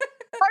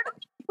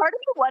 Part of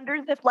me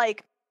wonders if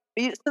like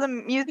so the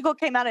musical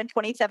came out in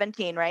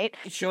 2017, right?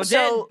 It sure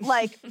So did.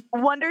 like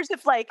wonders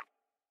if like,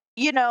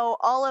 you know,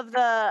 all of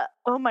the,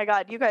 oh my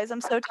god, you guys, I'm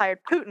so tired.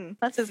 Putin,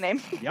 that's his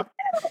name. Yep.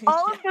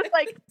 all this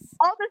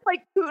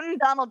Putin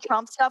Donald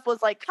Trump stuff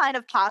was like kind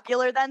of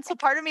popular then. So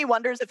part of me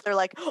wonders if they're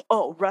like,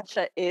 oh,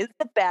 Russia is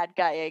the bad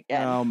guy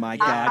again. Oh my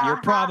god,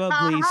 you're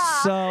probably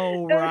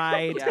so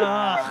right. Yeah.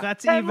 Ugh,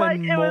 that's And, even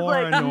like, it was more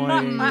like,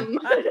 annoying.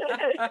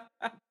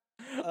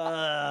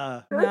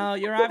 No,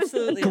 you're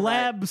absolutely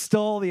right. Gleb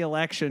stole the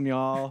election,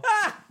 y'all.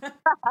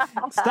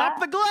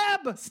 Stop the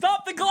Gleb!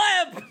 Stop the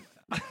Gleb!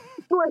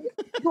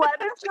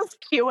 Gleb is just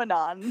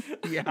QAnon.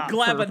 Yeah,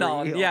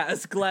 Glebanon. for real. Yeah,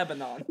 it's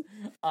Glebanon.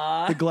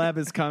 The Gleb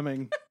is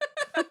coming.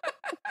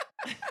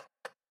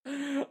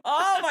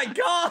 Oh my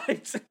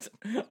god!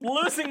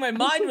 Losing my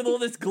mind with all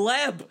this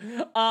gleb.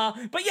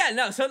 But yeah,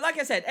 no, so like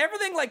I said,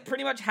 everything like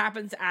pretty much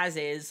happens as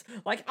is.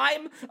 Like I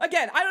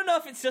don't know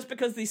if it's just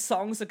because these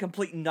songs are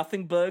complete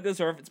nothing burgers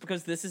or if it's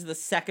because this is the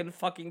second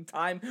fucking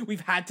time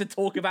we've had to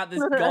talk about this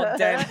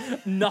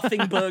goddamn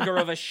nothing burger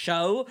of a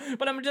show.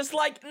 But I'm just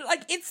like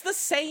it's the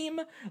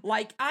same,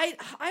 like I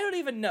don't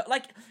even know,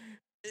 like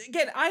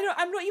again,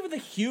 I'm not even the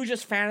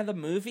hugest fan of the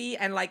movie,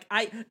 and like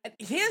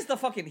here's the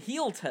fucking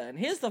heel turn.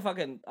 Here's the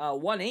fucking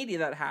 180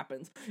 that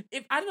happens.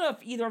 I don't know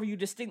if either of you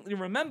distinctly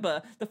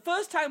remember the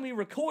first time we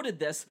recorded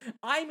this,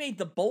 I made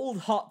the bold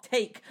hot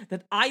take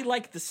that I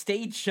like the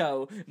stage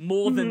show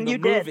more than the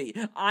movie.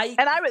 And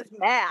I was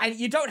mad. And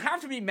you don't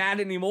have to be mad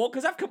anymore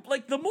because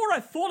the more I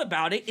thought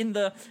about it in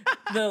the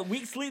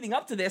weeks leading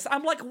up to this,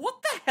 I'm like,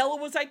 what the hell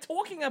was I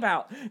talking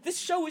about? This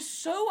show is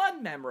so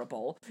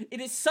unmemorable.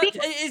 It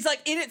is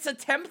like in its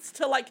attempts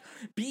to like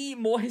be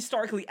more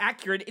historically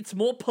accurate, it's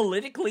more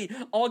politically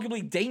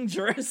arguably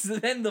dangerous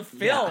than the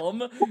film.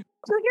 So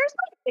here's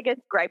my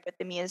biggest gripe with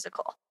the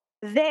musical.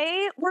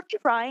 They were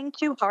trying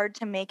too hard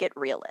to make it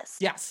realist.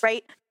 Yes.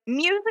 Right?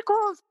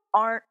 Musicals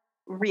aren't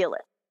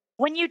realist.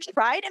 When you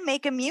try to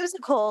make a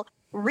musical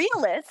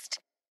realist,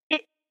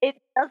 it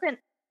doesn't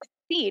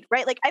succeed,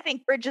 right? Like I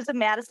think Bridges of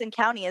Madison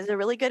County is a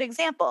really good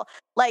example.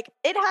 Like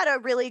it had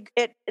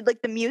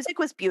the music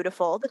was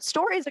beautiful, the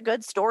story is a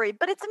good story,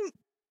 but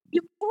you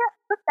can't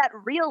put that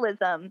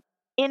realism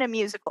in a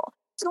musical.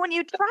 So when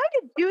you try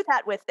to do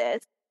that with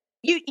this,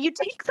 you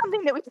take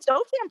something that was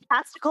so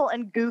fantastical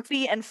and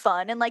goofy and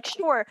fun, and like,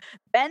 sure,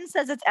 Ben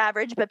says it's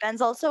average, but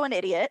Ben's also an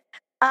idiot.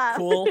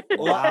 Cool.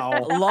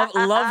 Wow.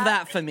 Love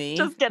that for me.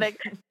 Just kidding.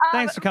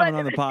 Thanks for coming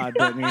on the pod,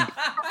 Brittany.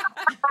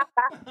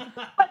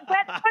 But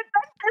Ben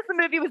says the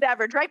movie was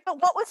average, right?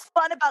 But what was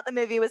fun about the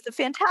movie was the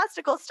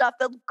fantastical stuff,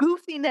 the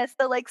goofiness,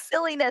 the like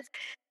silliness.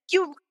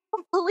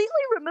 completely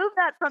remove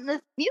that from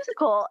this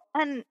musical,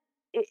 and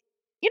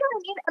you know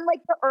what I mean? And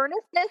like the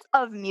earnestness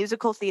of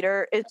musical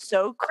theater is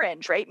so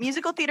cringe, right?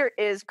 Musical theater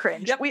is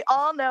cringe. Yep. We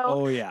all know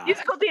Oh yeah,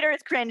 musical theater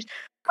is cringe.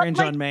 cringe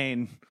like, on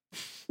Maine.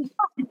 It's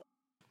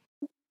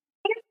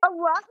a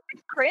lot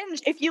of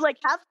cringe. If you like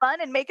have fun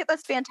and make it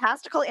this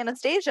fantastical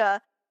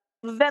Anastasia,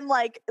 then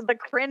like the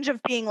cringe of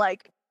being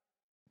like,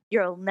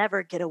 you'll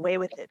never get away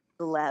with it,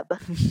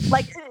 Gleb.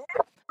 Like,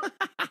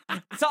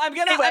 So I'm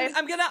gonna Anyway.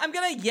 I'm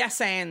gonna yes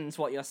and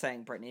what you're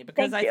saying, Brittany,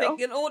 because Thank I think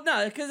you.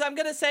 because I'm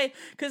gonna say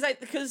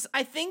because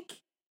I think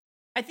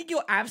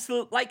you're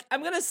absolute like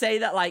I'm gonna say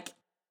that like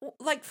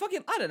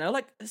fucking I don't know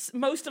like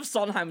most of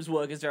Sondheim's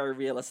work is very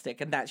realistic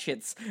and that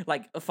shit's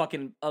like a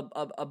fucking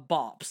a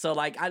bop. So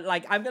like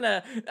I'm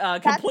gonna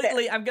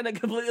completely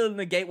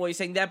negate what you're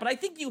saying there, but I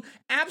think you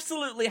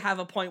absolutely have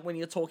a point when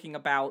you're talking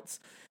about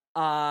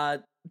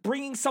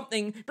bringing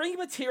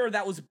material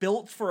that was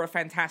built for a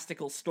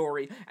fantastical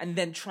story and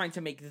then trying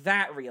to make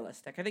that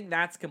realistic. I think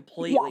that's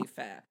completely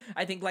fair.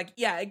 I think like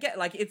again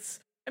like it's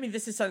I mean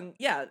this is something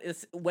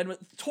it's when we're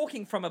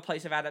talking from a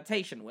place of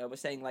adaptation where we're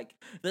saying like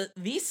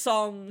these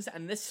songs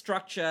and this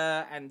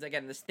structure and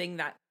again this thing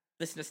that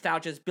this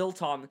nostalgia is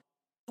built on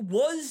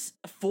was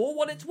for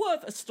what it's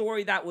worth a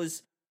story that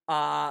was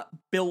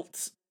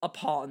built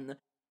upon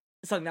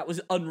something that was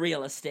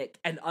unrealistic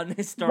and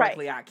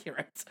unhistorically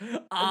accurate.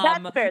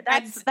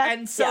 That's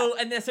fair. So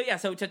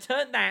to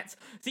turn that,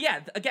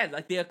 again,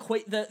 like the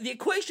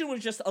equation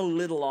was just a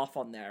little off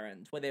on their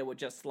end, where they were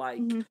just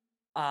like,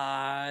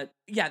 they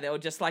were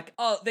just like,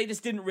 oh, they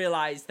just didn't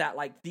realize that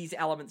like these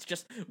elements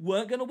just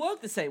weren't gonna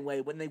work the same way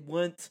when they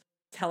weren't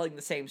telling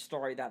the same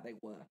story that they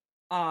were.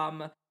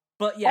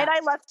 But yeah, and I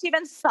love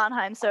Stephen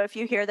Sondheim, so if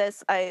you hear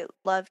this, I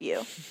love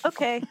you.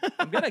 Okay.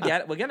 we're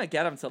gonna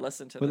get him to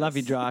listen to We this. love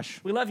you, Josh.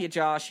 We love you,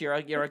 Josh. You're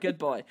a good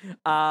boy.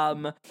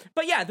 But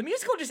yeah, the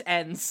musical just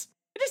ends.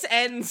 It just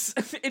ends.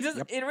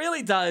 It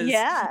really does.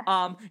 Yeah.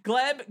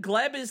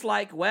 Gleb is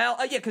like, well,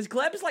 because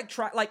Gleb is like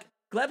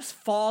Gleb's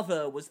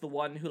father was the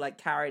one who like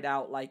carried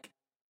out like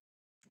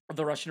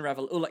the Russian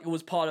Revolution, like it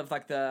was part of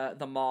like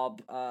the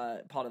mob,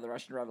 part of the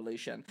Russian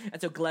Revolution, and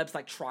so Gleb's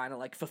like trying to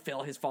like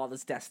fulfill his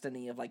father's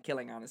destiny of like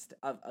killing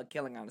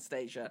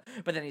Anastasia,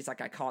 but then he's like,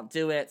 I can't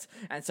do it,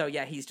 and so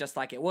he's just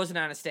like, it wasn't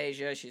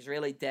Anastasia, she's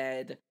really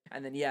dead,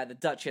 and then the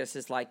Duchess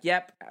is like,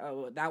 yep,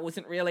 that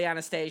wasn't really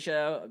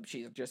Anastasia,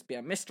 she'd just be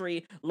a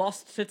mystery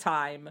lost to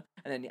time,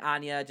 and then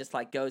Anya just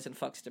like goes and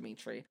fucks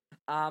Dmitri,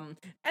 and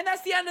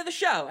that's the end of the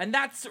show, and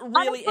that's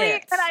really Honestly,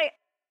 it.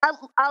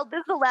 this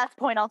is the last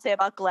point I'll say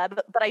about Gleb,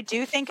 but I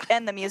do think,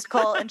 and the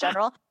musical in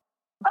general,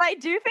 but I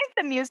do think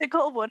the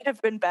musical would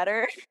have been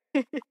better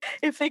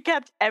if they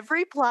kept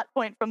every plot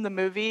point from the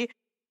movie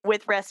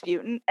with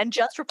Rasputin and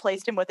just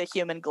replaced him with a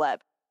human Gleb,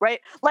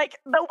 right? Like,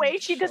 the way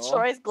she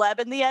destroys Gleb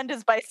in the end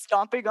is by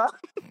stomping on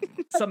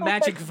some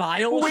magic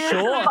vial, weird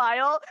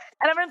vial,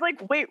 and everyone's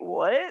like, wait,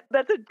 what?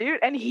 That's a dude,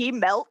 and he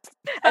melts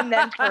and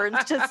then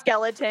turns to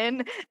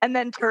skeleton and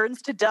then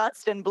turns to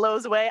dust and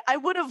blows away. I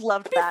would have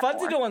loved It'd be that fun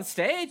more. to do on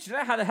stage. I don't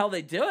know how the hell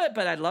they do it,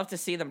 but I'd love to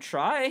see them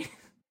try.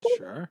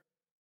 Sure.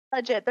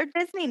 Legit, they're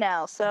Disney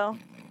now, so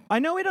I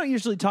know we don't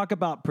usually talk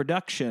about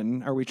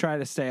production, or we try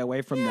to stay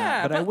away from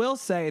that, but I will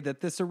say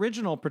that this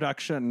original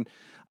production,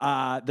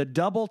 the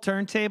double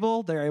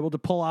turntable, they're able to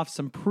pull off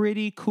some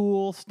pretty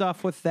cool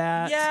stuff with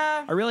that.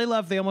 Yeah. I really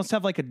love, they almost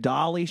have like a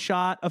dolly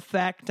shot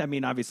effect. I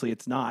mean, obviously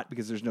it's not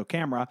because there's no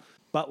camera,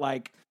 but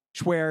like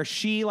where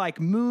she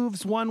like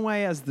moves one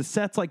way as the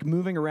set's like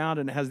moving around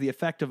and it has the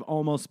effect of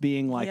almost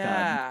being like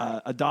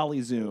a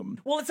dolly zoom.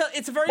 Well,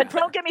 it's a very. But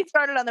don't get me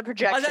started on the I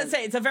projection. was gonna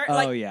say it's a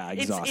very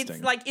exhausting.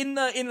 It's like in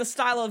the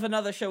style of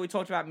another show we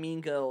talked about,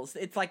 Mean Girls.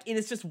 It's like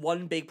it's just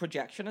one big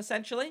projection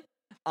essentially.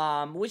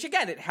 Which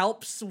again, it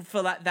helps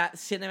for that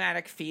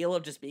cinematic feel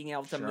of just being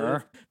able to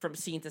move from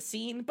scene to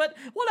scene. But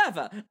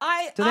whatever.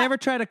 Did they ever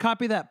try to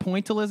copy that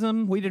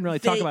pointillism? We didn't really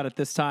talk about it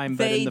this time,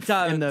 but in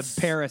the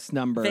Paris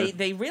number,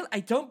 they really. I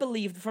don't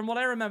believe, from what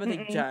I remember,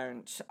 they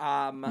don't.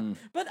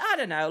 But I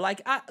don't know.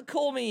 Like,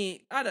 call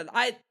me. I don't.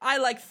 I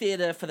like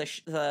theater for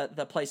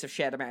the place of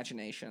shared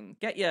imagination.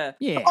 Get your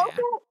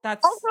Also,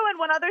 and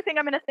one other thing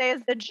I'm going to say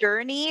is the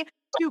journey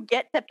to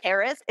get to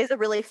Paris is a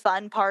really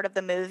fun part of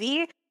the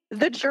movie.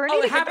 The journey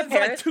it to get happens to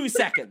Paris, for like 2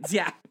 seconds.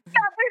 Yeah.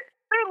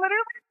 they're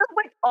literally just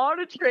like on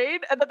a train,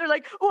 and then they're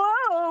like,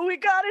 "Whoa, we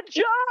gotta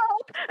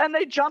jump!" And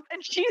they jump,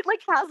 and she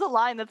like has a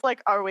line that's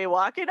like, "Are we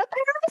walking to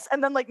Paris?"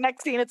 And then like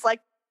next scene, it's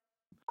like,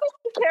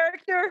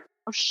 character.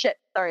 Oh shit!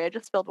 Sorry, I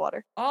just spilled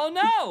water. Oh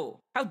no!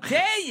 How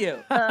dare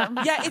you?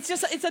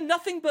 It's a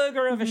nothing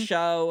burger of a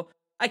show.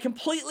 I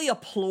completely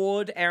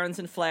applaud Ahrens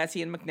and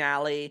Flaherty and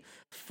McNally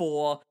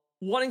for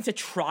wanting to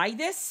try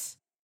this.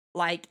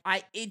 Like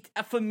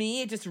for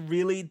me, it just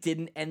really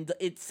didn't end.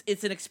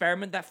 It's an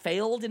experiment that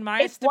failed in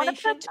my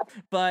estimation.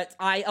 But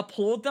I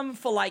applaud them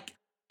for like.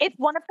 It's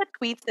one of the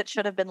tweets that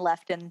should have been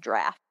left in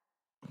draft.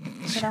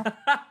 You know?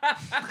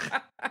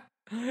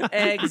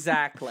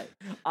 Exactly.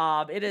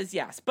 It is,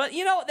 yes, but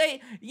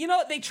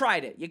they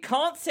tried it. You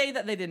can't say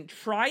that they didn't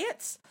try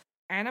it.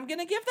 and I'm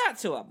gonna give that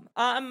to him.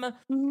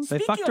 Mhm. They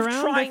Speaking fucked of around,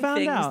 they trying found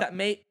things out. that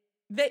may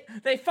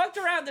they fucked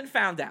around and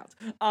found out.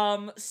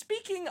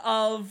 Speaking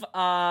of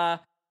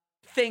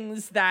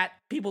things that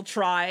people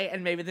try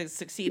and maybe they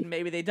succeed and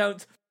maybe they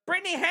don't.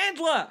 Brittany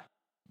Handler,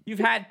 you've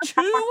had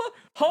 2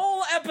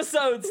 whole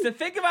episodes to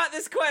think about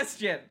this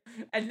question,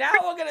 and now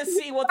we're gonna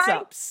see what's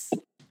up.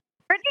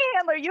 Brittany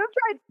Handler, you've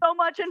tried so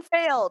much and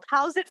failed.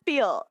 How's it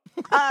feel?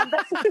 That's how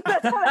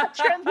that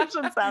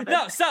transition sounded.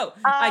 No, so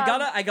I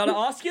gotta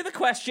ask you the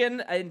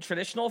question in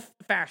traditional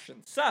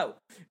fashion. So,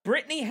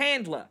 Brittany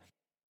Handler,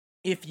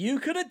 if you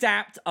could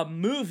adapt a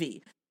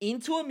movie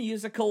into a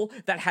musical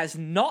that has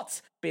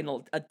not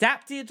been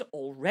adapted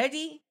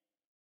already,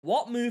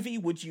 what movie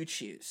would you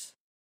choose?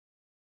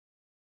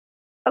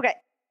 Okay,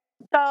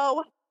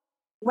 so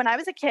when I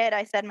was a kid,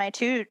 I said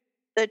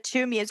the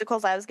two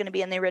musicals I was going to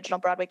be in the original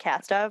Broadway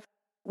cast of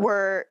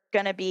were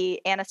going to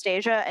be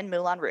Anastasia and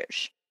Moulin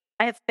Rouge.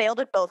 I have failed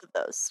at both of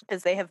those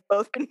because they have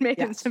both been made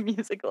Yes. into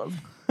musicals.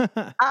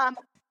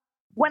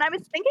 When I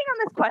was thinking on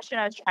this question,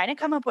 I was trying to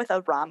come up with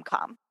a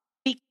rom-com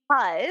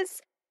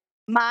because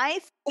my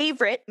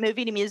favorite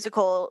movie to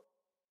musical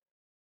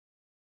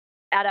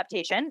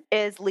adaptation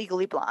is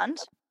Legally Blonde.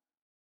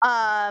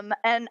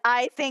 And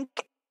I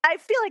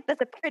feel like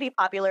that's a pretty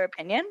popular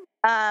opinion.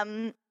 Yeah,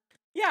 I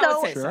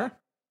would say so. Sure.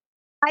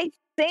 I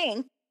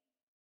think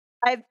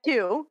I have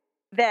 2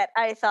 that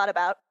I thought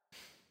about.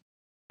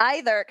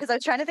 Either, because I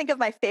was trying to think of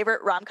my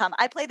favorite rom-com.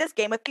 I play this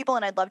game with people,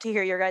 and I'd love to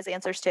hear your guys'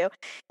 answers too.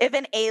 If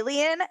an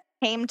alien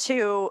came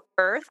to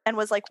Earth and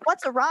was like,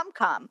 "What's a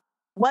rom-com?"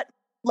 What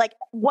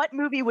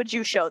movie would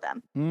you show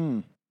them?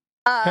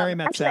 Harry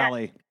Met actually,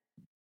 Sally.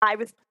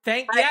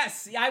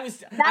 Yes, I was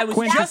just gonna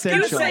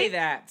Quintessential. say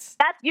that.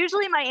 That's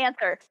usually my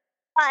answer.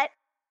 But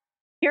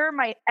here are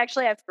my.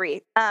 Actually, I have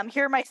 3.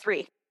 Here are my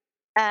 3.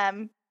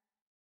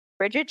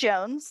 Bridget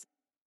Jones.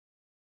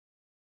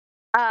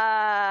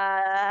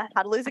 How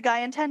to Lose a Guy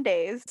in 10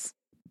 Days,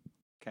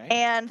 Okay.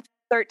 and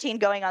 13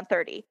 Going on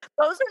 30.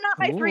 Those are not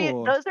my 3.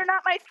 Ooh. Those are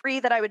not my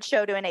 3 that I would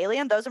show to an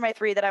alien. Those are my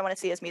 3 that I want to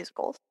see as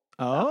musicals.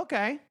 Oh,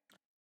 okay.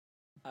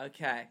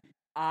 Okay,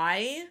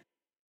 I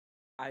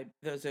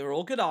those are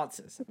all good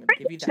answers. I'm gonna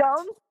give you that.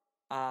 Jones?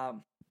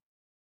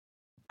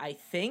 I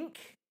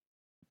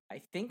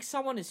think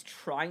someone is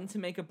trying to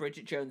make a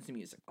Bridget Jones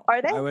musical.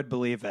 Are they? I would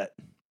believe it.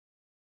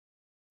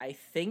 I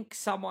think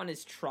someone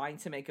is trying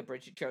to make a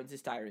Bridget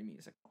Jones's Diary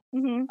musical.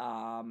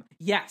 Mm-hmm.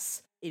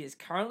 Yes, it is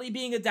currently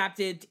being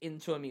adapted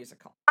into a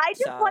musical. I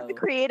just want the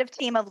creative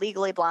team of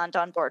Legally Blonde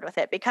on board with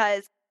it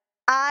because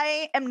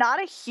I am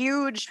not a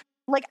huge,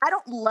 I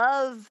don't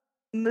love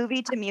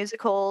movie to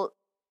musical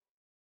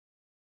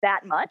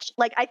that much.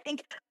 I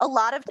think a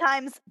lot of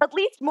times, at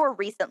least more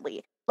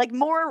recently, they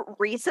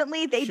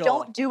Sure.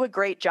 don't do a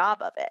great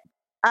job of it.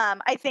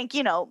 I think,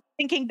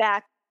 thinking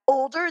back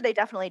older, they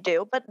definitely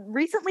do, but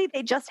recently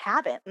they just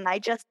haven't, and I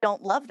just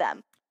don't love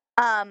them.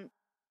 So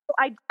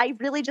I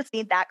really just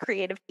need that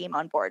creative team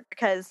on board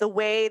because the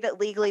way that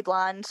Legally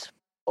Blonde,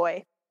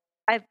 boy,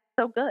 I'm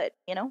so good,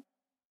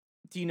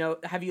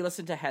 Have you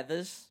listened to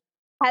Heathers?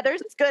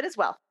 Heathers is good as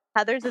well.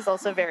 Heathers is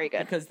also very good.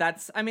 Because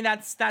that's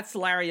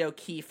Larry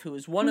O'Keefe, who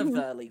is one of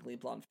the Legally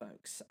Blonde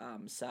folks. I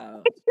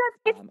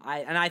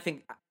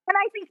think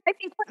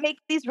what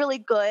makes these really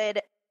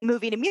good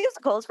movie to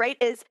musicals, right,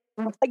 is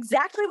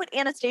exactly what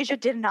Anastasia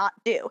did not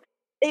do.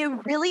 They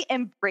really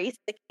embrace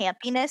the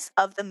campiness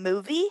of the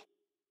movie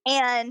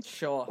and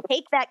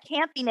take that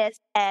campiness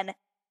and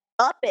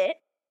up it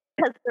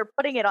because they're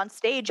putting it on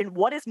stage. And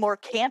what is more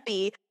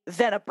campy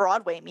than a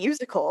Broadway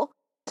musical?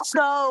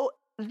 So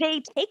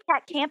they take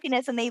that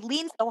campiness and they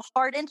lean so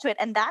hard into it.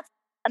 And that's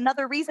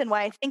another reason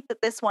why I think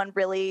that this one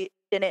really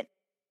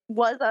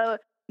was a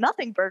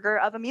nothing burger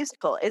of a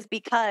musical, is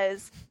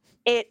because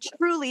it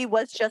truly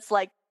was just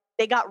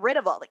they got rid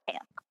of all the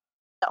camp.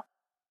 So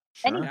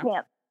any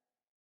camp.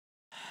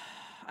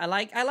 I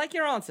like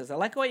your answers. I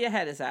like where your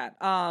head is at.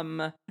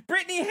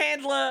 Brittany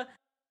Handler,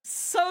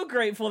 so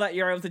grateful that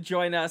you're able to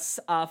join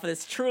us for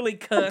this truly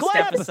cursed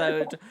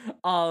episode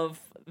of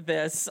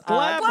this.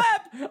 Gleb.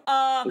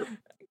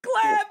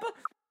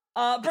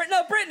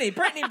 Brittany.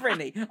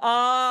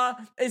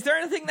 Is there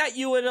anything that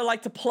you would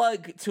like to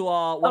plug to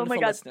our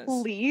wonderful listeners?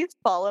 Please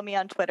follow me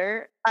on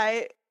Twitter.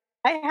 I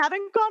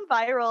haven't gone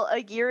viral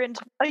a year and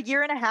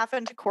a half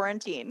into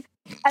quarantine,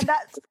 and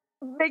that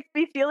makes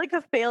me feel like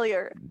a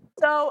failure.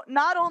 So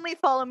not only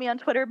follow me on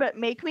Twitter, but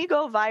make me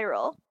go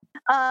viral.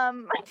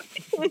 My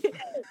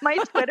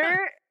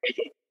Twitter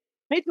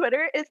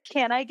is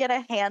Can I Get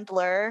a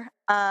Handler?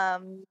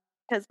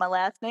 Because my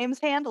last name's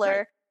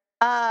Handler.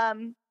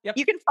 Yep.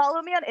 You can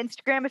follow me on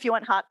Instagram if you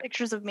want hot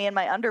pictures of me in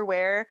my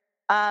underwear.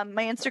 My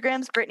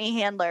Instagram's Brittany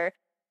Handler.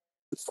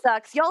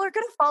 Sucks. Y'all are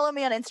gonna follow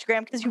me on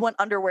Instagram because you want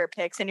underwear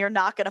pics, and you're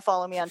not gonna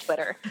follow me on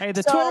Twitter. Hey,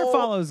 the Twitter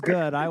follow's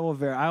good. I will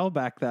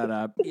back that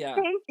up. Yeah.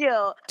 Thank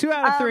you. 2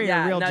 out of 3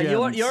 are real gems. You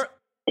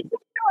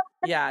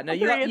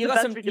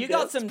got some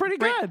it's pretty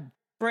good.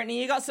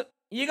 Brittany, you got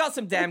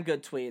some damn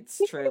good tweets.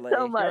 Truly,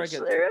 so much.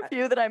 There are a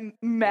few that I'm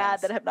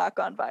mad that have not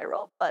gone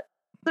viral, but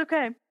it's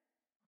okay.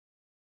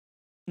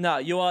 No,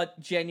 you are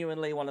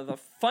genuinely one of the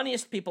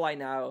funniest people I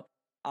know.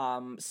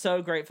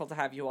 So grateful to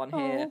have you on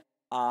here.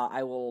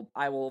 I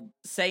will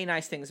say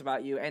nice things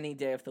about you any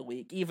day of the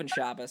week, even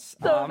Shabbos.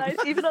 So nice,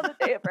 even on the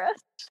day of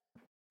rest.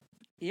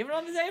 Even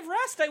on the day of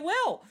rest, I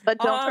will. But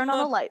don't turn on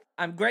the light.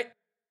 I'm great.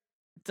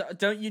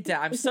 Don't you dare.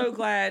 I'm so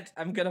glad.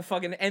 I'm gonna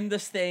fucking end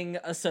this thing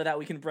so that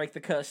we can break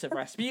the curse of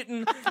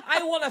Rasputin.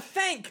 I want to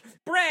thank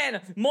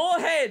Bran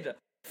Moorhead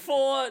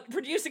for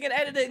producing and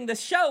editing the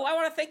show. I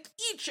want to thank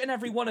each and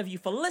every one of you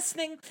for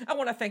listening. I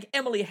want to thank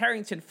Emily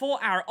Harrington for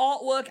our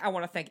artwork. I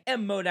want to thank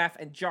M. Modaf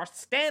and Josh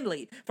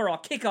Stanley for our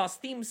kick-ass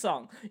theme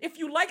song. If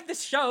you like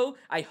this show,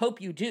 I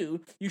hope you do,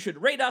 you should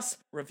rate us,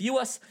 review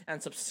us,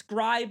 and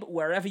subscribe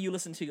wherever you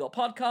listen to your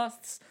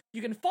podcasts.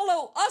 You can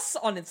follow us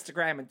on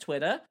Instagram and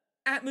Twitter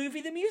at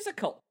Movie the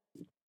Musical.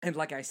 And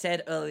like I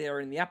said earlier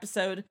in the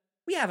episode,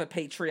 we have a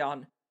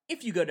Patreon.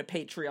 If you go to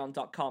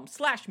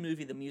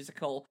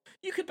patreon.com/moviethemusical,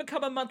 you could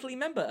become a monthly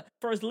member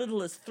for as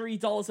little as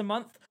 $3 a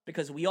month,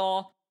 because we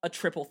are a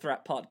triple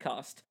threat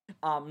podcast.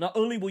 Not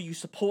only will you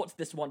support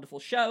this wonderful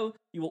show,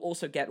 you will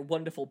also get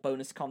wonderful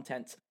bonus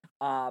content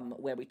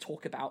where we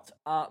talk about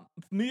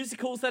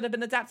musicals that have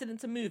been adapted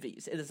into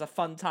movies. It is a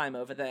fun time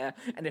over there,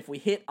 and if we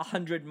hit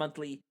 100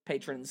 monthly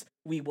patrons,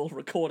 we will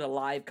record a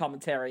live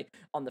commentary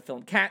on the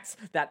film Cats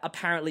that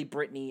apparently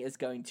Brittany is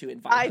going to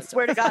invite. I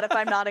swear to God, if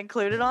I'm not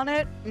included on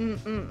it,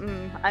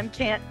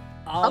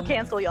 I'll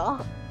cancel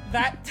y'all.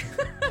 That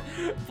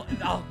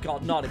oh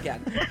god, not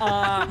again.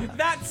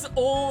 That's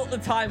all the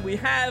time we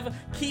have.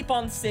 Keep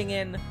on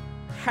singing.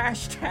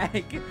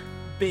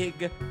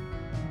 #Big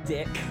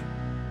Dick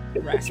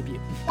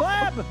Rasputin.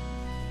 Blab!